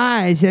some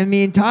highs. I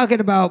mean, talking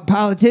about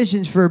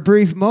politicians for a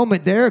brief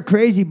moment, they're a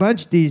crazy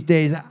bunch these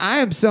days. I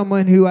am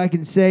someone who I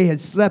can say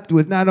has slept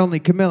with not only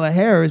Camilla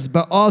Harris,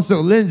 but also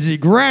Lindsey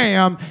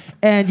Graham.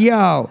 And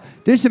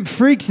there's some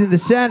freaks in the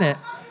Senate.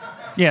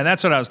 Yeah,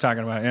 that's what I was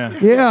talking about, yeah.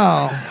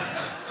 Yeah.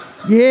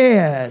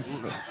 Yes.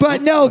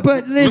 But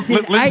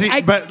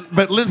listen,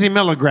 but Lindsey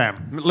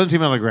Milligram. Lindsey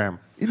Milligram.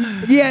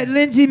 Yeah,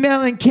 Lindsey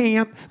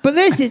Mellencamp. But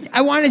listen,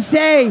 I want to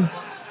say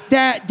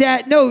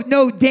that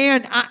no,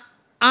 Dan,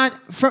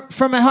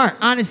 from my heart,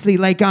 honestly,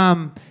 like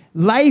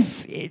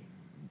life.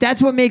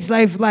 That's what makes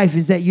life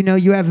is that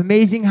you have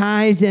amazing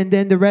highs, and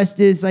then the rest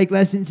is like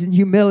lessons in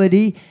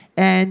humility,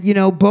 and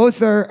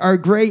both are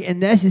great and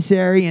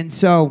necessary. And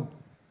so,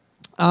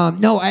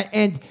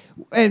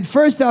 and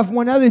first off,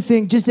 one other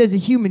thing, just as a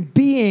human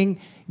being,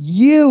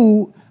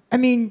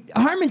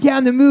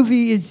 Harmontown, the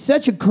movie, is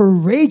such a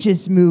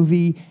courageous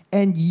movie,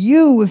 and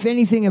you, if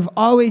anything, have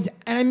always,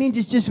 and I mean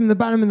just from the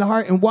bottom of the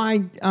heart, and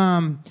why,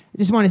 I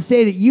just want to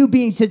say that you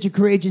being such a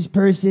courageous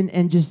person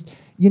and just,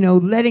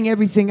 letting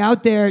everything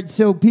out there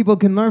so people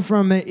can learn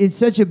from it is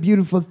such a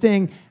beautiful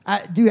thing.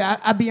 I'd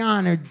be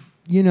honored,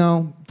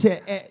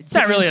 it's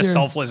not really a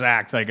selfless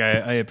act. Like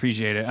I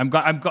appreciate it.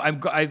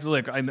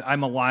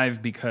 I'm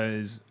alive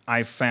because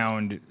I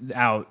found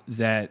out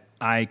that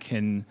I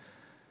can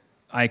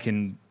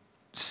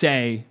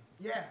say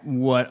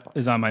what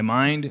is on my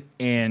mind,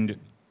 and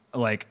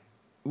like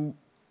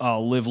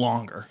I'll live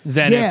longer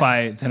than if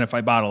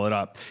I bottle it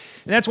up.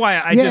 And that's why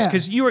I just,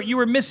 because you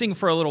were missing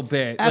for a little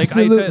bit.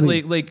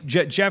 Absolutely. Like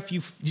Jeff,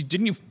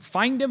 didn't you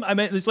find him? I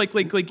mean, it's like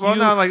well, you,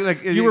 no,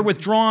 like you were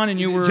withdrawn, and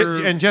you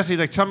were. And Jesse,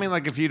 like, tell me,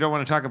 like, if you don't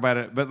want to talk about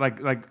it, but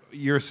like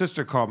your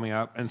sister called me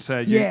up and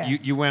said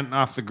you went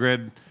off the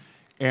grid,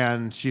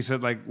 and she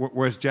said, like,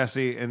 where's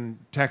Jesse? And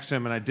text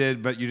him, and I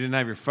did, but you didn't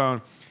have your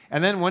phone.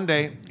 And then one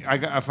day I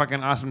got a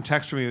fucking awesome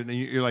text from you, and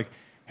you're like,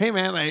 hey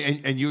man,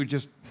 and you were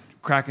just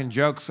cracking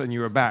jokes, and you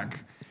were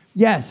back.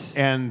 Yes.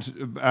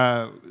 And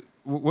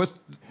what's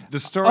the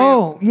story?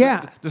 Oh,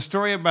 yeah. The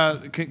story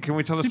about, can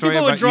we tell the story about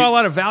people would draw a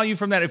lot of value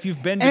from that if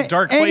you've been to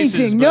dark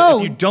places. No.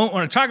 But if you don't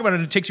want to talk about it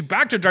and it takes you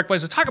back to a dark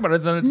place to talk about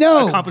it, then it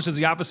accomplishes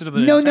the opposite of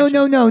the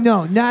intention.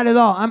 No, not at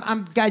all.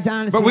 I'm guys,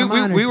 honestly, but we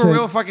were to...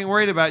 real fucking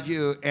worried about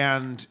you,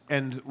 and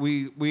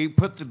we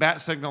put the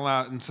bat signal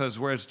out and says,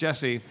 where's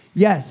Jesse?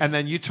 Yes. And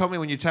then you told me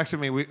when you texted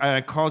me,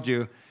 I called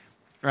you,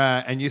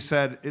 and you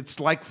said, it's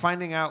like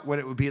finding out what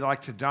it would be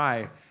like to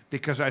die,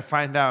 because I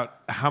find out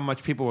how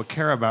much people would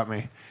care about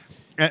me.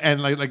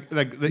 And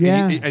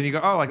you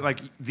go, oh,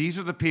 like these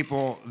are the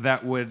people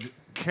that would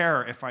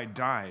care if I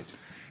died.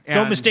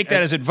 Don't mistake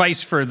that as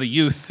advice for the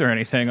youth or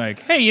anything. Like,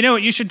 hey, you know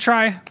what you should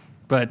try?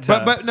 But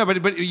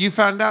you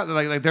found out that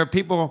like there are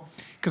people,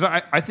 because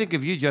I think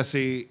of you,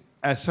 Jesse,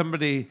 as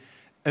somebody,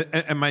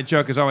 and my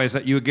joke is always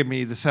that you would give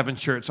me the 7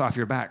 shirts off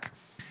your back.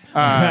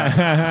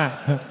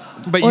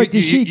 But Or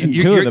does she do?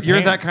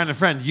 you're that kind of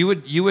friend. You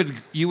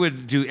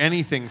would do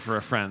anything for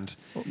a friend.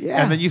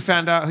 Yeah. And then you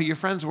found out who your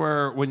friends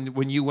were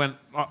when you went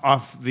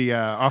off the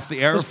air. As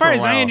far for a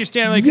as while. I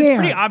understand, like Yeah. it's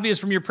pretty obvious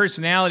from your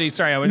personality.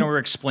 Sorry, I know we're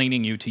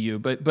explaining you to you,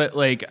 but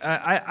like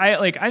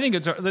I think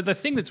it's the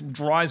thing that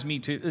draws me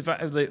to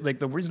like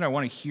the reason I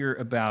want to hear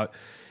about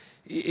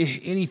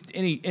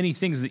any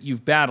things that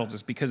you've battled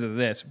is because of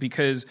this,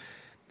 because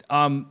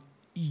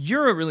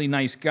you're a really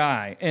nice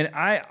guy, and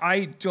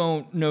I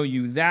don't know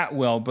you that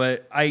well,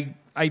 but I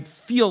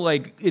feel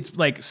like it's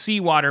like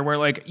seawater, where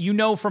like you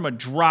know from a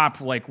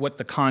drop like what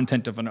the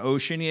content of an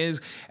ocean is,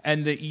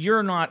 and that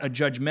you're not a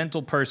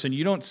judgmental person.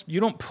 You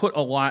don't put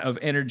a lot of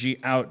energy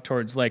out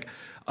towards like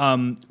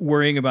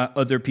worrying about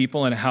other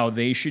people and how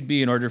they should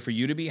be in order for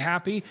you to be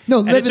happy. No,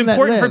 and live it's and let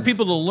important for live.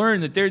 people to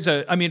learn that there's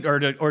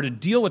or to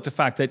deal with the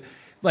fact that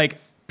like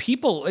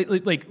people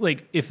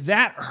like if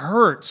that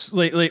hurts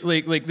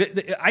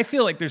I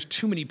feel like there's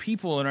too many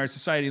people in our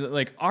society that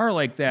like are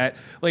like that.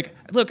 Like,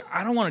 look,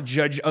 I don't want to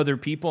judge other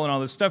people and all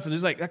this stuff, but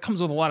there's like that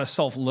comes with a lot of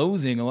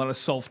self-loathing, a lot of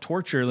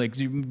self-torture, like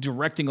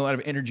directing a lot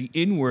of energy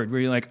inward,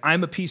 where you're like,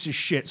 I'm a piece of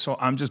shit, so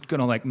I'm just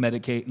gonna like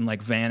medicate and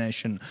like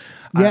vanish, and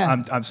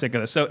I'm sick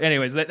of this. So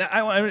anyways,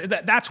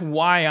 that's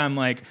why I'm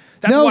like,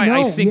 that's why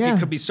I think it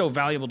could be so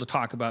valuable to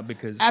talk about,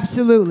 because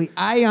Absolutely.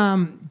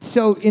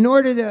 So in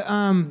order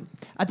to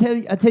I'll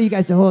tell you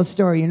guys the whole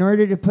story. In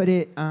order to put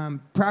it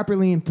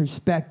properly in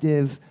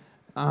perspective,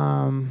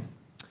 but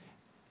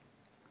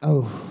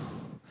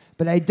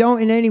I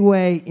don't in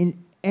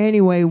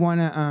any way want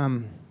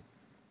to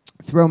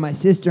throw my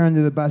sister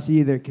under the bus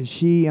either, because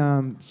she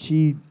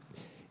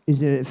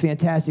is a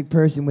fantastic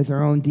person with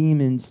her own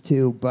demons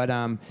too. But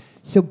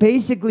so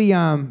basically,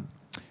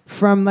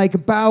 from like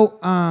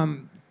about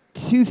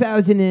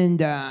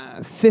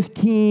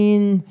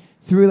 2015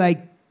 through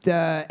like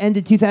the end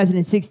of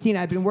 2016,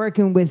 I've been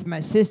working with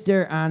my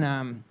sister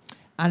on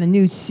a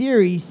new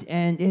series,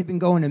 and it had been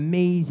going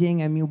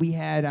amazing. I mean, we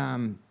had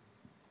and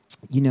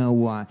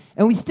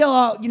we still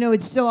all,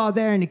 it's still all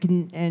there, and it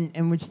can,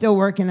 and we're still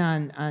working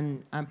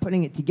on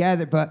putting it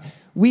together. But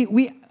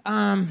we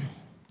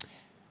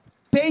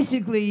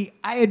basically,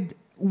 I had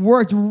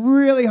worked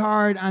really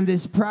hard on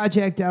this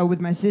project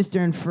with my sister,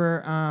 and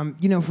for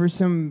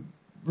some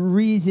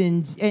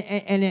reasons,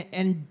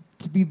 and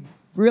to be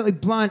really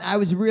blunt, I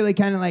was really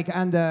kind of like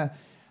on the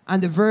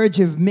verge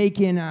of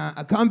making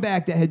a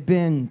comeback that had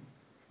been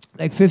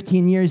like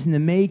 15 years in the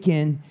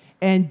making.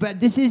 But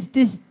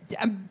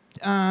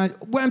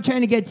what I'm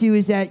trying to get to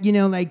is that,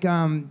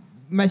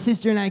 my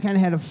sister and I kind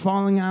of had a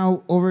falling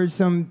out over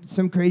some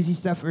crazy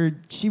stuff, or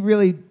she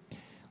really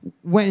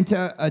went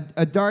into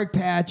a dark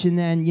patch, and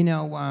then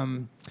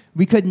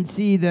we couldn't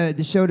see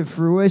the show to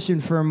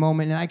fruition for a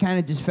moment, and I kind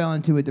of just fell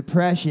into a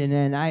depression.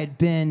 And I had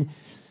been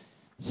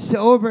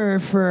sober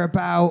for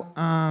about,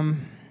 and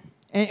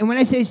when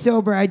I say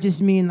sober, I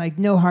just mean like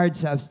no hard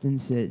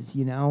substances,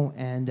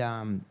 and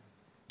I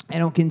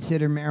don't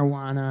consider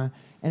marijuana,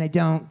 and I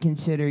don't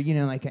consider,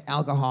 like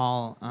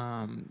alcohol,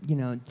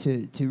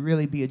 to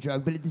really be a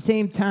drug. But at the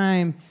same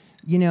time,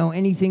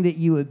 anything that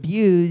you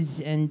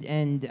abuse and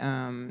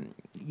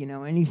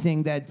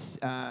anything that's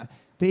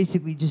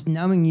basically just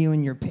numbing you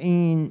in your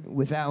pain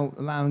without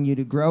allowing you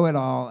to grow at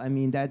all, I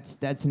mean,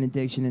 that's an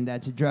addiction, and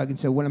that's a drug. And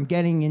so what I'm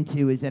getting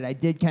into is that I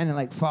did kind of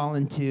like fall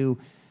into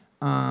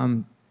a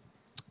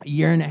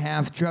year and a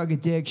half drug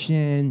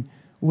addiction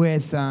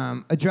with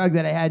a drug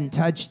that I hadn't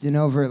touched in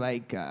over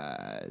like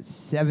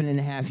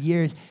 7.5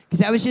 years,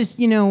 because I was just,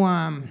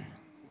 the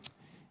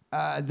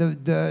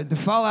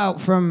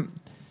fallout from,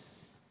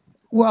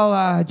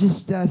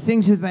 just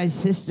things with my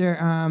sister,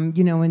 and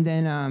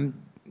then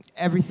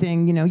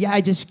everything,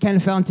 I just kind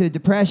of fell into a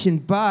depression.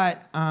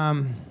 But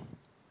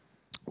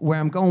where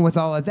I'm going with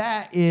all of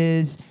that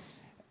is,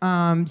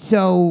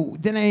 so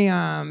then I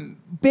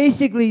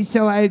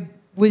I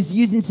was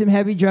using some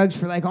heavy drugs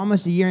for like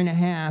almost 1.5 years,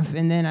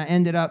 and then I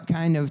ended up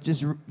kind of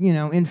just,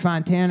 in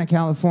Fontana,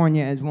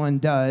 California, as one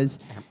does.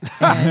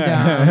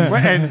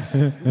 And,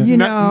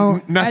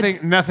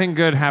 nothing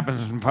good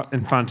happens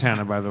in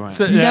Fontana, by the way.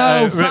 So,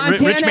 no,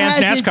 Rich Fontana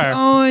man's has NASCAR. its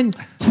own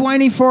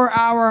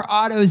 24-hour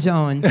auto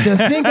zone. So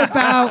think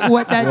about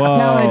what that's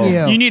telling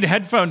you. You need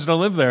headphones to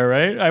live there,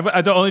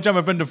 right? The only time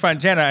I've been to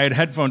Fontana, I had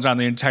headphones on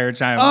the entire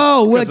time.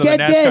 Oh, well, because of get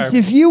the NASCAR. this.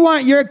 If you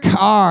want your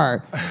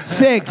car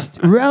fixed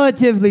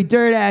relatively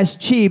dirt-ass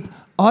cheap,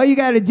 all you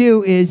got to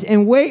do is,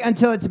 and wait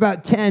until it's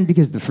about 10,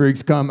 because the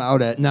freaks come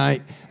out at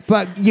night,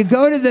 but you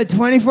go to the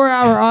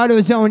 24-hour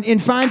auto zone in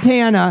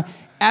Fontana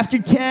after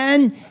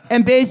 10,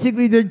 and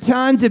basically there are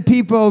tons of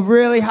people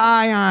really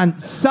high on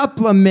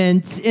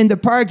supplements in the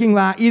parking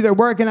lot, either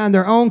working on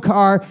their own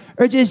car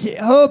or just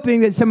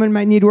hoping that someone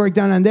might need work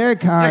done on their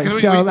car.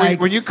 Yeah,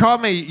 when you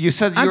called me, you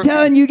said I'm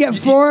telling you, get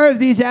 4 of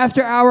these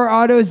after-hour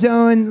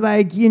AutoZone,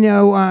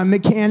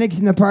 mechanics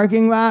in the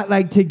parking lot,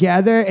 like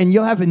together, and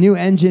you'll have a new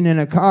engine in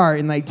a car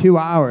in like 2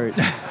 hours.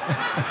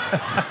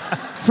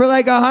 for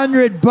like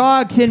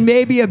 $100 and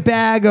maybe a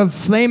bag of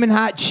flaming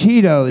hot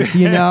Cheetos,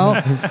 you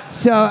know?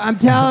 So I'm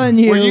telling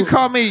you. When you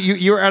called me,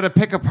 you were at a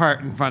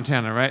pick-a-part in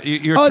Fontana, right?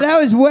 That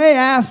was way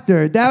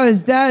after.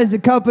 That was a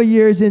couple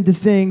years into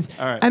things.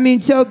 All right. I mean,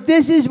 so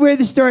this is where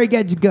the story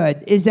gets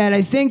good, is that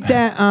I think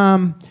that,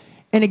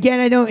 and again,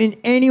 I don't in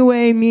any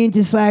way mean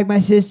to slag my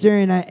sister,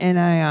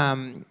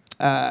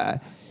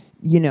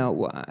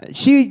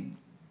 she...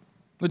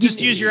 Well,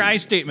 just use your I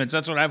statements.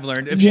 That's what I've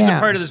learned. If she's a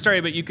part of the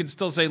story, but you can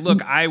still say,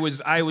 "Look, I was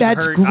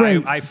That's hurt.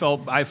 Great. I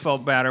felt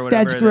bad or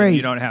whatever." That's great.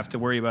 You don't have to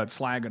worry about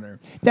slagging her.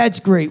 That's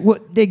great. Well,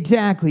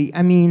 exactly.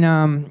 I mean,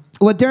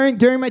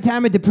 during my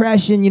time of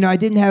depression, I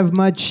didn't have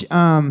much,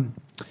 of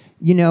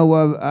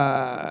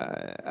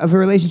a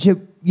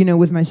relationship,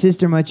 with my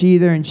sister much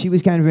either, and she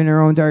was kind of in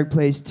her own dark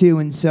place too,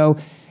 and so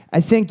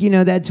I think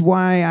that's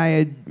why I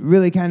had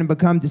really kind of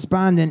become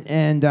despondent,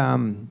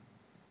 and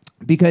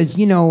because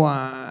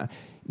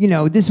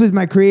this was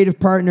my creative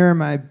partner,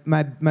 my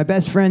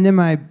best friend, and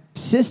my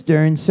sister,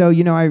 and so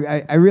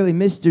I really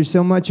missed her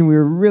so much, and we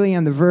were really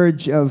on the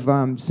verge of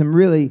some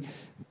really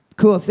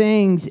cool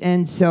things,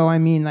 and so I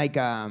mean, like,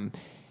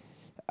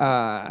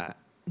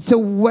 so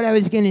what I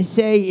was gonna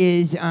say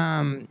is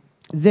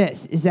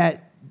that.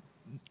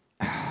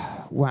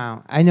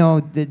 Wow, I know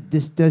that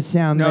this does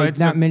sound like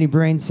not many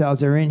brain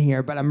cells are in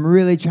here, but I'm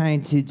really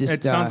trying to just.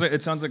 It sounds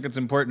like it's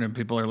important, and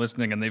people are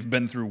listening, and they've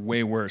been through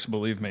way worse.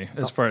 Believe me,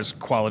 as far as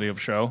quality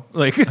of show,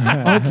 like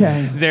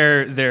okay,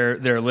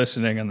 they're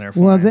listening and they're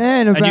fine. Well,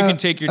 then and you can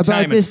take your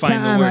time and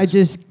find the words. I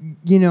just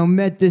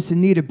met this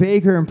Anita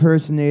Baker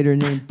impersonator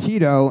named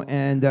Tito,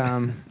 and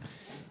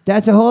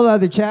that's a whole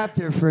other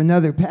chapter for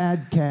another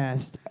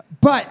podcast.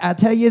 But I'll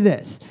tell you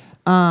this.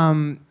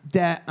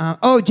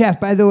 Jeff,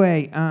 by the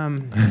way,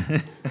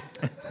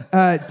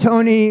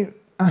 Tony,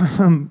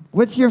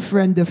 what's your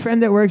friend? The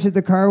friend that works at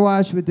the car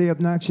wash with the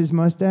obnoxious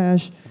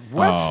mustache?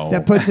 What? Oh.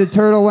 That puts the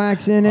turtle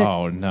wax in it?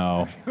 Oh,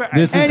 no.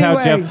 This is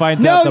how Jeff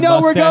finds out the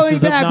we're mustache going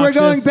is back.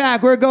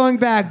 obnoxious? We're going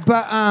back.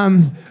 But,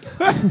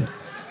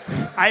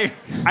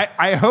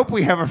 I hope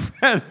we have a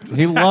friend.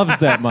 He loves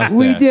that mustache.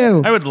 We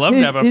do. I would love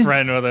to have a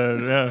friend with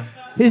a...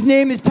 His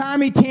name is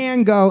Tommy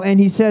Tango, and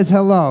he says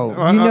hello.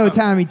 You know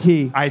Tommy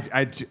T.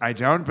 I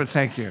don't, but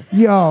thank you.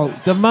 Yo.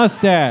 The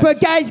mustache. But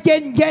guys,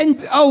 getting.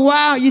 Oh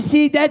wow! You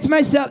see, that's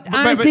myself.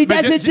 Honestly,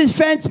 that's a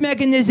defense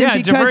mechanism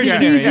because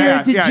it's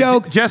easier to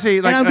joke. Jesse,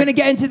 and I'm gonna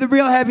get into the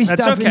real heavy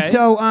stuff. Okay. And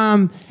so,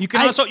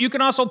 you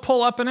can also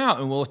pull up and out,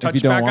 and we'll touch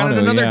back on it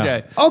to, another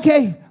day.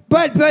 Okay,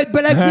 but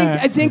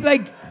I think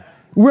like.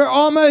 We're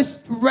almost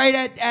right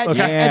at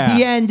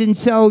the end, and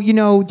so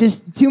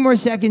just 2 more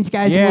seconds,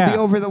 guys, and we'll be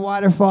over the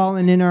waterfall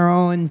and in our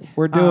own.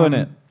 We're doing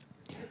it.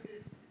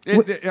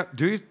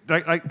 Do you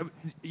like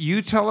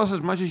you tell us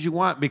as much as you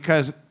want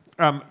because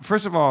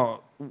first of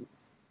all,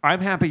 I'm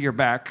happy you're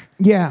back.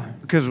 Yeah.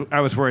 Because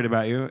I was worried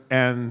about you,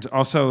 and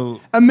also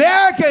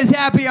America is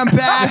happy I'm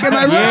back. Am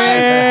I right?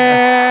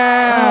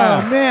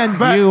 Yeah. Oh man,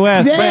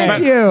 U.S.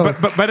 Thank you.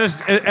 But as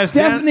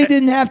definitely Dan,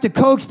 didn't have to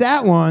coax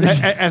that one.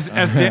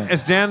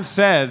 as Dan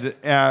said,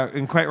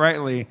 and quite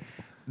rightly,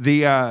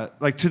 the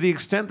to the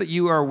extent that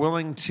you are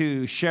willing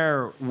to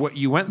share what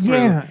you went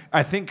through,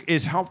 I think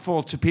is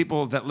helpful to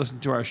people that listen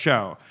to our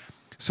show.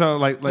 So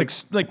like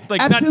absolutely,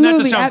 not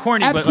to sound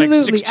corny, but like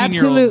 16-year-olds.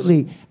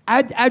 Absolutely.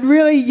 I'd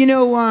really,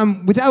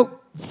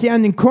 without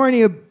sounding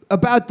corny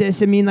about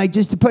this, I mean, like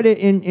just to put it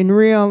in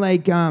real,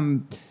 like,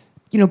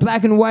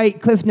 black and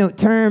white Cliff Note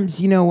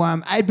terms,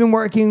 I'd been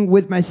working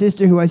with my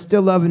sister who I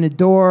still love and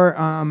adore,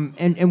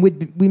 and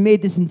we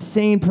made this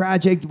insane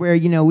project where,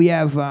 we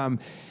have,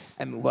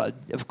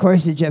 of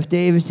course, the Jeff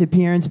Davis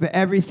appearance, but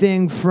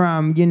everything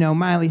from,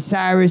 Miley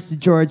Cyrus to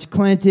George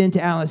Clinton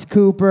to Alice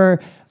Cooper.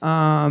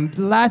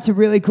 Lots of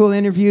really cool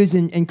interviews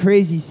and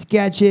crazy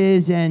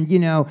sketches, and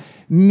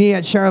me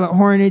at Charlotte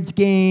Hornets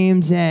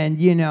games,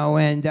 and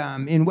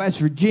in West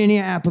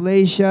Virginia,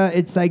 Appalachia.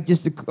 It's like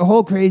just a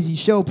whole crazy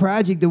show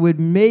project that would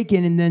make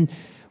it, and then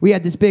we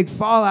had this big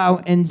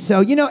fallout, and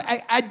so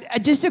I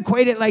just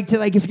equate it like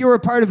to if you were a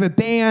part of a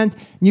band,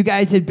 you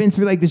guys had been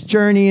through like this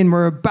journey, and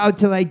we're about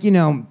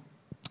to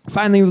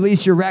finally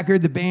release your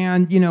record, the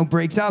band,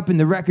 breaks up and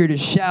the record is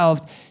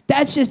shelved.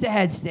 That's just a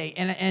head state.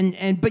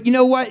 But you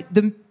know what?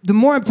 The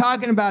more I'm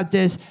talking about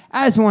this,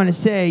 I just want to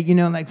say,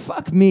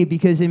 fuck me,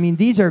 because I mean,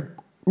 these are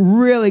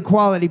really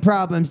quality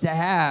problems to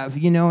have,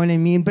 you know what I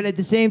mean? But at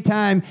the same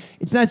time,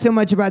 it's not so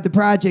much about the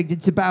project,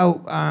 it's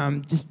about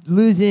just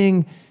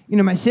losing,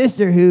 my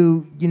sister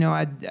who,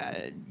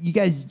 you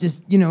guys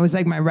just, is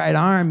like my right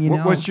arm,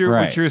 What's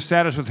your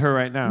status with her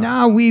right now?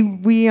 No,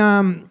 we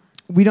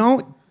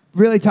don't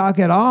really talk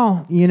at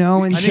all, and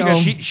I so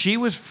think she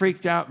was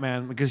freaked out,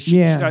 man, because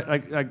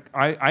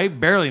I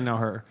barely know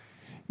her.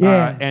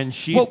 Yeah, and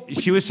she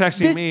was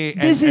texting me.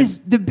 This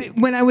is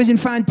when I was in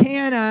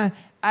Fontana,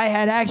 I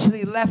had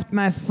actually left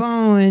my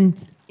phone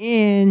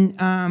in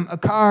a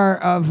car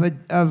of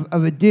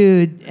a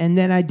dude, and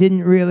then I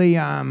didn't really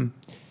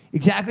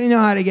exactly know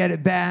how to get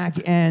it back,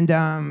 and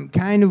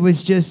kind of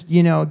was just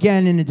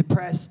again in a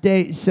depressed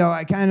state. So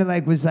I kind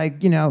of was like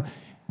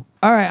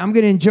all right, I'm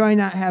going to enjoy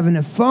not having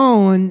a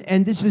phone.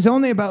 And this was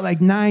only about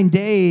like 9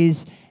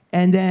 days.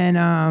 And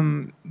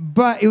then,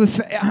 but it was,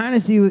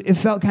 honestly, it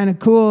felt kind of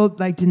cool,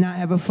 like to not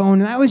have a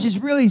phone. And I was just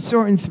really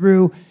sorting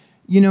through,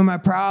 my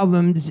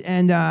problems.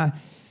 And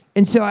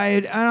so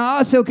and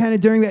also kind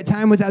of during that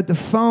time without the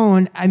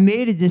phone, I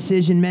made a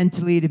decision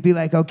mentally to be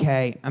like,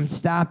 okay, I'm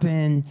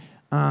stopping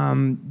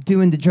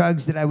doing the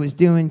drugs that I was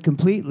doing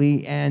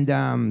completely.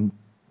 And,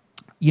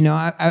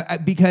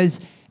 because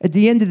at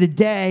the end of the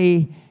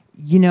day,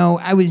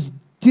 I was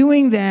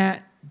doing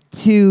that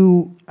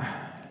to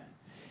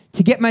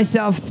get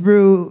myself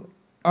through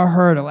a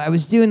hurdle. I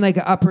was doing like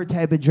an upper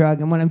type of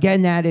drug. And what I'm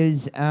getting at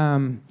is,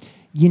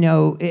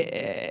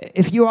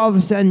 if you all of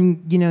a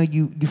sudden,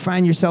 you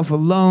find yourself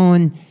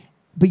alone,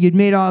 but you'd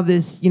made all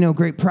this,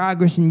 great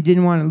progress and you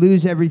didn't want to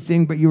lose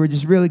everything, but you were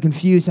just really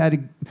confused how to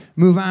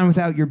move on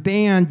without your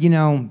band,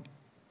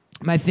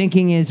 my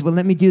thinking is, well,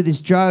 let me do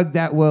this drug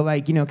that will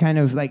kind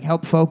of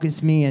help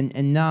focus me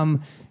and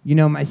numb,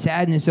 my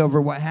sadness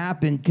over what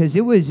happened. Because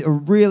it was a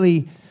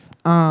really,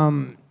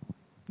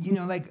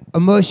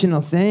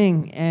 emotional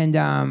thing. And,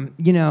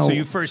 So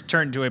you first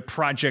turned to a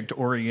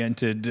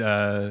project-oriented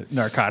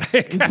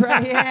narcotic.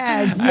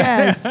 Yes.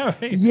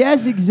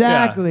 Yes,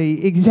 exactly.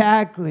 Yeah.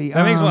 Exactly.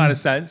 That makes a lot of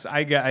sense.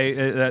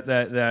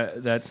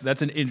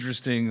 That's an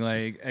interesting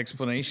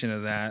explanation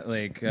of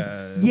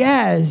that.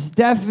 Yes,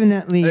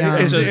 definitely.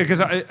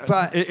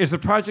 Is the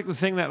project the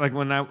thing that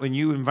when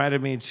you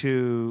invited me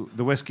to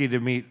the Whiskey to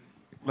meet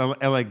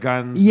LA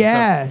Guns?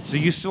 Yes. So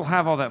you still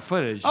have all that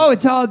footage? Oh,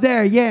 it's all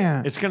there.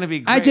 Yeah. It's gonna be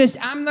great.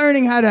 I'm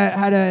learning how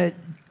to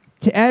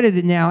edit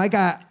it now. I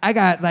got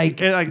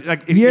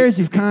years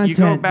of content. You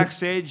go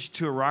backstage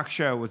to a rock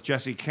show with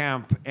Jesse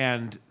Camp,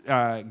 and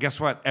guess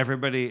what?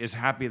 Everybody is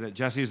happy that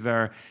Jesse's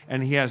there,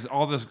 and he has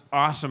all this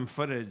awesome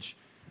footage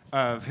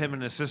of him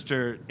and his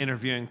sister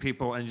interviewing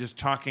people and just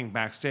talking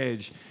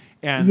backstage.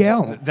 And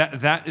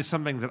that is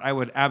something that I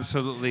would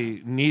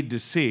absolutely need to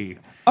see.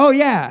 Oh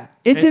yeah,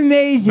 it's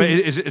amazing. But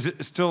is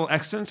it still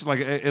extant?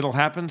 It'll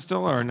happen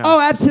still, or no? Oh,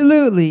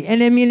 absolutely.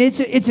 And I mean, it's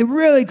a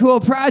really cool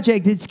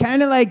project. It's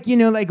kind of like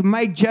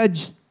Mike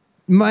Judge's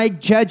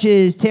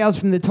Tales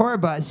from the Tour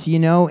Bus.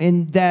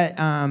 In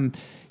that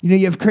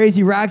you have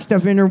crazy rock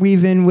stuff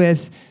interweaving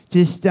with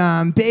just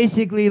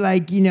basically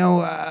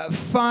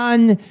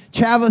fun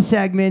travel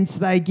segments,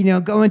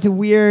 going to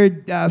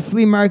weird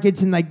flea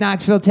markets in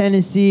Knoxville,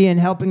 Tennessee, and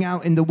helping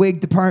out in the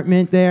wig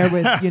department there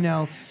with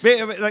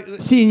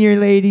senior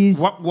ladies.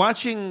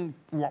 Watching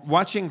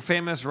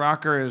famous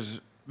rockers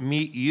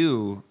meet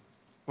you,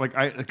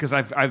 because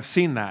I've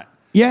seen that.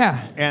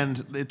 Yeah,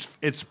 and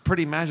it's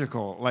pretty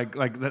magical.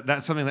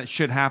 That's something that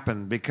should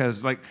happen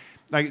because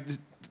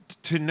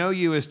to know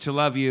you is to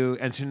love you,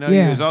 and to know you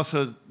is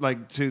also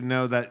to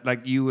know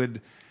that you would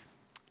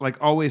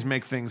always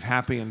make things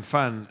happy and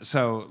fun.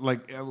 So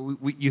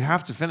you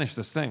have to finish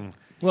this thing.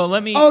 Well,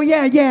 let me. Oh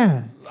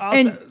yeah.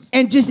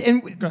 Just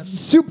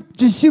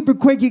super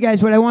quick, you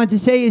guys. What I wanted to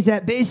say is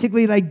that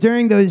basically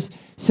during those.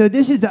 So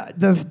this is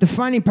the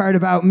funny part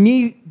about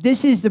me.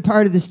 This is the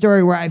part of the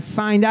story where I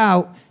find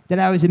out that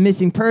I was a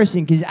missing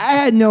person because I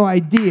had no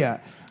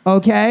idea.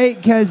 Okay,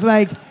 because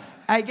I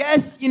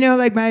guess I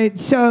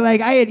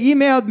had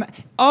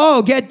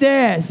emailed get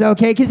this,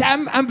 okay, because I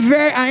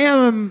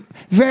am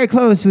very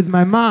close with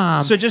my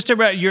mom. So just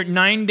about your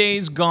 9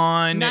 days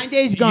gone. 9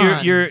 days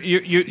gone.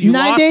 You 9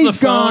 lost days the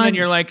phone gone, and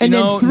you're like, and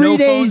then no 3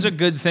 days, phone's a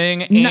good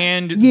thing.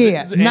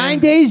 9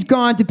 days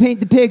gone to paint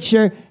the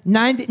picture.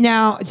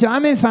 Now, so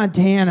I'm in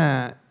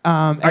Fontana.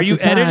 Are you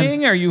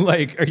editing? Are you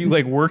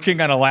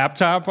working on a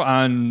laptop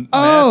on meth,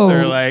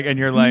 or and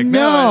you're like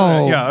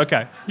no. Yeah,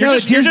 okay. You're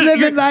just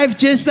living life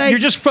just you're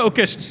just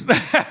focused.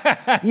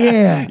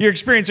 Yeah, you're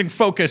experiencing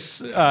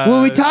focus.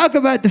 Well, we talk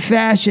about the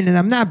fashion, and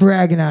I'm not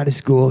bragging out of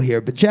school here,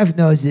 but Jeff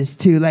knows this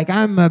too.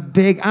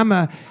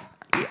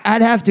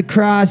 I'd have to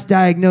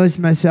cross-diagnose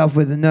myself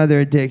with another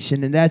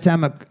addiction, and that's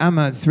I'm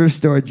a thrift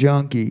store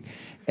junkie.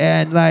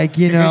 And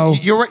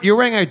you're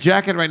wearing a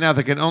jacket right now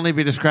that can only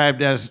be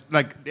described as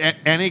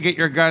Annie Get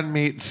Your Gun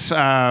meets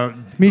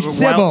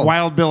Sybil.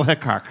 Wild Bill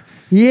Hickok.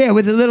 Yeah,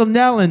 with a little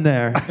Nell in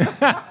there.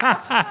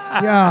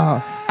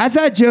 Yeah, I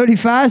thought Jodie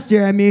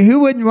Foster. I mean,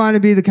 who wouldn't want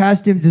to be the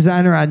costume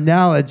designer on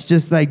Nell? It's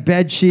just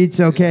bed sheets,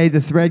 okay,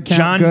 the thread count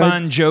John good.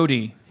 Bon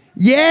Jovi.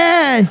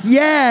 Yes.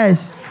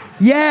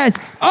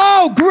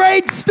 Oh,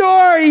 great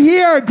story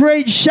here.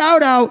 Great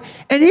shout out.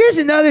 And here's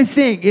another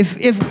thing.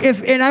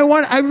 And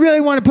I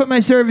really want to put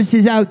my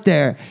services out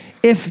there.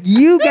 If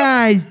you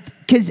guys,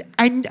 because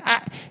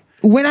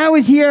when I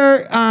was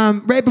here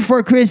right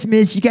before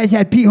Christmas, you guys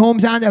had Pete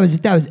Holmes on. That was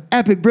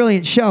epic,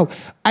 brilliant show.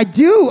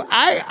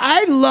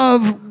 I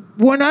love.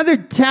 One other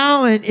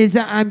talent is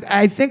that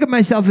I think of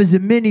myself as a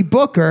mini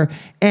Booker,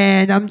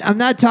 and I'm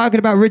not talking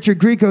about Richard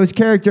Grieco's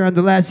character on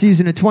the last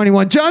season of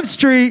 21 Jump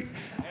Street.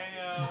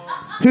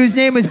 Whose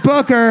name was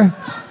Booker.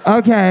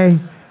 Okay.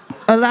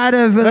 A lot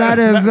of that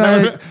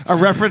was a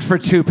reference for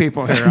two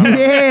people here.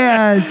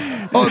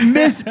 Yes. Oh,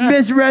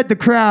 misread the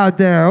crowd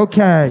there.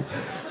 Okay.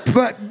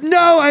 But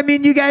no, I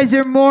mean, you guys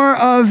are more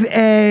of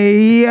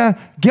a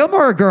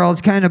Gilmore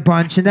Girls kind of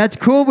bunch, and that's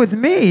cool with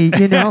me,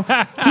 you know.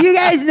 Do you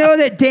guys know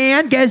that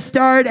Dan guest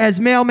starred as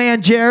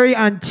Mailman Jerry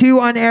on 2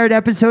 unaired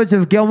episodes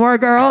of Gilmore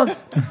Girls?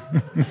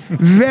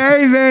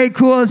 Very, very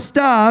cool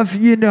stuff,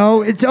 you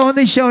know. It's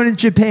only shown in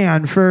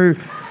Japan for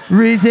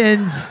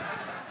reasons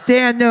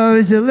Dan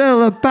knows a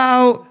little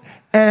about.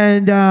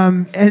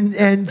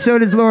 And so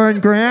does Lauren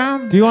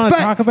Graham. Do you want to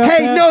talk about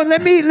that? Hey, no,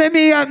 let me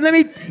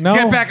No.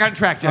 Get back on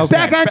track, Justin.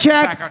 back on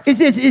track.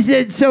 Is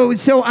it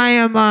so I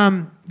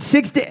am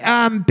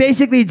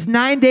basically it's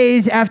 9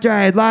 days after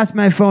I had lost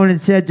my phone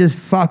and said just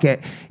fuck it,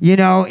 you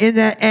know, in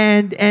that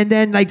and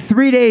then like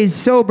 3 days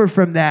sober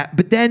from that.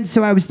 But then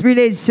so I was 3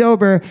 days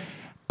sober.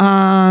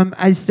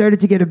 I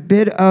started to get a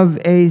bit of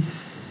a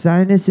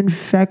sinus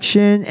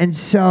infection, and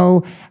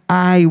so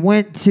I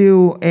went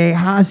to a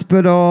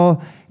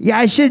hospital. Yeah,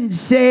 I shouldn't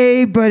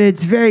say, but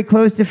it's very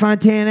close to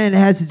Fontana, and it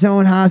has its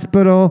own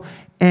hospital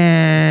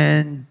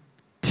and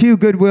 2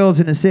 Goodwills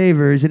and a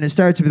Savers, and it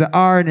starts with an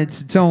R, and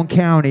it's its own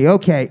county.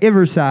 Okay,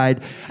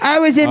 Riverside. I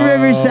was in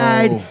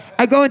Riverside.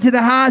 I go into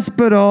the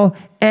hospital,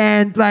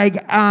 and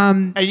like...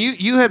 And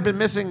you had been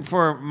missing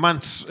for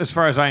months, as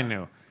far as I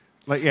knew.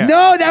 Like, yeah.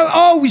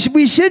 No,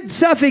 we should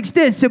suffix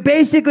this. So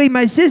basically,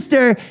 my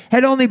sister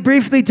had only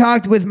briefly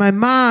talked with my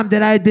mom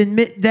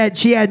that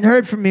she hadn't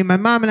heard from me. My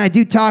mom and I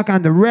do talk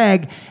on the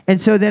reg, and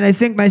so then I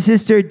think my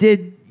sister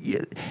did.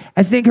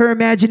 I think her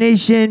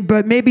imagination,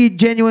 but maybe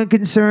genuine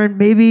concern,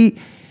 maybe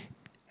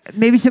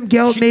some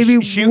guilt,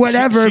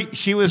 whatever.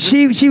 She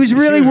was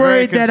really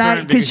worried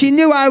that because she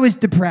knew I was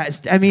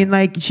depressed. I mean,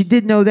 like she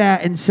did know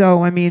that, and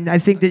so I mean, I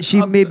think that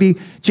she maybe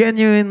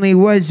genuinely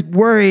was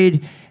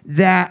worried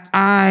that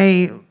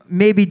I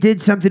maybe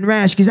did something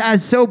rash because I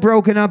was so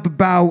broken up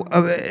about,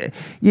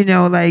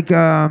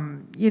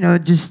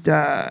 just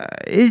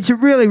it's a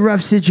really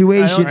rough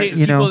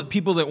situation.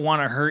 People that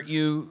want to hurt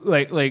you,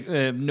 like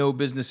no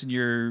business in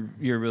your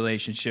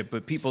relationship,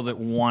 but people that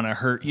want to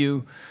hurt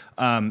you,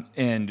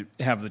 and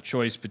have the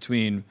choice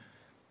between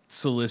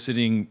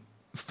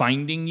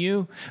finding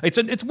you.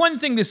 It's one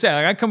thing to say.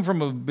 Like, I come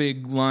from a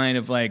big line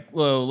of like,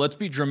 well, let's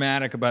be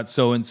dramatic about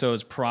so and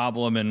so's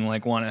problem and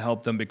like want to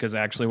help them because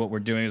actually what we're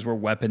doing is we're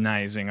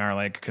weaponizing our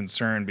like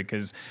concern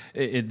because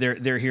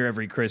they're here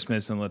every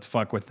Christmas and let's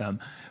fuck with them.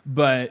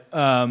 But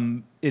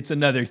it's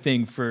another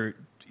thing to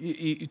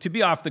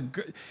be off the.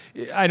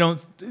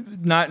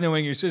 Not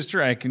knowing your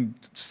sister, I can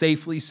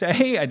safely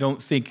say I don't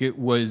think it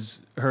was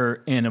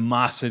her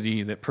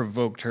animosity that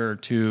provoked her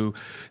to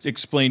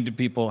explain to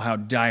people how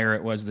dire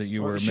it was that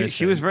you were missing.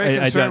 She was very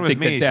concerned with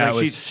me.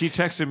 She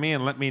texted me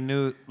and let me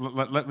know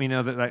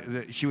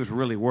that she was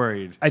really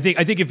worried. I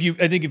think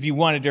if you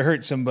wanted to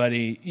hurt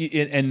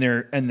somebody and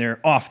they're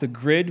off the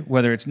grid,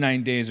 whether it's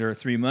 9 days or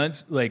 3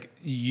 months, like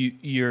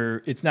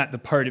it's not the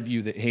part of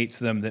you that hates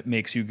them that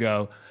makes you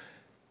go,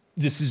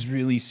 this is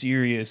really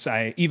serious.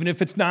 Even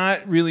if it's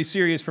not really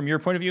serious from your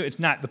point of view, it's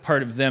not the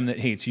part of them that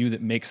hates you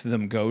that makes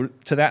them go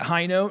to that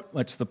high note.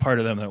 It's the part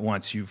of them that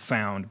wants you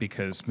found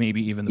because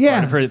maybe even the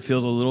part of her that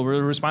feels a little bit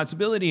of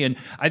responsibility. And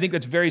I think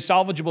that's very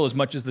salvageable as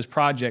much as this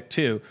project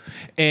too,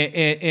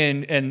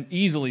 and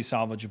easily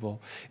salvageable.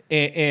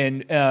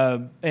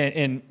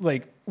 And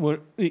like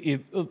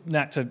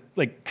not to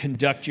like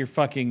conduct your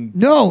fucking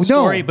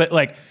story, but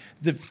like.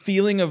 The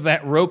feeling of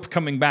that rope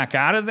coming back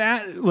out of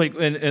that, like,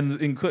 and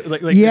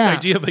this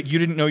idea of like you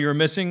didn't know you were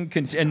missing,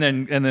 and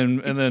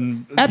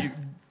then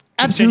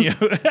continue.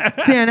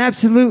 Dan,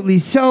 absolutely.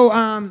 So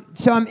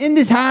I'm in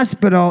this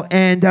hospital,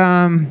 and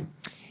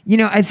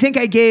I think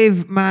I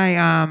gave my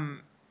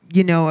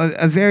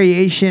a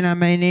variation on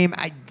my name.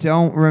 I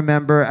don't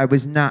remember. I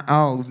was not.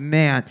 Oh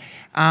man,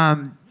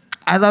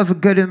 I love a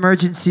good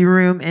emergency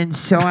room, and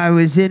so I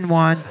was in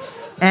one,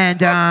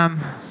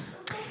 and.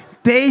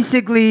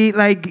 Basically,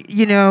 like,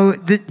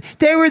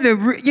 they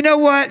were you know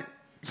what?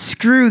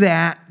 Screw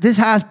that. This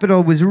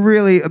hospital was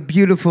really a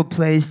beautiful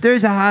place.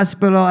 There's a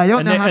hospital. I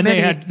don't know how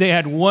many. They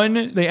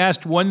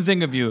asked one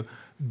thing of you.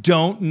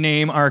 Don't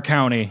name our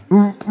county.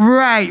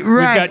 Right. We've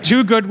got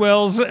 2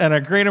 Goodwills and a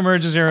great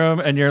emergency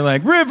room, and you're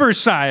like,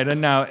 Riverside.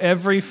 And now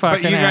every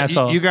fucking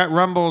asshole. You got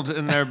rumbled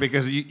in there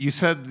because you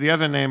said the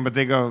other name, but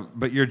they go,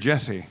 but you're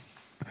Jesse.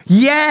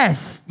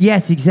 Yes,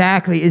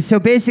 exactly. So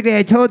basically,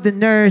 I told the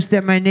nurse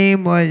that my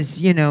name was,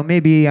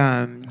 maybe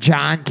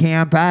John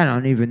Camp. I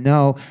don't even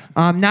know.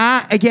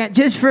 Not again,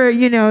 just for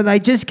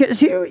just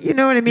because you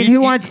know what I mean.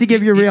 Who wants to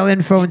give your real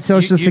info and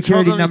social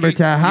security number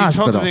to a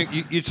hospital?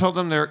 You told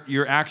them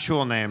your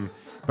actual name,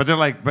 but they're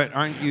like, but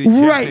aren't you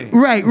Jesse?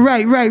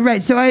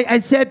 Right. So I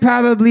said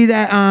probably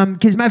that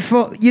because my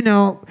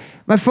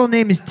full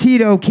name is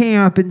Tito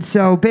Camp, and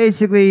so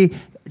basically.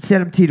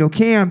 Said I'm Tito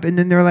Camp, and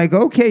then they're like,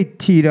 okay,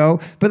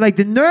 Tito. But like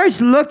the nurse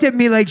looked at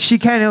me like she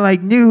kind of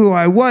like knew who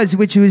I was,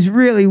 which was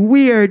really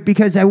weird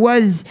because I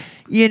was,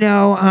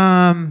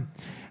 a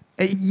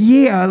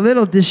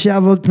little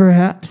disheveled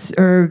perhaps.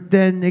 Or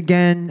then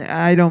again,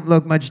 I don't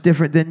look much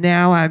different than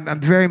now.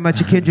 I'm very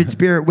much a kindred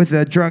spirit with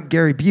a drunk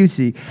Gary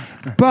Busey.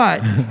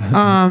 But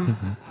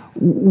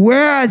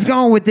where I was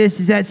going with this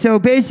is that so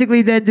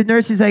basically then the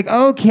nurse is like,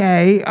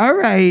 okay, all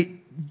right,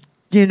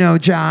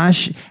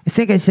 Josh. I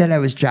think I said I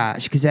was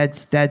Josh because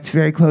that's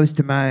very close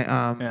to my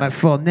my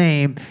full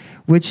name,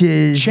 which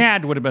is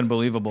Chad would have been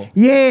believable.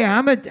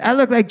 Yeah, I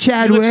look like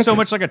Chadwick. You look so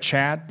much like a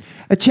Chad.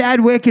 A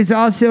Chadwick is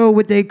also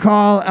what they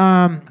call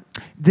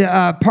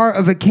the part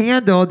of a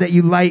candle that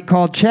you light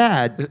called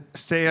Chad.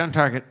 Stay on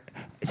target.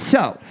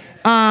 So,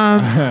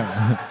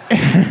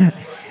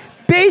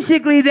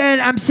 basically,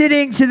 then I'm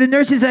sitting. So the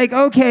nurse is like,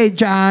 "Okay,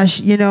 Josh,"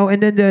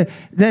 and then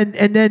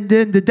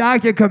the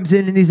doctor comes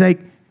in and he's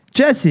like,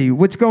 "Jesse,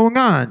 what's going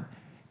on?"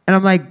 And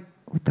I'm like,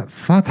 "What the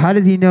fuck? How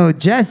did he know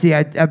Jesse?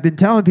 I've been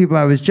telling people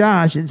I was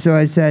Josh," and so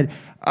I said,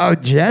 "Oh,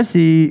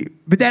 Jesse."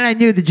 But then I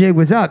knew the jig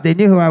was up. They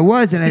knew who I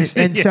was,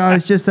 and so I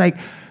was just like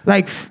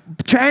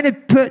trying to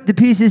put the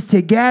pieces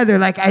together.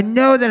 Like I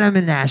know that I'm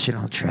a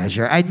national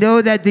treasure. I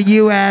know that the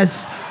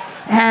U.S.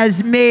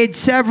 has made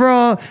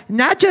several,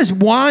 not just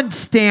one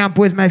stamp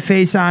with my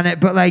face on it,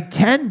 but like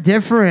 10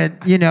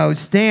 different,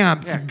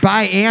 stamps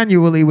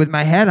biannually with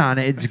my head on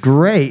it. It's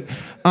great.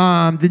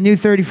 The new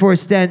 34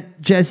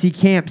 cent Jesse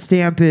Camp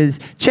stamp is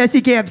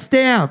Jesse Camp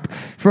stamp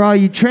for all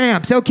you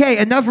tramps. Okay,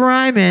 enough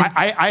rhyming.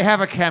 I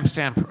have a camp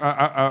stamp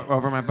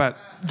over my butt.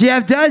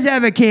 Jeff does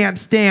have a camp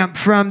stamp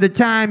from the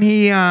time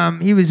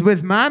he was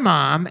with my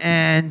mom,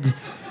 and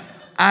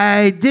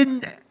I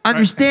didn't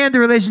understand the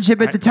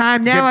relationship at the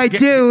time. Now I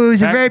do. It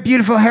was a very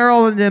beautiful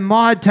Harold and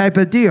Maude type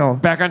of deal.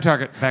 Back on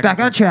target. Back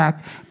on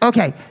track.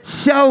 Okay.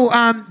 So,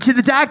 so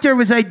the doctor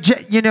was like,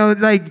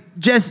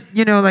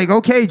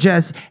 okay,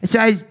 Jess.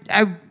 So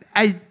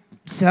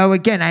so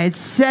again, I had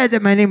said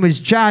that my name was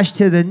Josh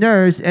to the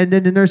nurse, and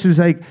then the nurse was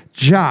like,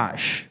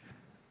 Josh.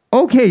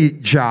 Okay,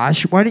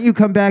 Josh, why don't you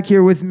come back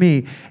here with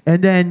me?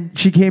 And then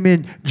she came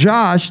in,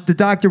 Josh, the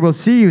doctor will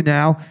see you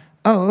now.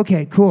 Oh,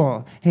 okay,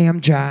 cool. Hey,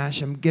 I'm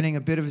Josh. I'm getting a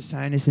bit of a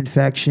sinus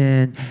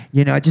infection.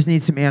 I just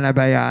need some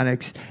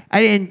antibiotics.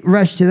 I didn't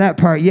rush to that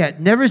part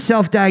yet. Never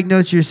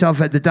self-diagnose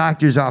yourself at the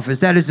doctor's office.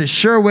 That is a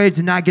sure way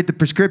to not get the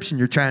prescription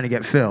you're trying to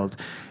get filled.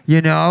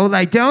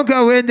 Don't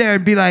go in there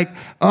and be like,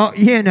 oh,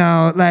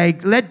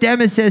 let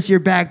them assess your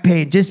back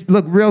pain. Just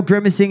look real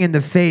grimacing in the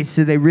face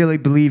so they really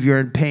believe you're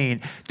in pain.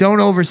 Don't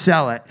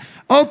oversell it.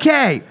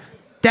 Okay.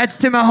 That's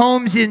to my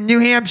homes in New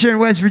Hampshire and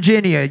West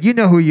Virginia. You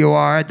know who you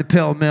are at the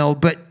pill mill,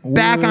 but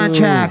back on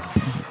track.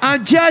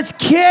 I'm just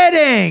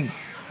kidding.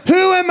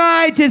 Who am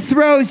I to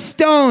throw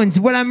stones?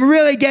 What I'm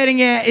really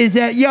getting at is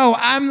that,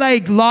 I'm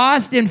like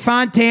lost in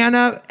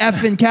Fontana,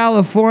 in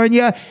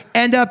California,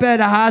 end up at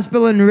a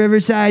hospital in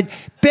Riverside.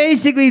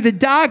 Basically, the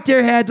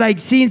doctor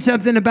had seen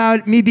something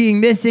about me being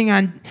missing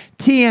on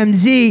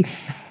TMZ.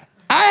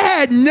 I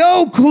had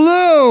no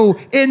clue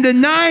in the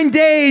 9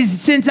 days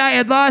since I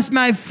had lost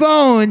my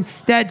phone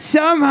that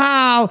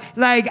somehow,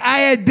 I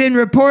had been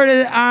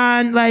reported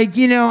on,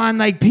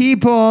 on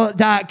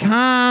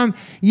people.com,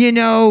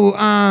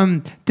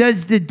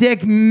 does the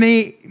dick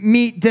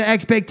meet the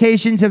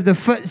expectations of the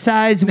foot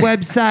size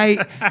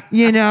website,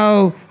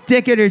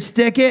 dick it or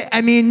stick it? I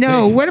mean,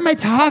 no, what am I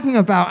talking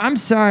about? I'm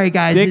sorry,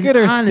 guys. Dick it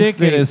or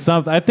stick it is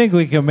something. I think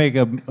we can make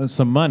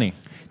some money.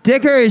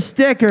 Dicker or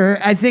sticker,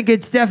 I think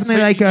it's definitely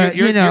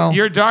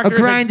your doctor a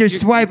grinder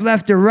swipe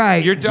left or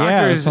right. Your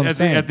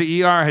doctor at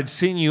the ER had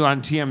seen you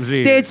on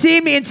TMZ. They had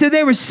seen me, and so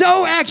they were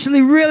so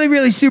actually really,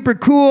 really super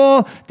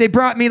cool. They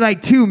brought me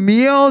 2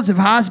 meals of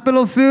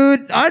hospital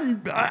food.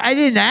 I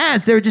didn't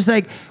ask. They were just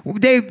they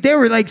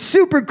were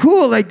super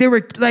cool. They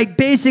were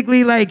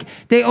basically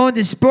they owned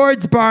a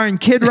sports bar and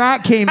Kid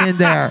Rock came in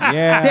there.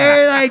 Yeah.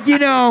 They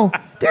were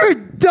they were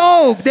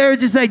dope. They were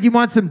just you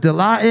want some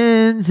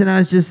Dilatins? And I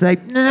was just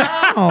no,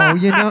 all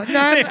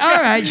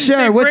right,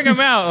 sure. Bring them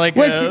out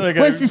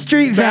what's the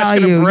street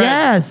value?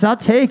 Yes, I'll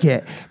take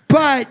it.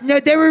 But no,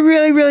 they were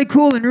really, really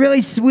cool and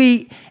really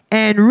sweet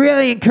and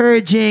really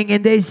encouraging.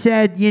 And they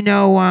said,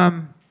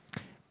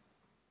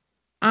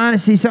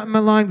 honestly, something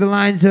along the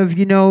lines of,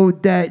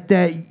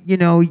 that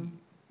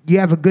you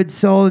have a good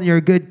soul and you're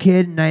a good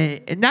kid.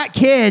 And not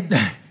kid,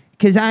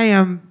 because I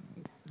am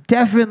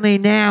definitely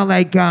now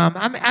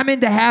I'm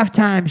into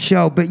halftime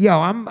show, but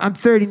I'm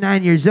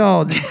 39 years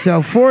old,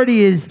 so 40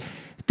 is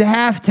the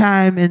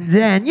halftime, and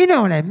then you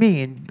know what I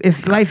mean.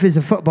 If life is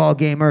a football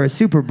game or a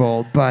Super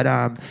Bowl, but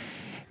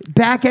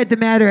back at the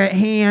matter at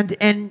hand,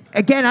 and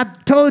again, I'm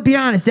totally be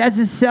honest. That's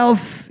a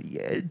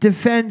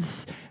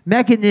self-defense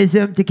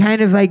mechanism to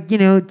kind of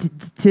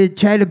to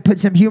try to put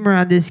some humor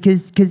on this,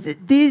 because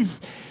it is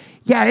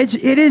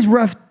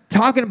rough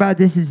talking about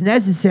this is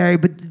necessary,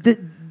 but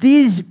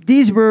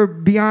these were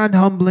beyond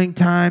humbling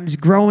times,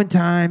 growing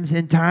times,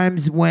 and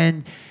times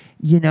when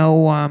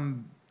all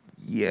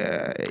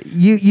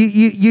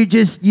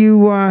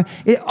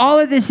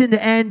of this in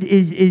the end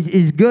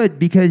is good,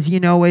 because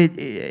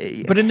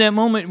But in that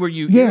moment, were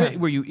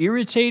you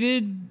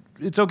irritated?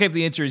 It's okay if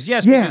the answer is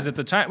yes, because at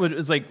the time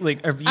it's like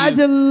I was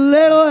a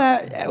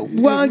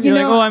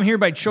little I'm here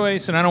by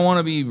choice and I don't want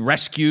to be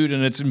rescued,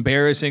 and it's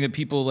embarrassing that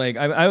people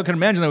I can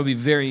imagine that would be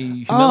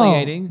very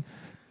humiliating.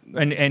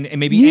 and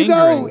maybe you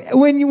angering. go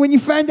when you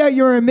find out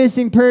you're a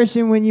missing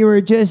person when you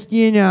were just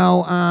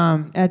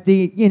at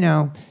the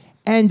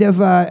end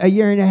of a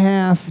year and a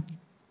half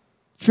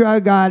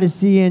drug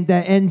odyssey, and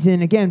that ends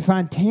in again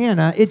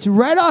Fontana. It's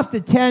right off the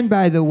 10,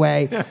 by the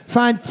way.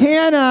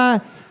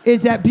 Fontana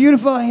is that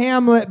beautiful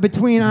hamlet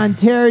between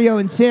Ontario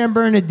and San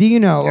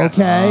Bernardino.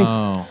 Okay,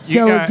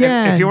 so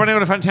again, if you want to go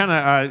to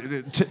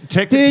Fontana,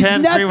 take the there's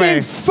 10 nothing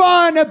freeway.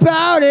 fun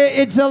about it.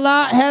 It's a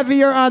lot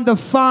heavier on the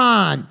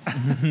fun.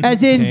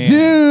 As in,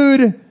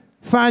 dude,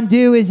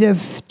 fondue is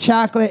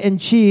chocolate and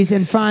cheese,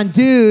 and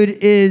fondue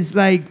is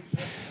like.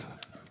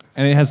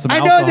 And it has some I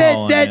alcohol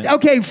know that. in it.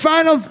 Okay,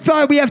 final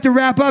thought. We have to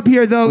wrap up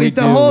here, though. We is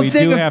the whole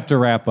thing? We do have to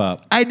wrap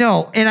up. I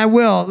know, and I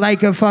will,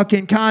 like a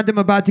fucking condom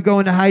about to go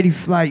into Heidi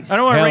Fleiss. I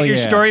don't want to Hell write your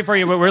yeah. story for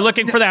you, but we're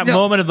looking for that No.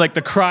 moment of like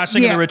the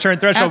crossing Yeah, of the return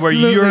threshold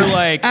absolutely. where you're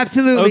like,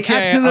 Absolutely,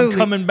 okay, absolutely. I'm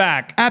coming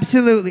back.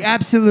 Absolutely,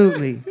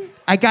 absolutely.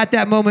 I got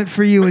that moment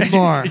for you and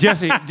more.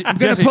 Jesse, I'm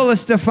gonna pull a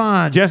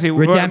Stefan. Jesse,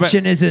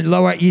 Redemption is a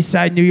Lower East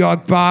Side New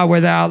York bar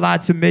where there are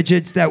lots of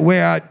midgets that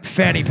wear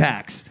fanny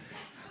packs.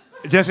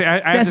 Jesse, I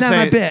have That's to not say,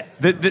 my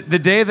bit. The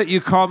day that you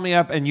called me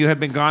up and you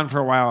had been gone for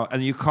a while,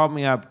 and you called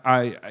me up,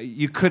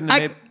 you couldn't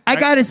have I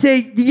gotta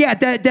say, yeah,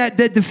 that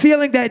the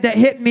feeling that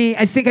hit me,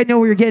 I think I know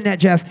where you're getting at,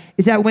 Jeff,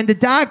 is that when the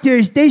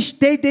doctors they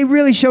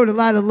really showed a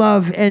lot of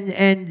love,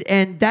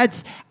 and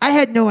that's I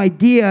had no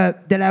idea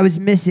that I was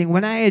missing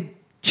when I had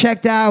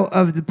checked out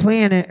of the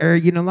planet or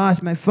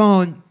lost my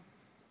phone.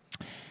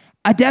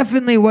 I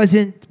definitely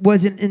wasn't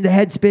in the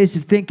headspace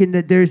of thinking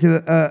that there's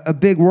a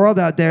big world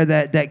out there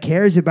that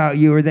cares about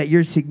you or that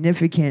you're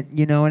significant.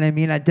 You know what I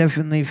mean? I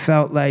definitely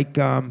felt like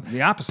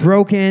The opposite.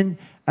 broken.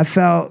 I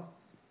felt,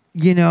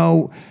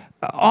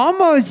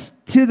 almost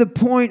to the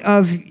point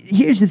of,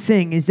 here's the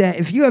thing, is that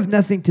if you have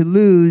nothing to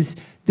lose,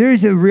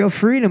 there's a real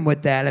freedom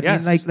with that. I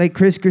Yes. mean, like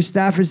Chris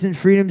Christopherson,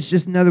 freedom's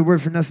just another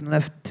word for nothing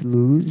left to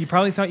lose. You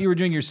probably thought you were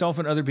doing yourself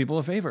and other people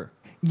a favor.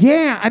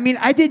 Yeah, I mean,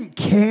 I didn't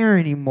care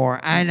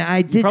anymore, and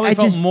I did. You probably I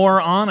felt just more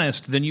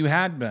honest than you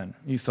had been.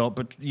 You felt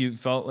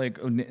like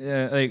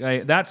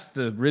that's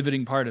the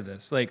riveting part of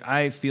this. Like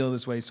I feel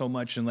this way so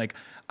much, and like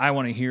I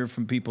want to hear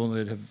from people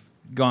that have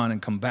gone and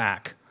come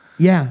back.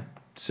 yeah.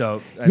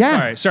 So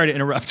Yeah. sorry to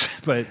interrupt,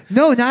 but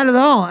No, not at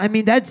all. I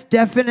mean, that's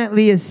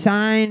definitely a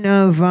sign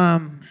of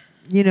of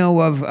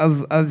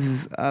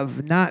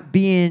not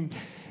being.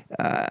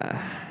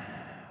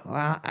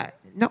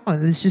 No,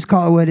 let's just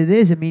call it what it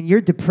is. I mean,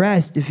 you're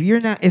depressed if you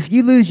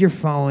lose your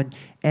phone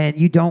and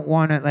you don't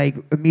want to like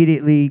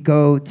immediately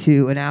go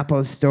to an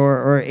Apple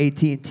store or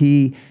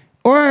AT&T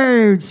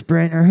or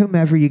Sprint or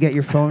whomever you get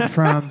your phone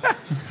from.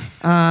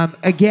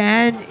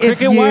 Again, if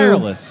Cricket you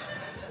Wireless.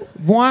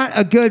 want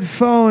a good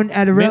phone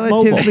at a Mint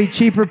Mobile. relatively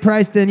cheaper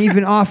price than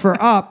even offer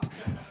up,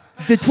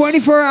 the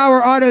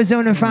 24-hour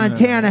AutoZone in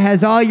Fontana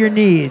has all your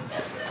needs.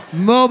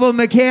 Mobile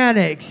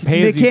mechanics,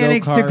 Pay-as-you-go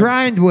mechanics to cards.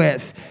 grind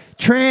with,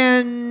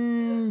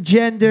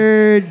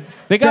 transgendered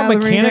They got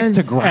mechanics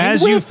to ballerinas. grind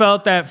as with? you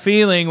felt that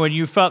feeling when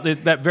you felt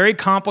that very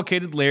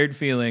complicated, layered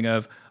feeling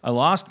of I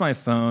lost my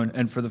phone,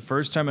 and for the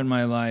first time in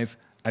my life,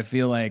 I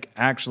feel like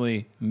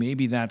actually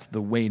maybe that's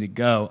the way to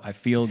go. I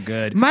feel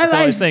good. My With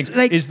all these life, things.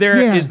 like, Is there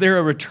yeah.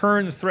 a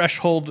return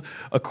threshold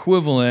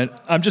equivalent?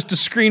 I'm just a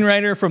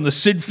screenwriter from the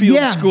Sid Field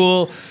Yeah.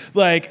 School.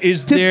 Like,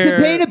 is there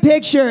To paint a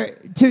picture,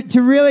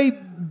 to really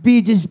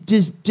be just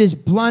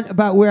blunt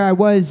about where I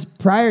was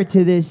prior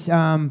to this.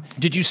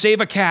 Did you save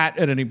a cat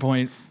at any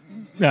point?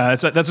 No,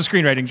 that's a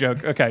screenwriting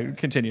joke. Okay,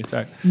 continue.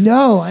 Sorry.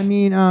 No, I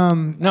mean,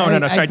 No,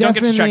 sorry. I Don't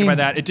get distracted by definitely-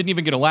 that. It didn't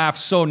even get a laugh,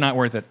 so not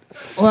worth it.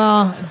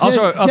 Well,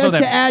 Also just that-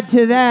 to add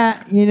to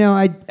that,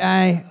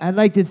 I'd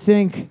like to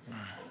think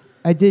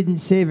I didn't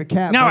save a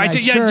cat. No, but I I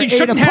did- sure you ate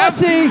shouldn't a have.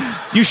 pussy.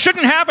 You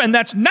shouldn't have, and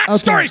that's not Okay,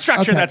 story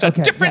structure. okay, That's a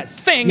okay, different yes,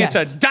 thing. yes,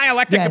 It's a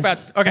dialectic yes, about.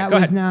 Okay, that go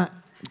was ahead. not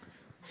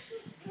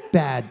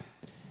bad.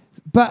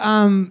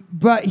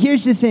 But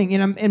here's the thing,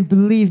 and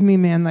believe me,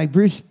 man, like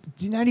Bruce,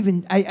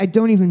 I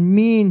don't even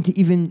mean to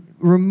even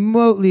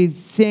remotely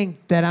think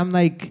that I'm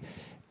like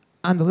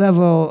on the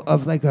level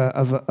of like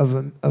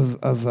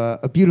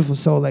a beautiful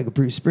soul like a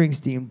Bruce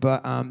Springsteen.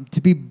 But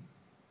to be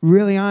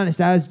really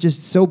honest, I was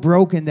just so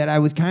broken that I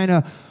was kind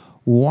of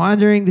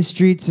wandering the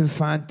streets of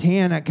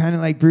Fontana, kind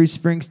of like Bruce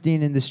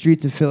Springsteen in the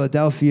streets of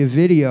Philadelphia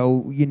video,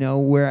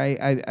 where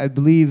I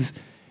believe,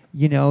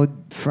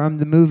 from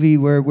the movie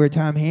where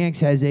Tom Hanks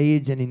has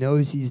AIDS and he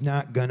knows he's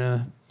not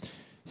gonna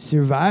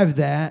survive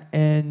that,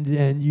 and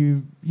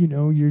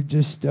you're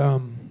just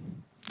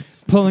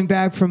pulling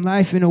back from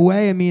life in a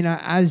way. I mean,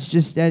 I was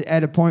just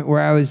at a point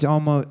where I was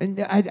almost, and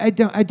I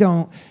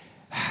don't.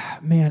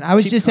 Man, I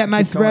was Keep just going, at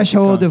my keep going, keep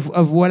threshold going.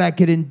 of what I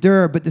could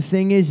endure. But the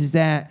thing is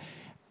that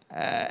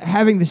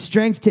having the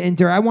strength to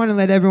endure, I want to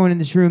let everyone in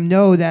this room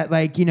know that,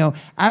 like,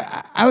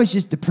 I was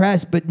just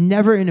depressed, but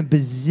never in a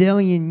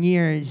bazillion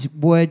years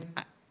would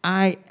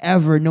I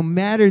ever, no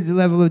matter the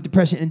level of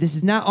depression, and this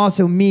is not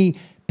also me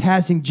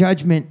passing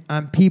judgment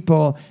on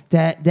people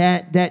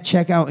that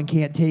check out and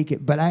can't take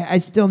it, but I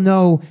still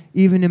know,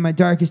 even in my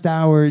darkest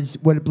hours,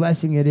 what a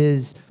blessing it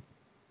is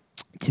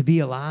to be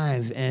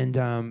alive. And,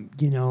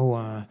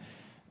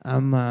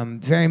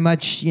 I'm very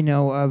much,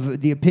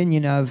 of the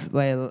opinion of,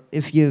 like,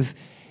 if you've,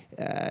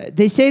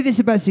 they say this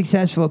about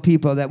successful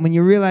people, that when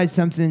you realize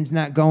something's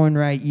not going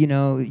right,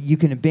 you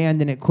can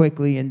abandon it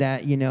quickly, and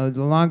that, the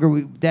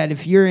longer that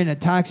if you're in a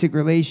toxic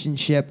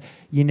relationship,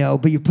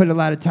 but you put a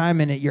lot of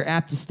time in it, you're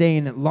apt to stay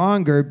in it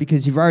longer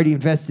because you've already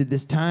invested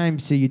this time,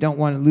 so you don't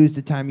want to lose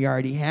the time you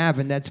already have,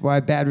 and that's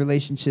why bad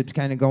relationships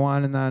kind of go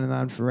on and on and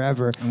on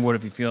forever. And what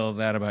if you feel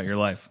that about your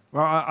life?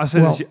 Well,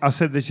 I'll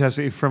say this,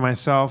 Jesse, for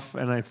myself,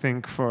 and I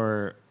think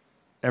for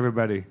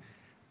everybody,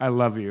 I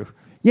love you.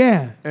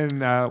 Yeah. And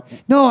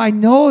no, I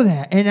know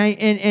that,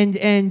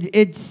 and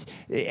it's.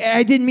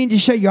 I didn't mean to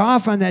shut you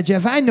off on that,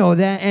 Jeff. I know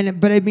that,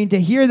 but I mean to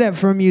hear that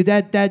from you.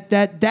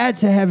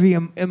 That's a heavy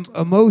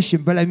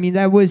emotion. But I mean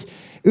it was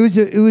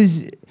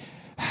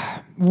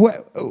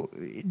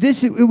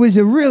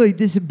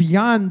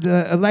beyond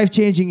a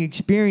life-changing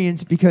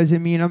experience, because I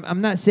mean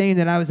I'm not saying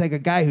that I was like a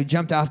guy who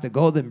jumped off the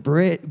Golden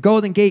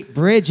Gate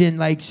Bridge and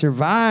like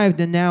survived,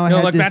 and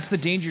now that's the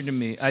danger to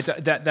me.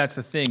 That's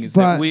the thing, is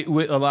that we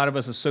a lot of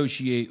us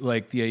associate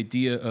like the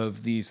idea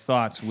of these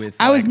thoughts with.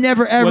 I was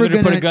never ever whether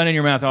to put a gun in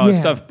your mouth, all this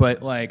stuff,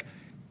 but like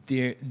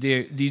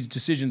these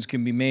decisions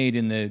can be made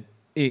in the.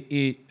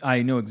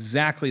 I know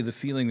exactly the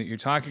feeling that you're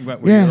talking about,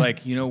 where you're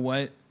like, you know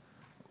what?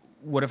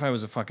 What if I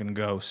was a fucking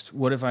ghost?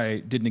 What if I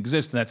didn't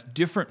exist? And that's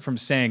different from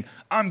saying,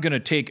 I'm going to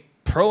take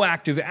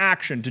proactive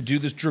action to do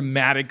this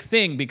dramatic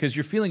thing, because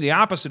you're feeling the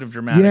opposite of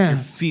dramatic. Yeah. You're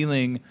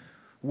feeling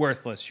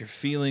worthless. You're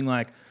feeling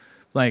like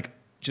it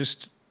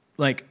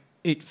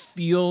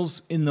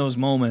feels in those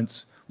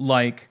moments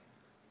like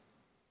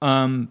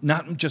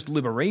not just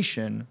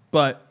liberation,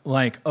 but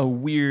like a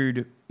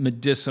weird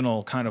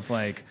medicinal kind of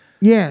like,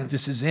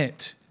 this is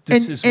it.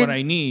 This is what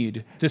I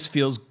need. This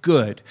feels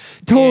good.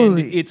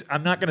 Totally. And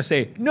I'm not going to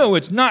say, no,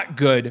 it's not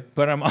good,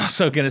 but I'm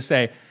also going to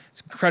say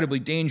it's incredibly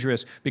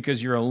dangerous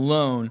because you're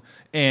alone.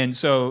 And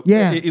so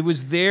it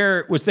was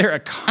there. Was there a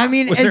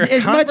conference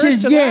as much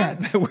as,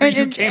 where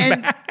you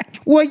came back?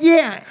 Well,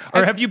 yeah.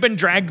 Or have you been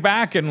dragged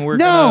back and we're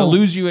going to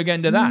lose you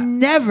again to that?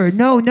 Never.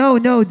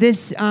 No.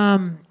 This,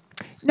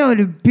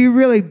 to be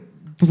really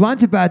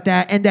blunt about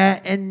that.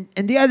 And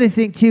the other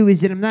thing too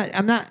is that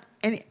I'm not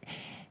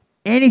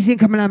anything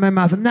coming out of my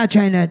mouth. I'm not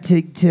trying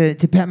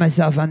to pat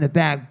myself on the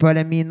back, but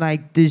I mean,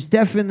 like, there's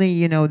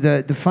definitely,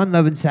 the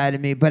fun-loving side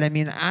of me, but I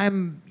mean,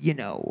 I'm,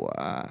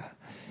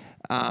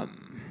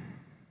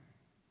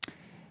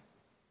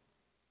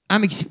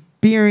 I'm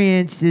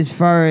experienced as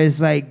far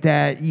as, like,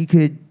 that you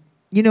could,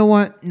 you know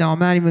what? No, I'm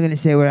not even going to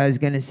say what I was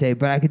going to say,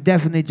 but I could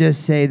definitely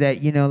just say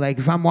that, like,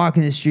 if I'm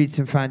walking the streets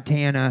in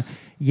Fontana,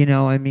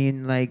 I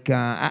mean, like,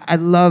 I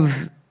love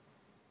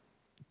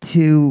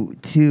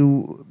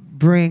to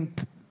bring...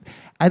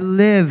 I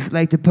live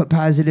like to put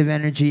positive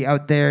energy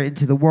out there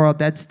into the world.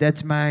 That's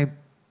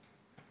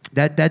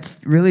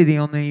really the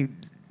only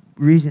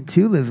reason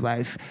to live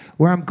life.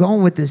 Where I'm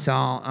going with this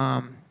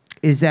all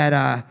is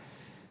that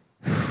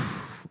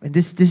and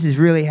this is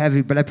really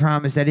heavy, but I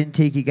promise I didn't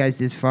take you guys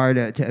this far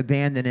to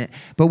abandon it.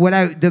 But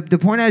what the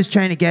point I was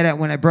trying to get at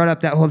when I brought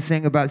up that whole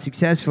thing about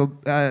successful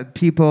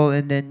people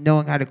and then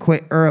knowing how to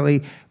quit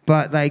early,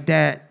 but like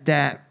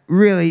that.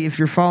 Really, if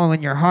you're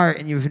following your heart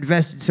and you've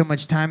invested so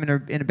much time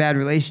in a bad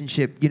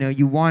relationship,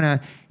 you want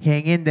to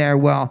hang in there.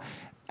 Well,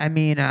 I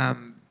mean,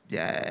 I'm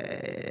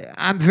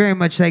very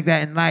much like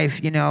that in life.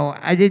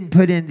 I didn't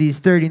put in these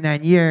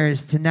 39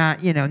 years to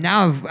not,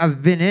 now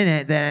I've been in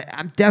it, that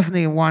I'm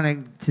definitely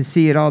wanting to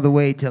see it all the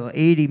way till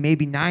 80,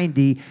 maybe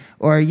 90,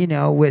 or,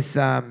 with,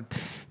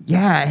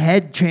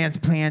 head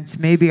transplants,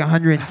 maybe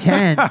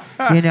 110,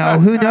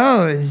 who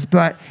knows?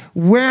 But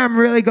where I'm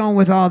really going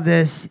with all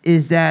this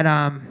is that,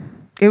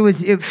 it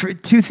was for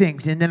two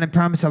things, and then I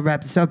promise I'll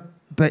wrap this up.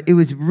 But it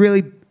was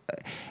really,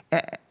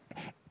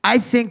 I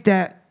think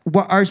that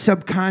what our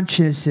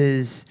subconscious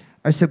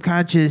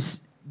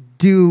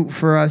do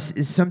for us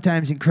is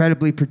sometimes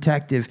incredibly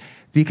protective,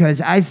 because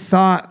I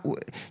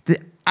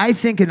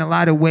think in a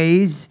lot of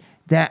ways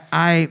that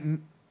I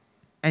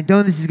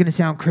know this is going to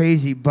sound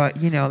crazy,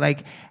 but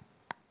like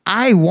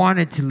I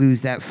wanted to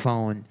lose that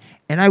phone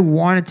and I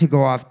wanted to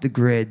go off the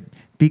grid,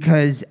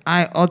 because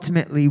I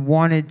ultimately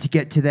wanted to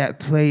get to that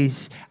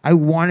place. I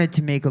wanted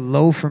to make a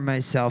low for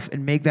myself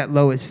and make that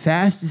low as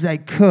fast as I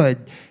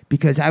could,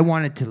 because I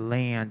wanted to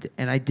land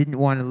and I didn't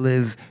want to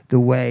live the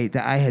way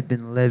that I had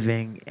been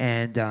living.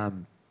 And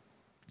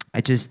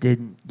I just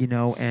didn't,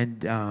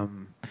 and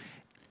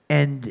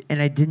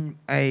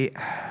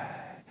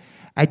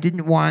I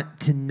didn't want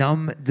to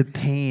numb the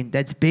pain.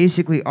 That's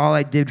basically all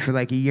I did for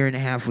like a year and a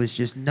half, was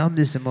just numb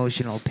this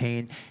emotional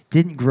pain.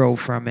 Didn't grow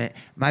from it.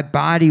 My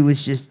body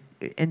was just,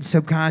 and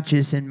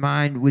subconscious and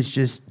mind was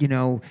just,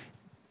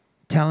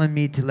 telling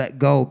me to let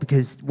go.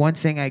 Because one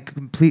thing I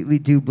completely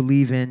do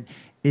believe in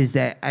is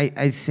that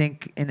I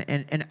think,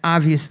 and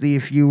obviously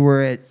if you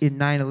were in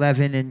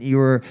 9/11 and you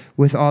were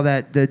with all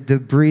that, the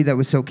debris that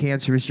was so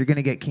cancerous, you're going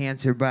to get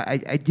cancer. But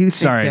I do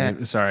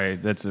think Sorry,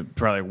 that's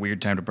probably a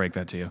weird time to break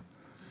that to you.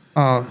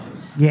 Oh,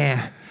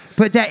 yeah.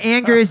 but that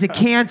anger is a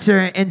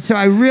cancer. And so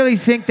I really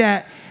think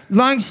that,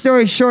 long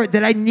story short,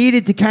 that I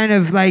needed to kind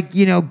of like,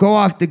 go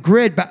off the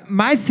grid. But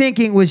my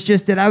thinking was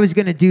just that I was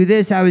going to do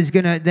this. I was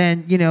going to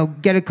then,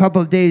 get a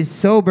couple of days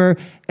sober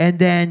and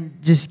then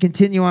just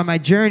continue on my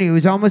journey. It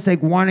was almost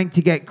like wanting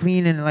to get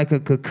clean in like a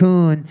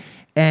cocoon.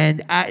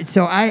 And I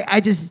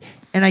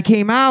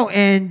came out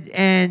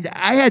and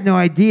I had no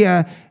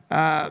idea.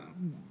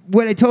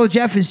 What I told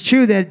Jeff is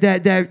true,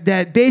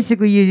 that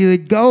basically you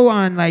would go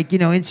on like,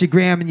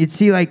 Instagram and you'd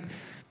see like,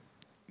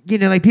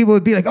 like people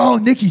would be like, oh,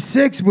 Nikki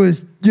Sixx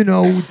was,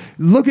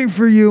 looking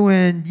for you,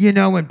 and,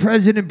 when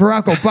President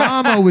Barack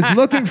Obama was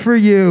looking for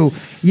you,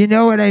 you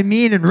know what I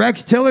mean? And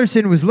Rex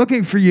Tillerson was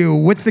looking for you.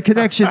 What's the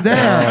connection there?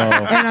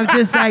 And I'm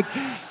just like,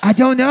 I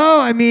don't know.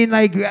 I mean,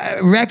 like,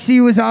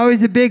 Rexy was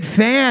always a big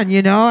fan,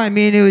 I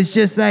mean, it was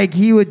just like,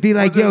 he would be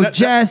like, yo,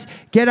 Jess,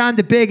 get on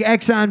the big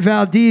Exxon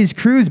Valdez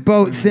cruise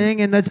boat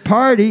thing and let's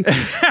party.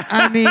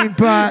 I mean,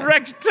 but...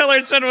 Rex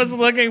Tillerson was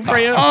looking for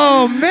you.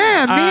 Oh,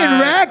 man, me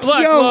and Rex,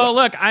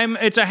 Look,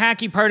 it's a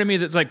hacky part of me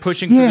that's like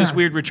pushing through this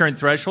weird return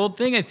threshold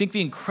thing. I think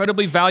the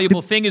incredibly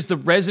valuable thing is the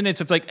resonance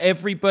of like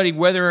everybody,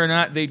 whether or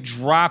not they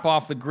drop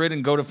off the grid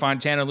and go to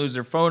Fontana, lose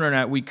their phone or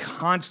not, we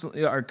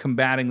constantly are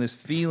combating this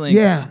feeling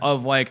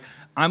of like,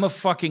 I'm a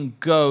fucking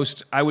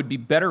ghost. I would be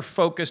better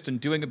focused and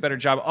doing a better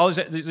job. All this,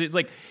 it's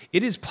like,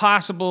 it is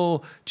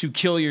possible to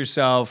kill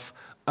yourself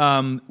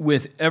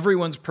with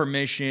everyone's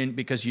permission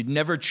because you'd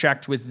never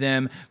checked with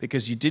them,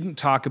 because you didn't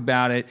talk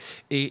about it.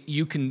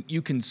 You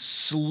can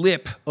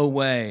slip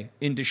away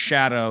into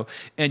shadow,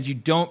 and you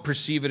don't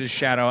perceive it as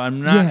shadow.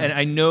 And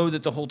I know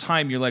that the whole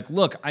time you're like,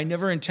 look, I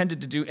never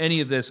intended to do any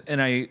of this, and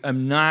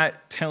I'm not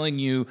telling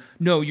you,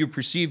 no, you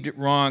perceived it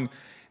wrong.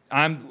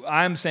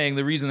 I'm saying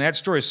the reason that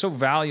story is so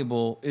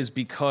valuable is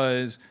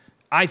because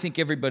I think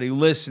everybody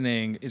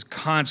listening is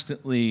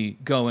constantly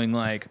going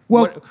like,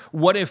 what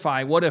if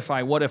I,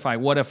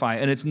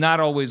 and it's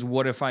not always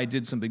what if I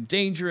did something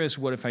dangerous,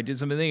 what if I did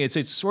something,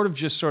 it's sort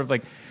of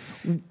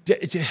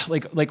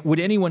like would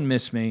anyone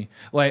miss me?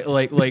 Like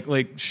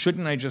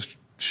shouldn't I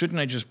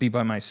just be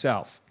by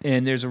myself?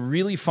 And there's a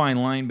really fine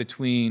line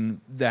between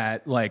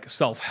that, like,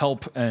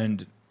 self-help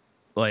and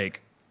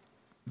like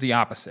the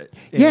opposite.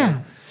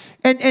 Yeah.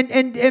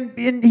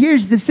 And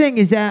here's the thing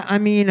is that, I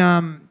mean,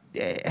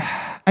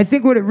 I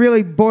think what it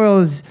really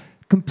boils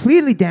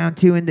completely down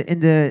to in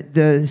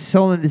the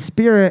soul and the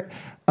spirit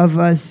of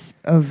us,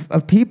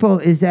 of people,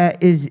 is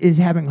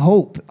having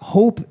hope.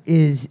 Hope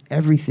is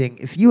everything.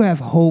 If you have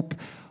hope,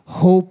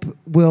 hope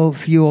will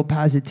fuel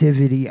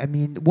positivity. I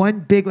mean,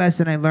 one big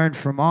lesson I learned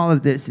from all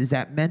of this is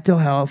that mental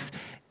health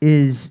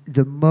is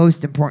the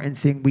most important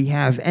thing we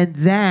have. And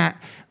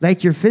that,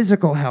 like your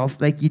physical health,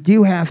 like you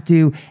do have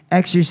to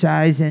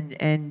exercise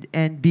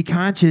and be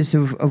conscious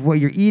of what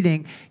you're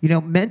eating.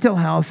 Mental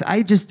health,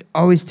 I just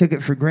always took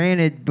it for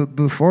granted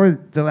before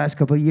the last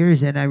couple of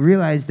years, and I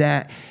realized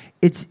that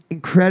it's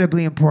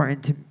incredibly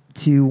important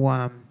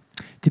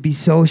to be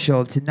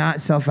social, to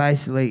not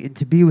self-isolate, and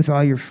to be with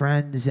all your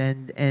friends,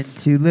 and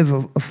to live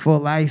a full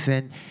life,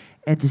 and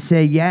to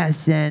say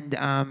yes, and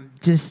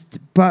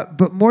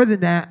but more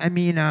than that, I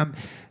mean,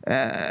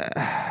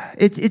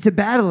 it's a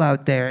battle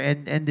out there,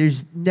 and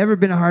there's never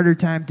been a harder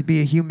time to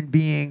be a human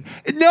being.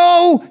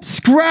 No,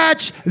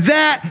 scratch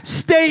that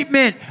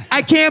statement.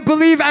 I can't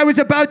believe I was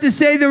about to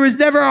say there was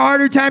never a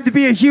harder time to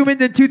be a human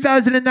than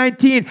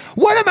 2019.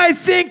 What am I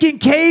thinking,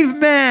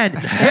 cavemen?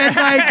 And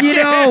like,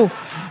 oh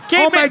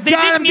my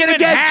God, I'm gonna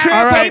get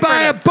trampled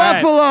by a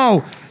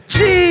buffalo.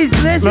 Jeez,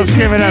 let's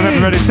give it up,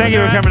 everybody. Thank you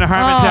for coming to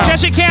Harmontown.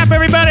 Jesse Camp,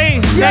 everybody.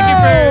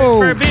 Thank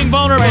you for being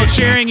vulnerable,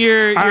 sharing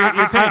your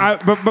pain.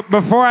 But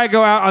before I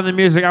go out on the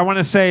music, I want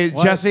to say,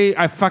 Jesse,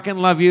 I fucking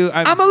love you.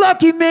 I'm a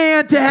lucky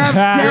man to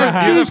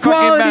have these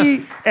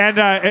quality. And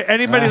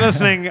anybody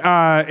listening,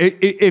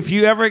 if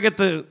you ever get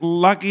the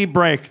lucky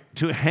break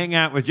to hang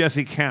out with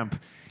Jesse Camp,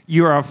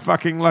 you are a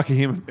fucking lucky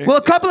human being. Well,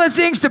 a couple of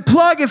things to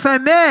plug, if I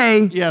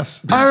may.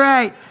 Yes. All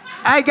right.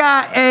 I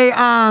got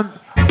a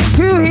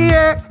who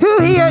here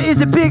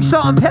is a big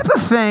Salt and Pepper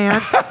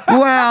fan?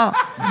 Well,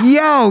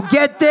 yo,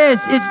 get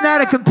this. It's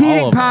not a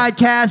competing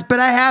podcast, but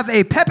I have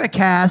a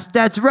Peppercast.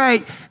 That's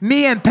right.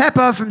 Me and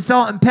Peppa from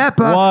Salt and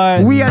Pepper.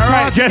 What? We are all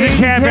right, Jesse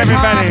Camp,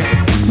 everybody.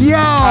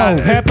 Yo.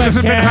 This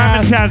has been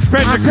Harmontown.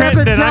 Spread your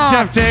Crittenden. I'm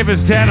Jeff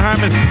Davis, Dan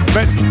Harmon.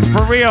 But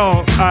for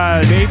real,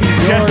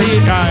 Jesse,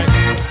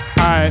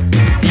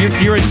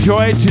 you're a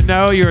joy to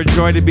know. You're a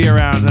joy to be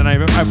around, and I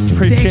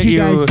appreciate Thank you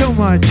guys so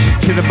much.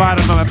 To the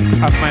bottom of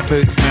my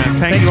boots, man.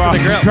 Thanks you all.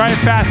 Drive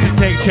fast and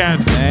take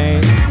chances.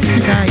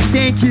 Good night.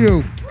 Thank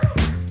you.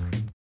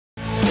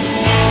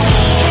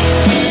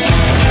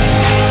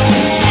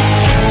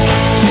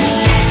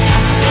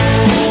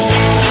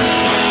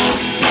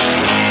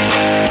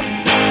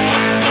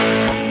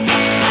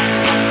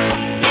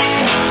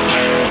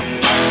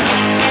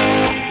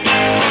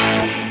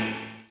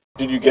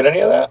 Did you get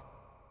any of that?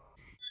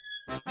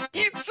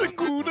 It's a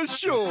good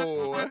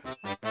show.